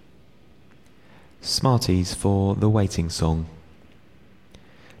 Smarties for The Waiting Song.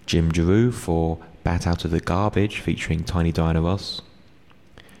 Jim Giroux for Bat Out of the Garbage featuring Tiny Diana Ross.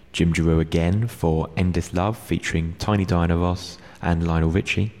 Jim Giroux again for Endless Love featuring Tiny Diana Ross and Lionel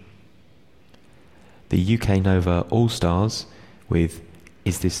Richie. The UK Nova All-Stars with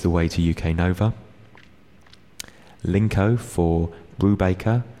Is This the Way to UK Nova. Linko for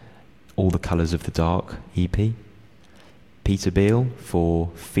Brubaker, All the Colours of the Dark EP. Peter Beale for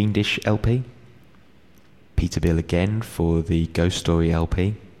Fiendish LP. Peter Beale again for the Ghost Story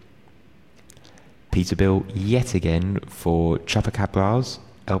LP. Peter Beale yet again for Chupacabras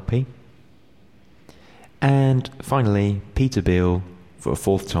LP. And finally, Peter Beale for a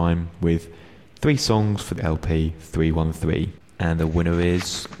fourth time with 3 songs for the LP 313. And the winner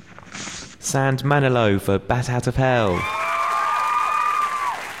is Sand Manilo for Bat Out of Hell.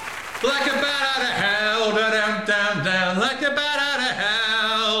 Like a bat out of hell, down, down, down, like a bat out of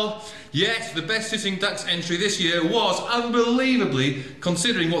hell. Yes, the Best Sitting Ducks entry this year was, unbelievably,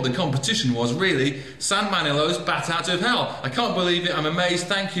 considering what the competition was, really, San Manilo's Bat Out of Hell. I can't believe it, I'm amazed,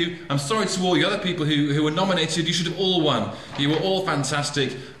 thank you. I'm sorry to all the other people who were nominated, you should have all won. You were all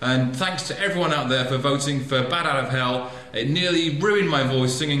fantastic, and thanks to everyone out there for voting for Bat Out of Hell. It nearly ruined my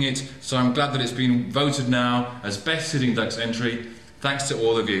voice singing it, so I'm glad that it's been voted now as Best Sitting Ducks entry. Thanks to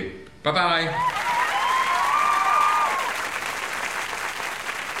all of you. Bye-bye.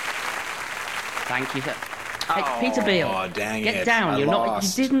 Thank you. Hey, Peter Beale. Oh, dang Get it. down. I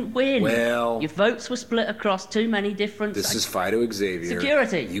lost. You didn't win. Well, your votes were split across too many different. This is Fido Xavier.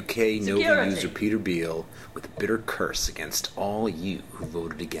 Security. UK Nova Security. user Peter Beale with a bitter curse against all you who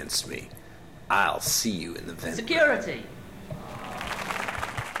voted against me. I'll see you in the vent. Security.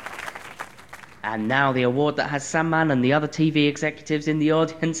 And now the award that has Sandman and the other TV executives in the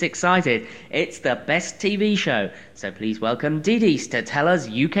audience excited. It's the Best TV Show. So please welcome Didis to tell us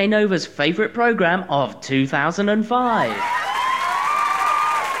UK Nova's favourite programme of 2005.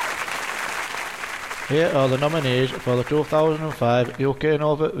 Here are the nominees for the 2005 UK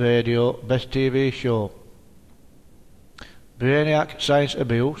Nova Radio Best TV Show. Brainiac Science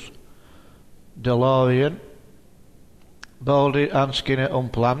Abuse, DeLorean, Baldy and Skinner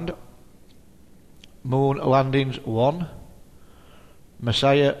Unplanned, Moon Landings 1,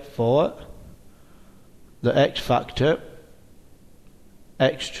 Messiah 4, The X Factor,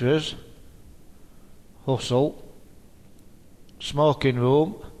 Extras, Hustle, Smoking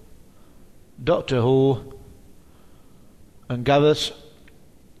Room, Doctor Who, and Gareth's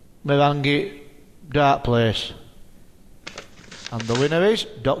Mirangi Dark Place. And the winner is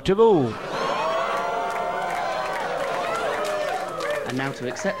Doctor Who. And now to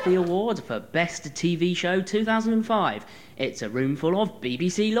accept the award for Best TV Show 2005, it's a room full of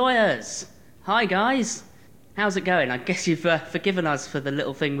BBC lawyers. Hi guys, how's it going? I guess you've forgiven us for the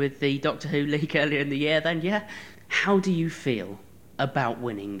little thing with the Doctor Who leak earlier in the year then, yeah? How do you feel about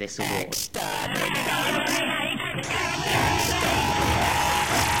winning this award?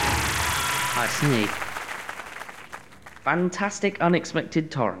 I see. Fantastic unexpected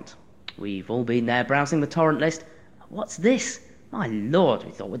torrent. We've all been there browsing the torrent list. What's this? My lord,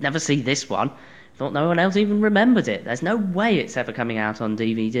 we thought we'd never see this one. Thought no one else even remembered it. There's no way it's ever coming out on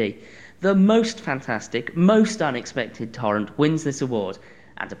DVD. The most fantastic, most unexpected torrent wins this award.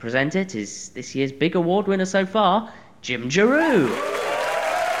 And to present it is this year's big award winner so far, Jim Giroux.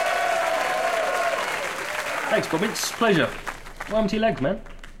 Thanks, Bobince. Pleasure. Welcome to your legs, man.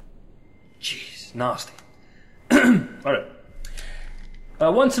 Jeez, nasty. Alright.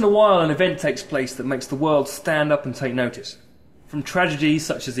 Once in a while, an event takes place that makes the world stand up and take notice. From tragedies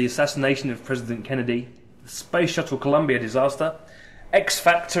such as the assassination of President Kennedy, the Space Shuttle Columbia disaster, X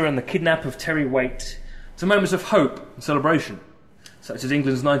Factor and the kidnap of Terry Waite, to moments of hope and celebration, such as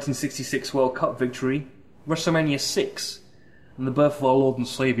England's 1966 World Cup victory, WrestleMania 6, and the birth of our Lord and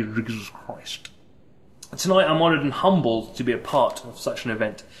Saviour Jesus Christ. Tonight I'm honoured and humbled to be a part of such an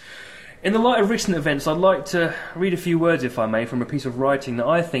event. In the light of recent events, I'd like to read a few words, if I may, from a piece of writing that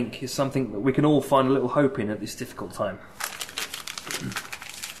I think is something that we can all find a little hope in at this difficult time.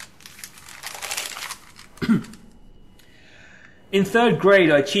 In 3rd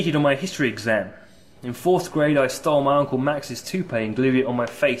grade, I cheated on my history exam. In 4th grade, I stole my Uncle Max's toupee and glued it on my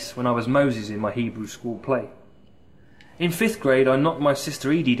face when I was Moses in my Hebrew school play. In 5th grade, I knocked my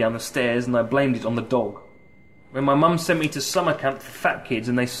sister Edie down the stairs and I blamed it on the dog. When my mum sent me to summer camp for fat kids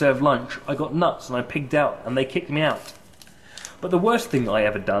and they served lunch, I got nuts and I pigged out and they kicked me out. But the worst thing I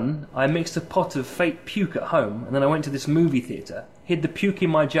ever done, I mixed a pot of fake puke at home, and then I went to this movie theatre, hid the puke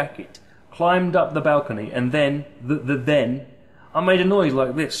in my jacket, climbed up the balcony, and then, then, I made a noise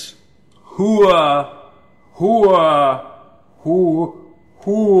like this. Hooah! Hooah!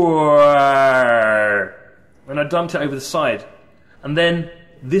 Hooah! And I dumped it over the side. And then,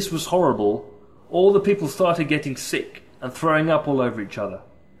 this was horrible, all the people started getting sick and throwing up all over each other.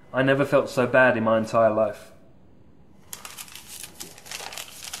 I never felt so bad in my entire life.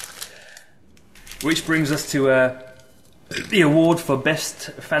 Which brings us to the award for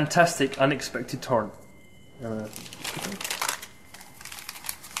Best Fantastic Unexpected Torrent.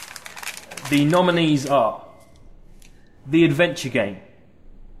 The nominees are The Adventure Game,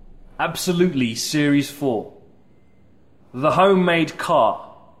 Absolutely Series 4, The Homemade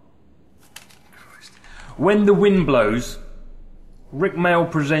Car, When the Wind Blows, Rick Mail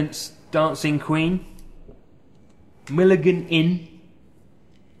Presents Dancing Queen, Milligan Inn,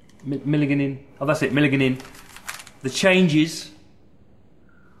 oh that's it, Milligan Inn, The Changes,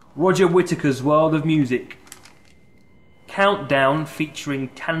 Roger Whittaker's World of Music, Countdown featuring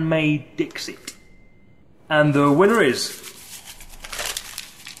Tanmay Dixit, and the winner is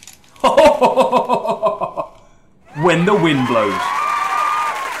When the Wind Blows.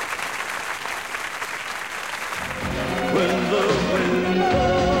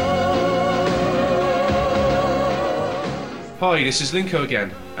 Hi, this is Linko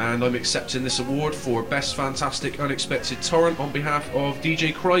again, and I'm accepting this award for Best Fantastic Unexpected Torrent on behalf of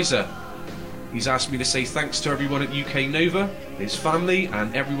DJ Kreiser. He's asked me to say thanks to everyone at UK Nova, his family,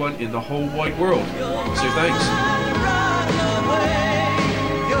 and everyone in the whole wide world. So thanks.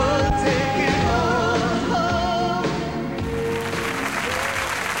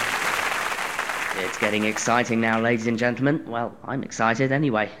 It's getting exciting now, ladies and gentlemen. Well, I'm excited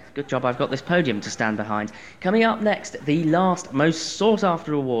anyway. Good job I've got this podium to stand behind. Coming up next, the last most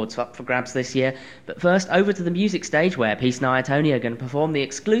sought-after awards up for grabs this year. But first, over to the music stage where Peace and Iatonia are going to perform the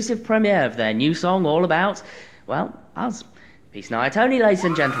exclusive premiere of their new song all about, well, us. Peace and Iatonia, ladies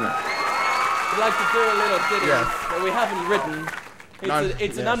and gentlemen. I'd like to do a little ditty that we haven't written.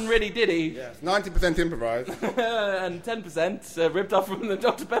 It's an unready ditty. Yes, 90% improvised. And 10% ripped off from the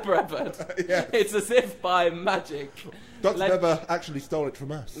Dr. Pepper advert. Yes. It's as if by magic. Dr. Pepper actually stole it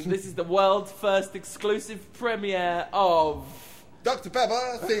from us. This is the world's first exclusive premiere of... Dr.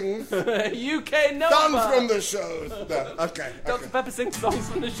 Pepper sings... UK Nova! Songs from the shows. No, okay. Dr. Pepper sings songs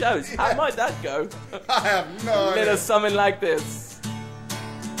from the shows. How might that go? I have no idea. Little something like this.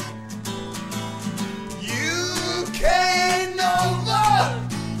 UK Nova,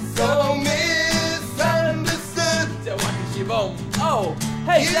 so misunderstood. Oh,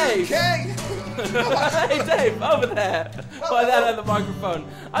 hey Dave. Hey Dave, over there. By that other microphone.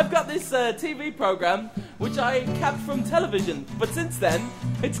 I've got this TV program which I capped from television, but since then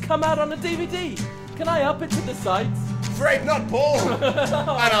it's come out on a DVD. Can I up it to the site? Afraid not, Paul.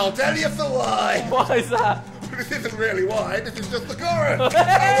 And I'll tell you for why. Why is that? This isn't really why, this is just the chorus.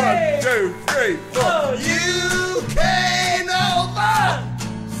 Hey! 1, 2, 3, 4. UK Nova,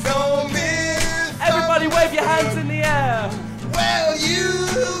 so misunderstood. Everybody wave your hands in the air. Well,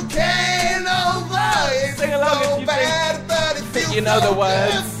 UK Nova, it's sing along so if you bad, but it feels you know so the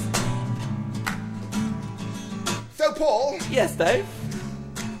words. Good. So, Paul. Yes, Dave?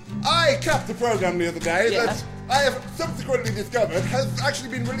 I capped a program the other day Yeah. that I have subsequently discovered has actually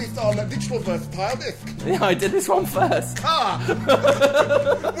been released on a digital versatile disc. Yeah, I did this one first. Ah!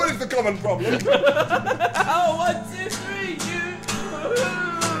 What is the common problem? Oh, 1, 2, 3,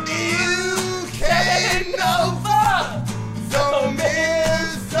 UK Nova, so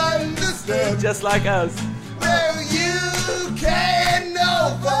misunderstood. Just like us. Well, UK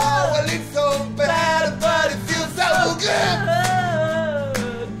Nova, well, it's so bad, but it feels so good.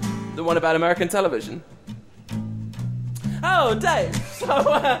 The one about American television. Oh, Dave, so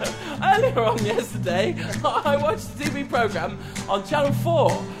earlier on yesterday, I watched a TV programme on Channel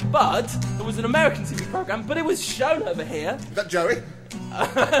 4, but it was an American TV programme, but it was shown over here. Is that Joey?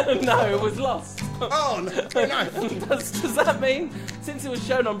 No, it was lost. Oh, no, very nice. Does that mean, since it was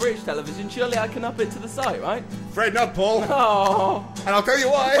shown on British television, surely I can up it to the site, right? Afraid not, Paul. Oh. And I'll tell you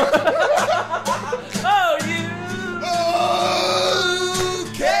why. Oh, you...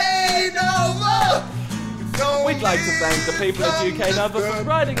 UK Nova! We'd like to thank the people at UK Nova for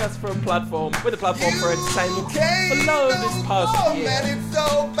providing us with a platform for entertainment below this past year.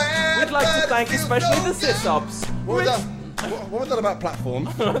 We'd like to thank especially the Sysops. What was that about platform?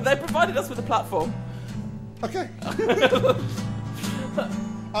 They provided us with a platform. Okay.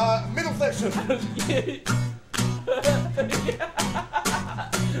 Middle section.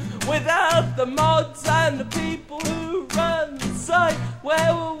 Without the mods and the people who run the side,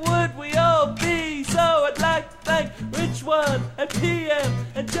 where would we all be? So I'd like to thank Rich One and PM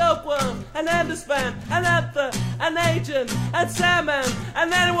and Jokeworm and Enderspan and Anther and Agent and Salmon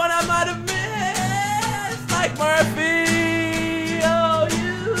and anyone I might have missed, like Murphy. Oh, you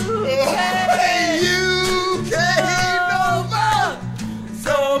came over,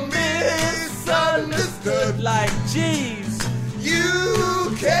 so misunderstood, like cheese.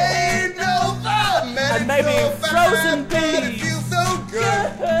 You came over, and maybe frozen peas. It feels so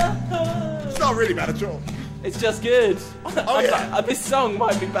good. It's not really bad at all. It's just good. Oh, yeah. This song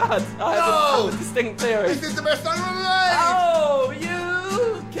might be bad. I have a distinct theory. This is the best song ever made. Oh,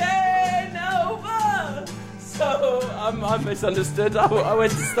 you came over. So I misunderstood. I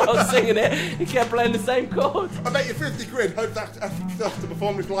went to start singing it. He kept playing the same chord. I bet you 50 quid. Hope that's enough to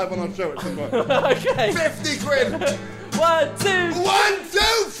perform this live on our show at some point. Okay. 50 quid. 1, 2, 1, 2,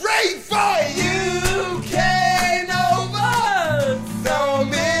 3, 4. You came over, so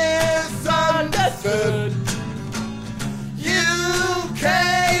misunderstood. You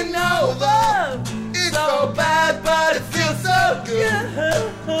came over. It's so bad, but it feels so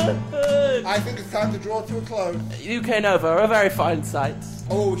good. I think it's time to draw to a close. You came over, a very fine sight.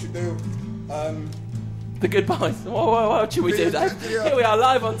 Oh, we should do. The goodbyes. What should we do, Dave? Yeah. Here we are,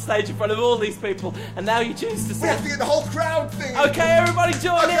 live on stage in front of all these people, and now you choose to sing. We have to get the whole crowd singing. Okay, everybody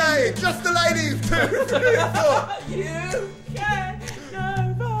join in. Okay, just the ladies. 2, 3, 4. You came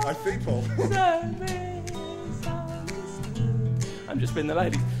over. I see, Paul. I'm just being the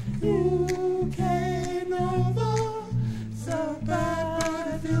ladies. You came over, so bad, but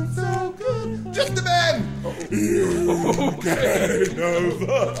it feels so good. Just the men. You came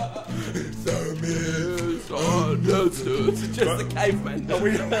over, so misunderstood. Just the cavemen. Are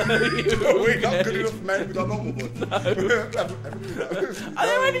we not good enough men with our normal voice? No. Are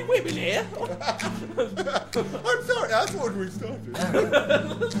there any women here? I'm sorry, that's what we started.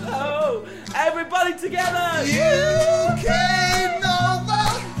 No, everybody together. You came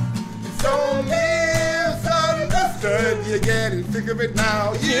over, so misunderstood. You're getting sick of it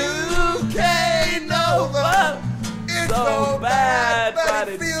now. You came over. It's so bad, but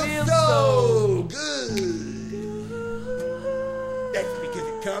it feels so good. That's because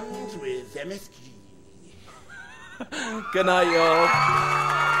it comes with MSG. Good night, y'all.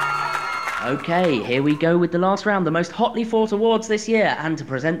 Okay, here we go with the last round, the most hotly fought awards this year, and to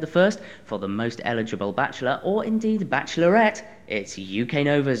present the first for the most eligible bachelor, or indeed bachelorette, it's UK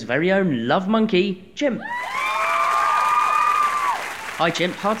Nova's very own love monkey, Chimp. Hi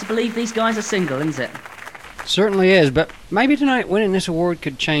Chimp, hard to believe these guys are single, isn't it? Certainly is, but maybe tonight winning this award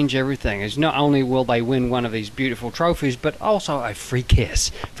could change everything, as not only will they win one of these beautiful trophies, but also a free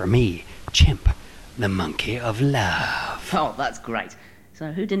kiss for me, Chimp, the monkey of love. Oh, that's great.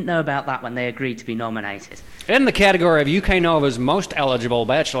 So who didn't know about that when they agreed to be nominated? In the category of UK Nova's most eligible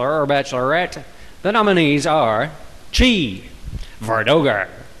bachelor or bachelorette, the nominees are Chi, Verdoger,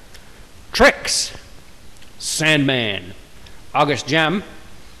 Trix, Sandman, August Jam,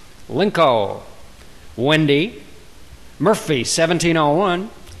 Linko, Wendy, Murphy 1701,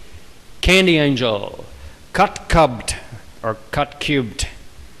 Candy Angel, Cut Cubed, or Cut Cubed,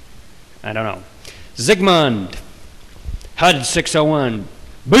 I don't know, Zygmunt, HUD 601,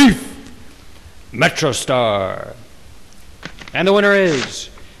 Beef, Metro Star. And the winner is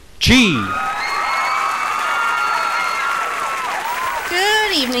Chi.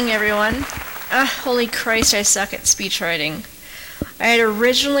 Good evening, everyone. Holy Christ, I suck at speech writing. I had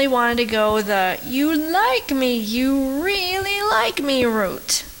originally wanted to go the you like me, you really like me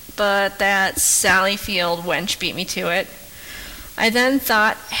route, but that Sally Field wench beat me to it. I then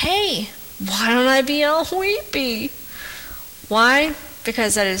thought, hey, why don't I be all weepy? Why?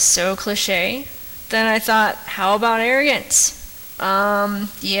 Because that is so cliche. Then I thought, how about arrogance?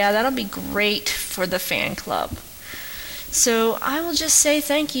 Yeah, that'll be great for the fan club. So I will just say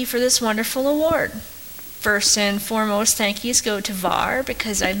thank you for this wonderful award. First and foremost, thank yous go to Var,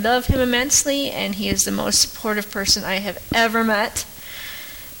 because I love him immensely, and he is the most supportive person I have ever met.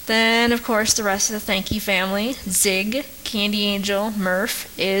 Then, of course, the rest of the thank you family, Zig, Candy Angel,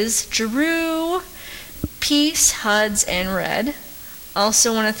 Murph, Iz, Drew, Peace, Huds, and Red.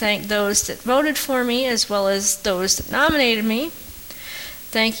 Also want to thank those that voted for me, as well as those that nominated me.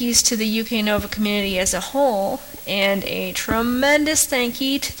 Thank yous to the UK Nova community as a whole, and a tremendous thank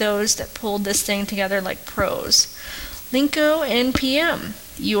you to those that pulled this thing together like pros. Linko and PM,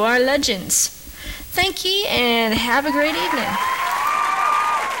 you are legends. Thank you, and have a great evening.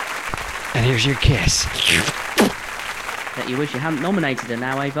 And here's your kiss. Bet you wish you hadn't nominated her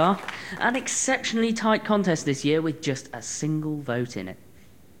now, Avar. An exceptionally tight contest this year with just a single vote in it.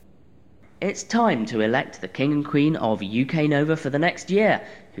 It's time to elect the King and Queen of UK Nova for the next year,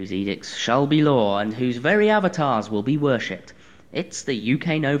 whose edicts shall be law and whose very avatars will be worshipped. It's the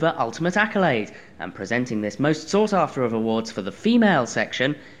UK Nova Ultimate Accolade, and presenting this most sought after of awards for the female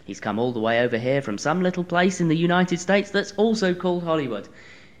section, he's come all the way over here from some little place in the United States that's also called Hollywood.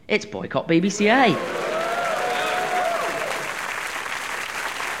 It's Boycott BBCA.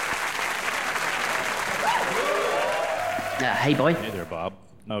 Hey, boy. Hey there, Bob.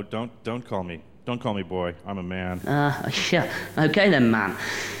 No, don't call me. Don't call me boy. I'm a man. Yeah. Okay then, man.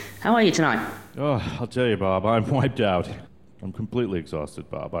 How are you tonight? Oh, I'll tell you, Bob. I'm wiped out. I'm completely exhausted,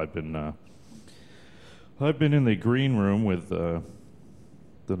 Bob. I've been in the green room with the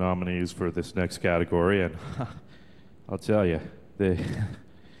nominees for this next category, and I'll tell you, they.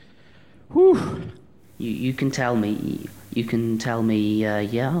 Whew. You can tell me. You can tell me.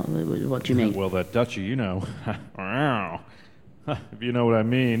 Yeah. What do you mean? Well, that Dutchie, you know. If you know what I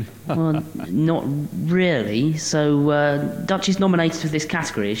mean. Well, not really. So, Dutchie's nominated for this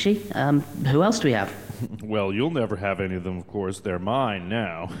category, is she? Who else do we have? Well, you'll never have any of them, of course. They're mine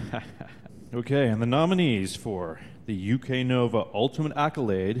now. Okay, and the nominees for the UK Nova Ultimate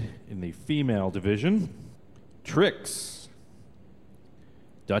Accolade in the female division: Trix,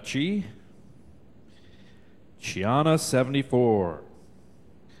 Dutchie, Chiana74.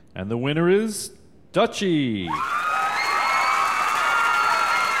 And the winner is Dutchie.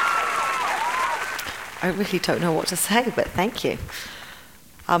 I really don't know what to say, but thank you.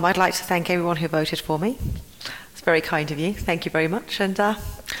 I'd like to thank everyone who voted for me. It's very kind of you. Thank you very much, and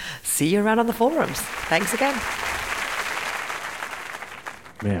see you around on the forums. Thanks again.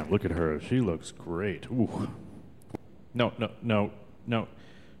 Man, look at her. She looks great. Ooh. No.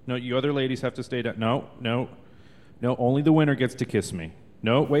 You other ladies have to stay down. No. Only the winner gets to kiss me.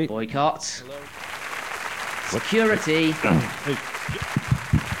 No, wait. Boycott. Security. Hey.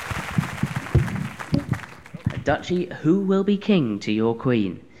 Dutchie, who will be king to your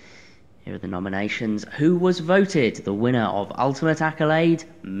queen? Here are the nominations. Who was voted the winner of Ultimate Accolade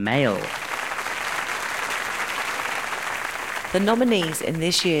Male? The nominees in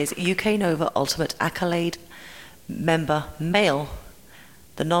this year's UK Nova Ultimate Accolade member male.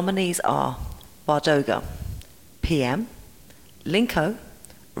 The nominees are Bardoga, PM, Linko,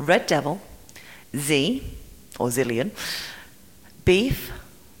 Red Devil, Z, or Zillion, Beef,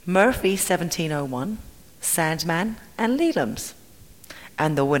 Murphy 1701, Sandman, and Leelums.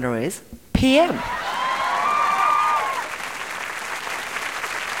 And the winner is PM.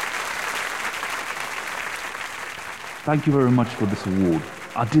 Thank you very much for this award.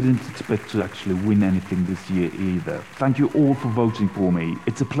 I didn't expect to actually win anything this year either. Thank you all for voting for me.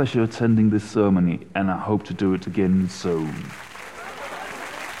 It's a pleasure attending this ceremony, and I hope to do it again soon.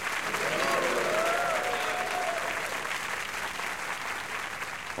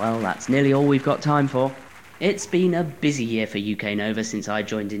 Well, that's nearly all we've got time for. It's been a busy year for UK Nova since I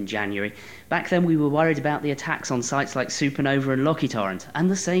joined in January. Back then we were worried about the attacks on sites like Supernova and Locky Torrent,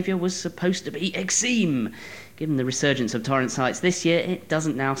 and the saviour was supposed to be Exeme. Given the resurgence of torrent sites this year, it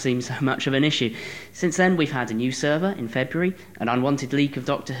doesn't now seem so much of an issue. Since then, we've had a new server in February, an unwanted leak of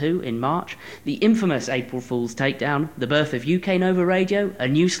Doctor Who in March, the infamous April Fool's takedown, the birth of UK Nova Radio, a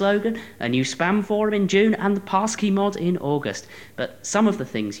new slogan, a new spam forum in June, and the passkey mod in August. But some of the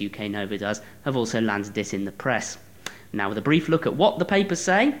things UK Nova does have also landed it in the press. Now, with a brief look at what the papers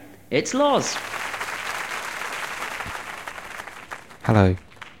say, it's Loz. Hello,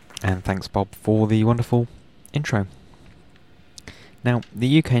 and thanks Bob for the wonderful intro. Now,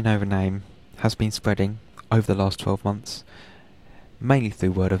 the UK Nova name has been spreading over the last 12 months, mainly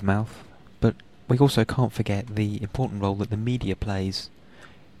through word of mouth, but we also can't forget the important role that the media plays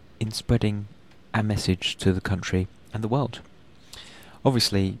in spreading our message to the country and the world.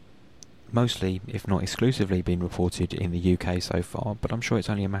 Obviously, mostly, if not exclusively, been reported in the UK so far, but I'm sure it's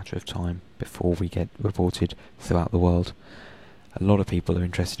only a matter of time before we get reported throughout the world. A lot of people are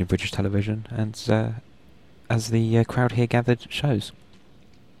interested in British television, and as the crowd here gathered shows.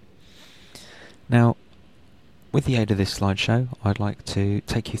 Now, with the aid of this slideshow, I'd like to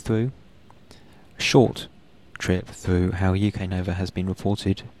take you through a short trip through how UK Nova has been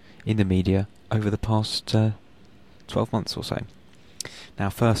reported in the media over the past 12 months or so. Now,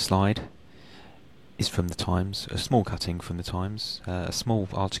 first slide is from the Times, a small cutting from the Times, a small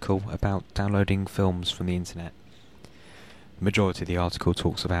article about downloading films from the internet. The majority of the article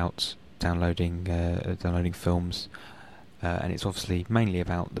talks about downloading films, and it's obviously mainly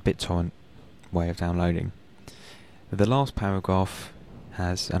about the BitTorrent way of downloading. The last paragraph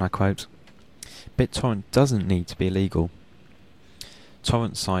has, and I quote, "BitTorrent doesn't need to be illegal.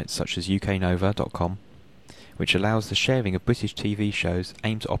 Torrent sites such as uknova.com, which allows the sharing of British TV shows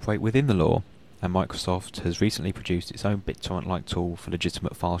aimed to operate within the law, and Microsoft has recently produced its own BitTorrent-like tool for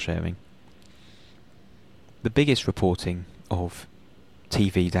legitimate file sharing. The biggest reporting of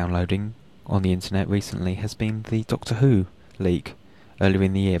TV downloading on the internet recently has been the Doctor Who leak earlier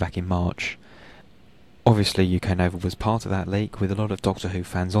in the year, back in March. Obviously UK Nova was part of that leak, with a lot of Doctor Who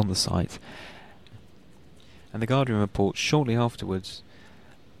fans on the site. And The Guardian reports shortly afterwards,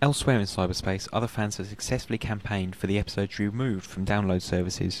 elsewhere in cyberspace, other fans have successfully campaigned for the episodes removed from download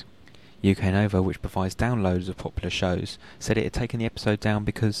services. UK Nova, which provides downloads of popular shows, said it had taken the episode down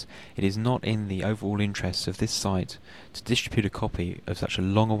because it is not in the overall interests of this site to distribute a copy of such a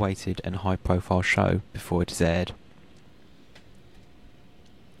long-awaited and high-profile show before it is aired.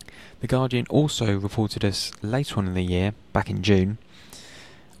 The Guardian also reported us later on in the year, back in June,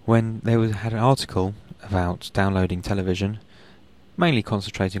 when they had an article about downloading television, mainly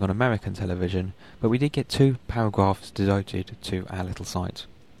concentrating on American television, but we did get 2 paragraphs devoted to our little site.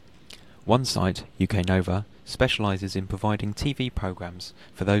 One site, UK Nova, specialises in providing TV programmes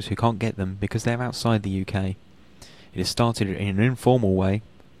for those who can't get them because they're outside the UK. It has started in an informal way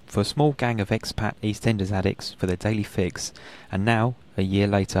for a small gang of expat EastEnders addicts for their daily fix, and now, a year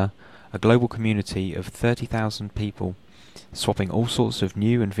later, a global community of 30,000 people swapping all sorts of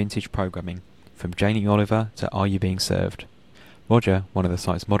new and vintage programming, from Jamie Oliver to Are You Being Served? Roger, one of the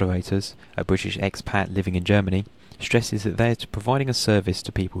site's moderators, a British expat living in Germany, stresses that they're providing a service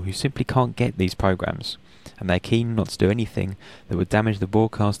to people who simply can't get these programmes, and they're keen not to do anything that would damage the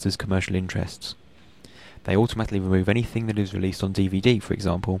broadcaster's commercial interests. They automatically remove anything that is released on DVD, for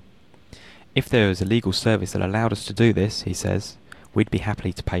example. If there is a legal service that allowed us to do this, he says, we'd be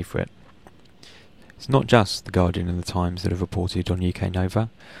happy to pay for it. It's not just The Guardian and The Times that have reported on UK Nova.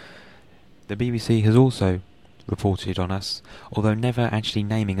 The BBC has also reported on us, although never actually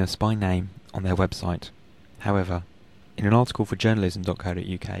naming us by name on their website. However, in an article for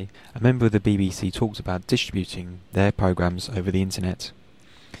journalism.co.uk, a member of the BBC talked about distributing their programmes over the internet.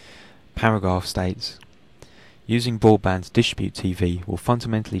 Paragraph states, using broadband to distribute TV will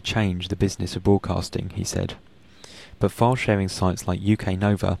fundamentally change the business of broadcasting, he said. But file sharing sites like UK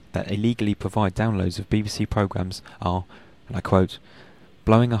Nova that illegally provide downloads of BBC programmes are, and I quote,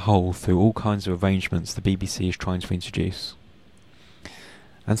 blowing a hole through all kinds of arrangements the BBC is trying to introduce.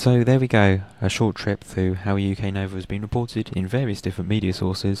 And so there we go, a short trip through how UK Nova has been reported in various different media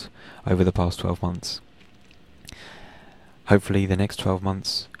sources over the past 12 months. Hopefully the next 12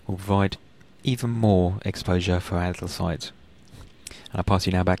 months will provide even more exposure for our little site. And I'll pass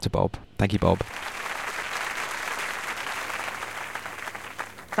you now back to Bob. Thank you, Bob.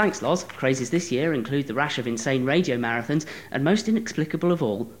 Thanks, Loz. Crazes this year include the rash of insane radio marathons and, most inexplicable of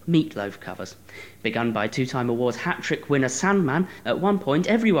all, meatloaf covers. Begun by 2-time awards hat-trick winner Sandman, at one point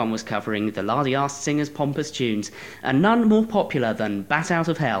everyone was covering the lardy-arsed singer's pompous tunes, and none more popular than Bat Out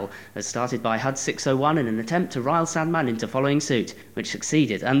of Hell, as started by HUD 601 in an attempt to rile Sandman into following suit, which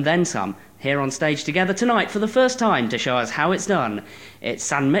succeeded, and then some. Here on stage together tonight for the first time to show us how it's done, it's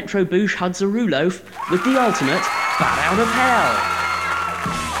San Metro Bouche Hudzaruloaf with the ultimate Bat Out of Hell.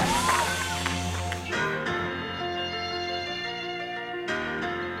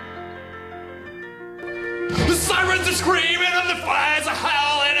 The sirens are screaming and the fires are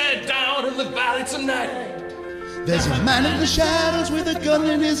howling down in the valley tonight. There's a man in the shadows with a gun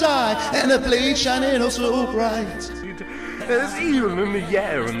in his eye and a blade shining oh so bright. There's evil in the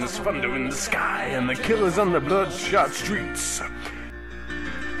air and there's thunder in the sky and the killers on the bloodshot streets.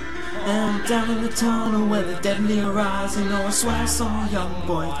 And down in the tunnel where the deadly arise, you know I swear I saw a young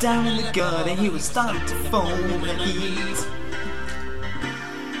boy down in the gut and he was starting to foam and heat.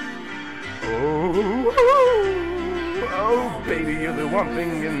 Oh, baby, you're the one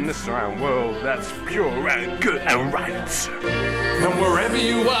thing in this round world that's pure and good and right. And wherever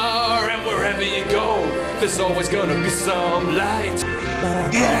you are and wherever you go, there's always gonna be some light. But I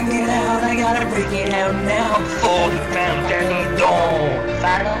gotta get out, I gotta break it out now before the fountain dawn.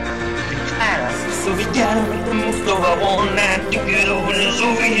 So we gotta make the most of our one night to get over this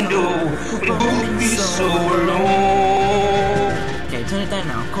over you know. We won't be so alone. Okay, turn it down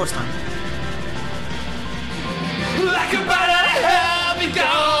now, of course not. Like a bat out of hell, be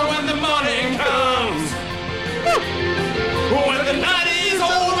gone when the morning comes. When the night is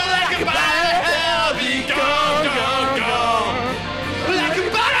over, like a bat out of hell, be gone, gone, gone. Like a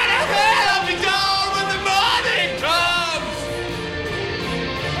bat out of hell, be gone when the morning comes.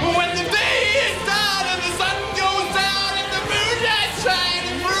 When the day is done and the sun goes down and the moonlight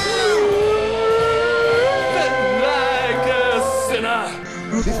shining through. Then like a sinner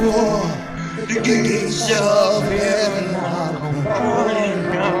Before the gates of heaven are calling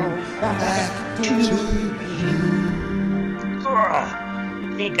back to you.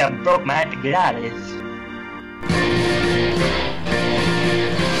 think I broke my epiglottis.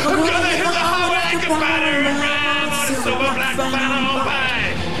 I'm gonna hit the highway like a batter around on a silver black flannel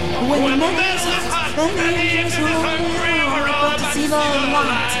bag. When the man's hot and the engines are hungry, we're all about to see the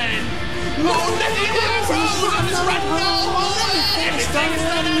light. Oh, let the air roll on this right now, everything's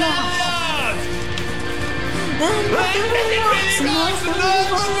done lost. Then the rocks and lost the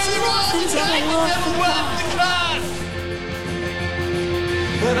love, things that I never worth the cost.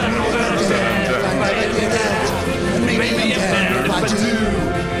 And I know that I'm sad, and maybe I'm bad if I do.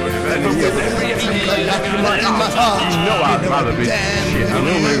 But with every feeling in my heart, you know I'd rather be shit. I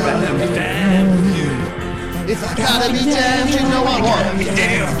know we're damn you. If I gotta be damned, you know I wanna be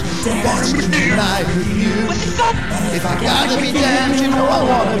damned. Wanna be damned with you. If I gotta be damned, you know I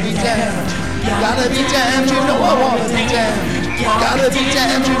wanna be damned. Gotta be damned, you know I wanna be damned. Gotta be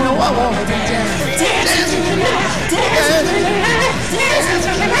damned, you know I wanna be damned. Dance with me, dance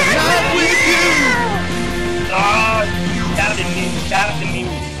with me, not with you. Oh, shout at me, shout at me,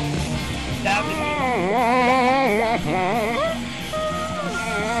 shout at me.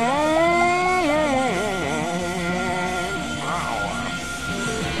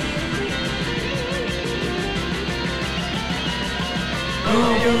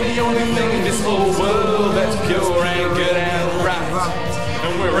 Oh, you're the only thing in this whole world that's pure and good and right.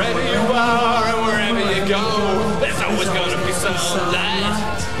 And wherever you are and wherever you go, there's always gonna be sunlight.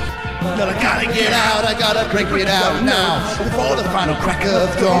 But I gotta get out, I gotta break it out now, before the final crack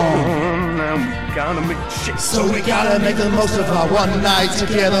of dawn. Gotta make shit. So we gotta make the most of our one night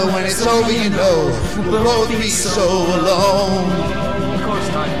together. When it's over, you know, we'll both be so alone. Of course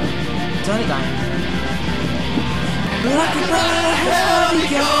not. Turn it down. Like a bright hell be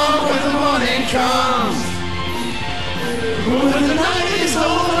gone when the morning comes. When the night is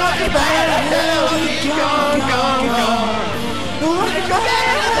over, like a bright hell be gone, gone, gone. Like a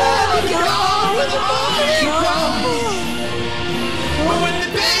bright hell be gone when the morning comes. When the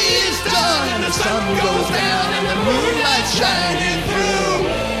day is done and the sun goes down and the moonlight shining through.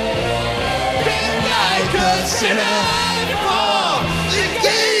 Then like a sinner before the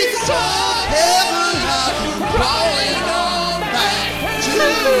gates of heaven are crawling on back to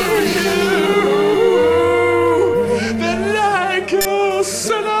you. Then like a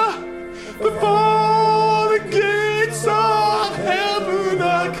sinner before the gates of heaven I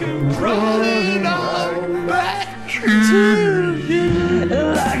come crawling on back to you.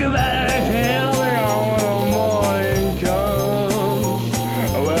 Like a bad hell when the morning comes,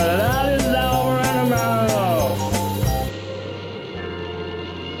 when the night is over and I'm out.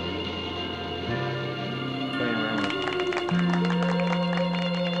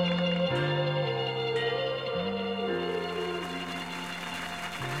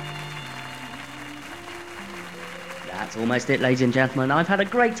 That's almost it, ladies and gentlemen. I've had a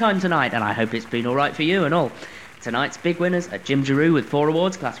great time tonight, and I hope it's been alright for you and all. Tonight's big winners are Jim Giroux with 4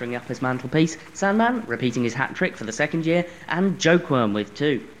 awards, clattering up his mantelpiece, Sandman repeating his hat-trick for the second year, and Jokeworm with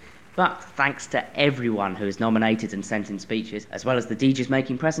 2. But thanks to everyone who is nominated and sent in speeches, as well as the DJs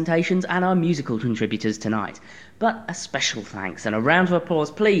making presentations and our musical contributors tonight. But a special thanks and a round of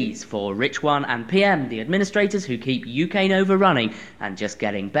applause, please, for Rich One and PM, the administrators who keep UK Nova running and just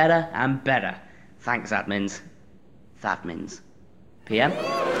getting better and better. Thanks, admins. Thadmins. PM?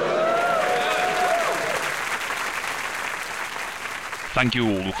 Thank you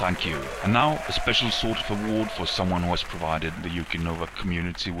all, thank you. And now, a special sort of award for someone who has provided the UK Nova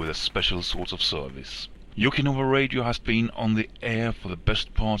community with a special sort of service. UK Nova Radio has been on the air for the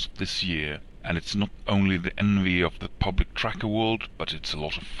best part of this year, and it's not only the envy of the public tracker world, but it's a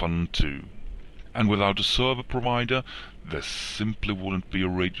lot of fun too. And without a server provider, there simply wouldn't be a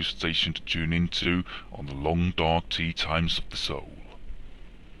radio station to tune into on the long dark tea times of the soul.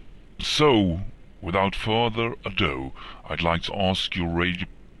 So, without further ado, I'd like to ask your radio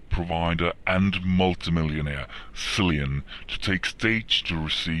provider and multimillionaire, Cillian, to take stage to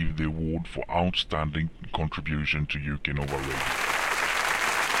receive the award for outstanding contribution to UK Nova Radio.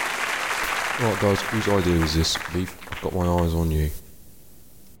 Right guys, whose idea is this? I've got my eyes on you.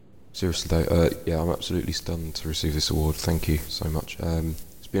 Seriously though, yeah, I'm absolutely stunned to receive this award. Thank you so much.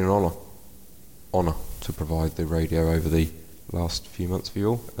 It's been an honour to provide the radio over the last few months for you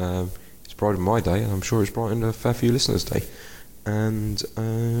all. It's brightened my day, and I'm sure it's brightened a fair few listeners' day. And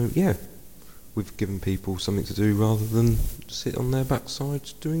yeah, we've given people something to do rather than sit on their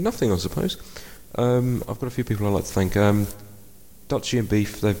backsides doing nothing, I suppose. I've got a few people I'd like to thank. Dutchie and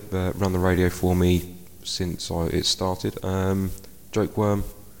Beef, they've run the radio for me since it started. Jokeworm,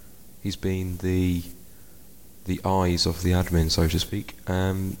 he's been the eyes of the admin, so to speak.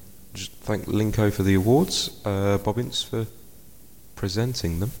 Just thank Linko for the awards, Bobince for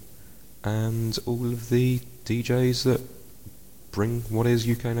presenting them, and all of the DJs that bring what is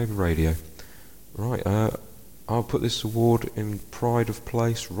UK Nova Radio. Right, I'll put this award in pride of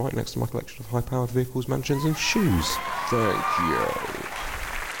place right next to my collection of high-powered vehicles, mansions and shoes. Thank you.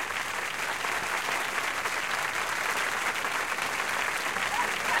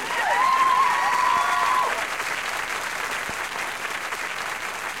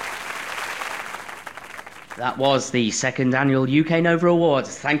 That was the second annual UK Nova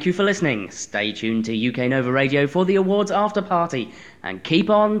Awards. Thank you for listening. Stay tuned to UK Nova Radio for the awards after party and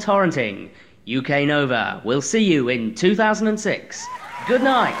keep on torrenting. UK Nova, we'll see you in 2006. Good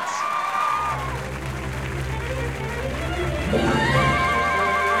night.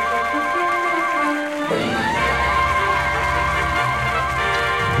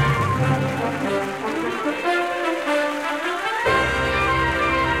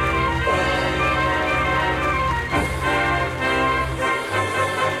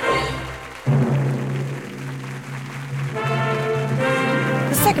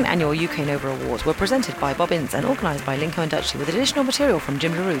 Annual UK Nova Awards were presented by Bobince and organised by Linko and Dutchy with additional material from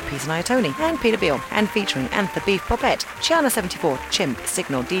Jim LaRue, Peter Niatoni and Peter Beale, and featuring Antha Beef Popette, Chiana74, Chimp,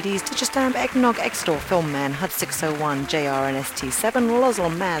 Signal, DD's, Digistamp, Eggnog, Extor, Filmman, Hud 601, JR and ST7, Lozzle,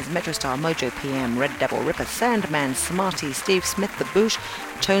 Maz, Metrostar, Mojo PM, Red Devil, Ripper, Sandman, Smarty, Steve Smith, The Boosh,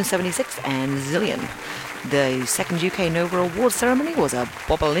 Tone 76 and Zillion. The second UK Nova Awards ceremony was a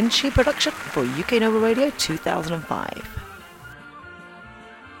Bobince production for UK Nova Radio 2005.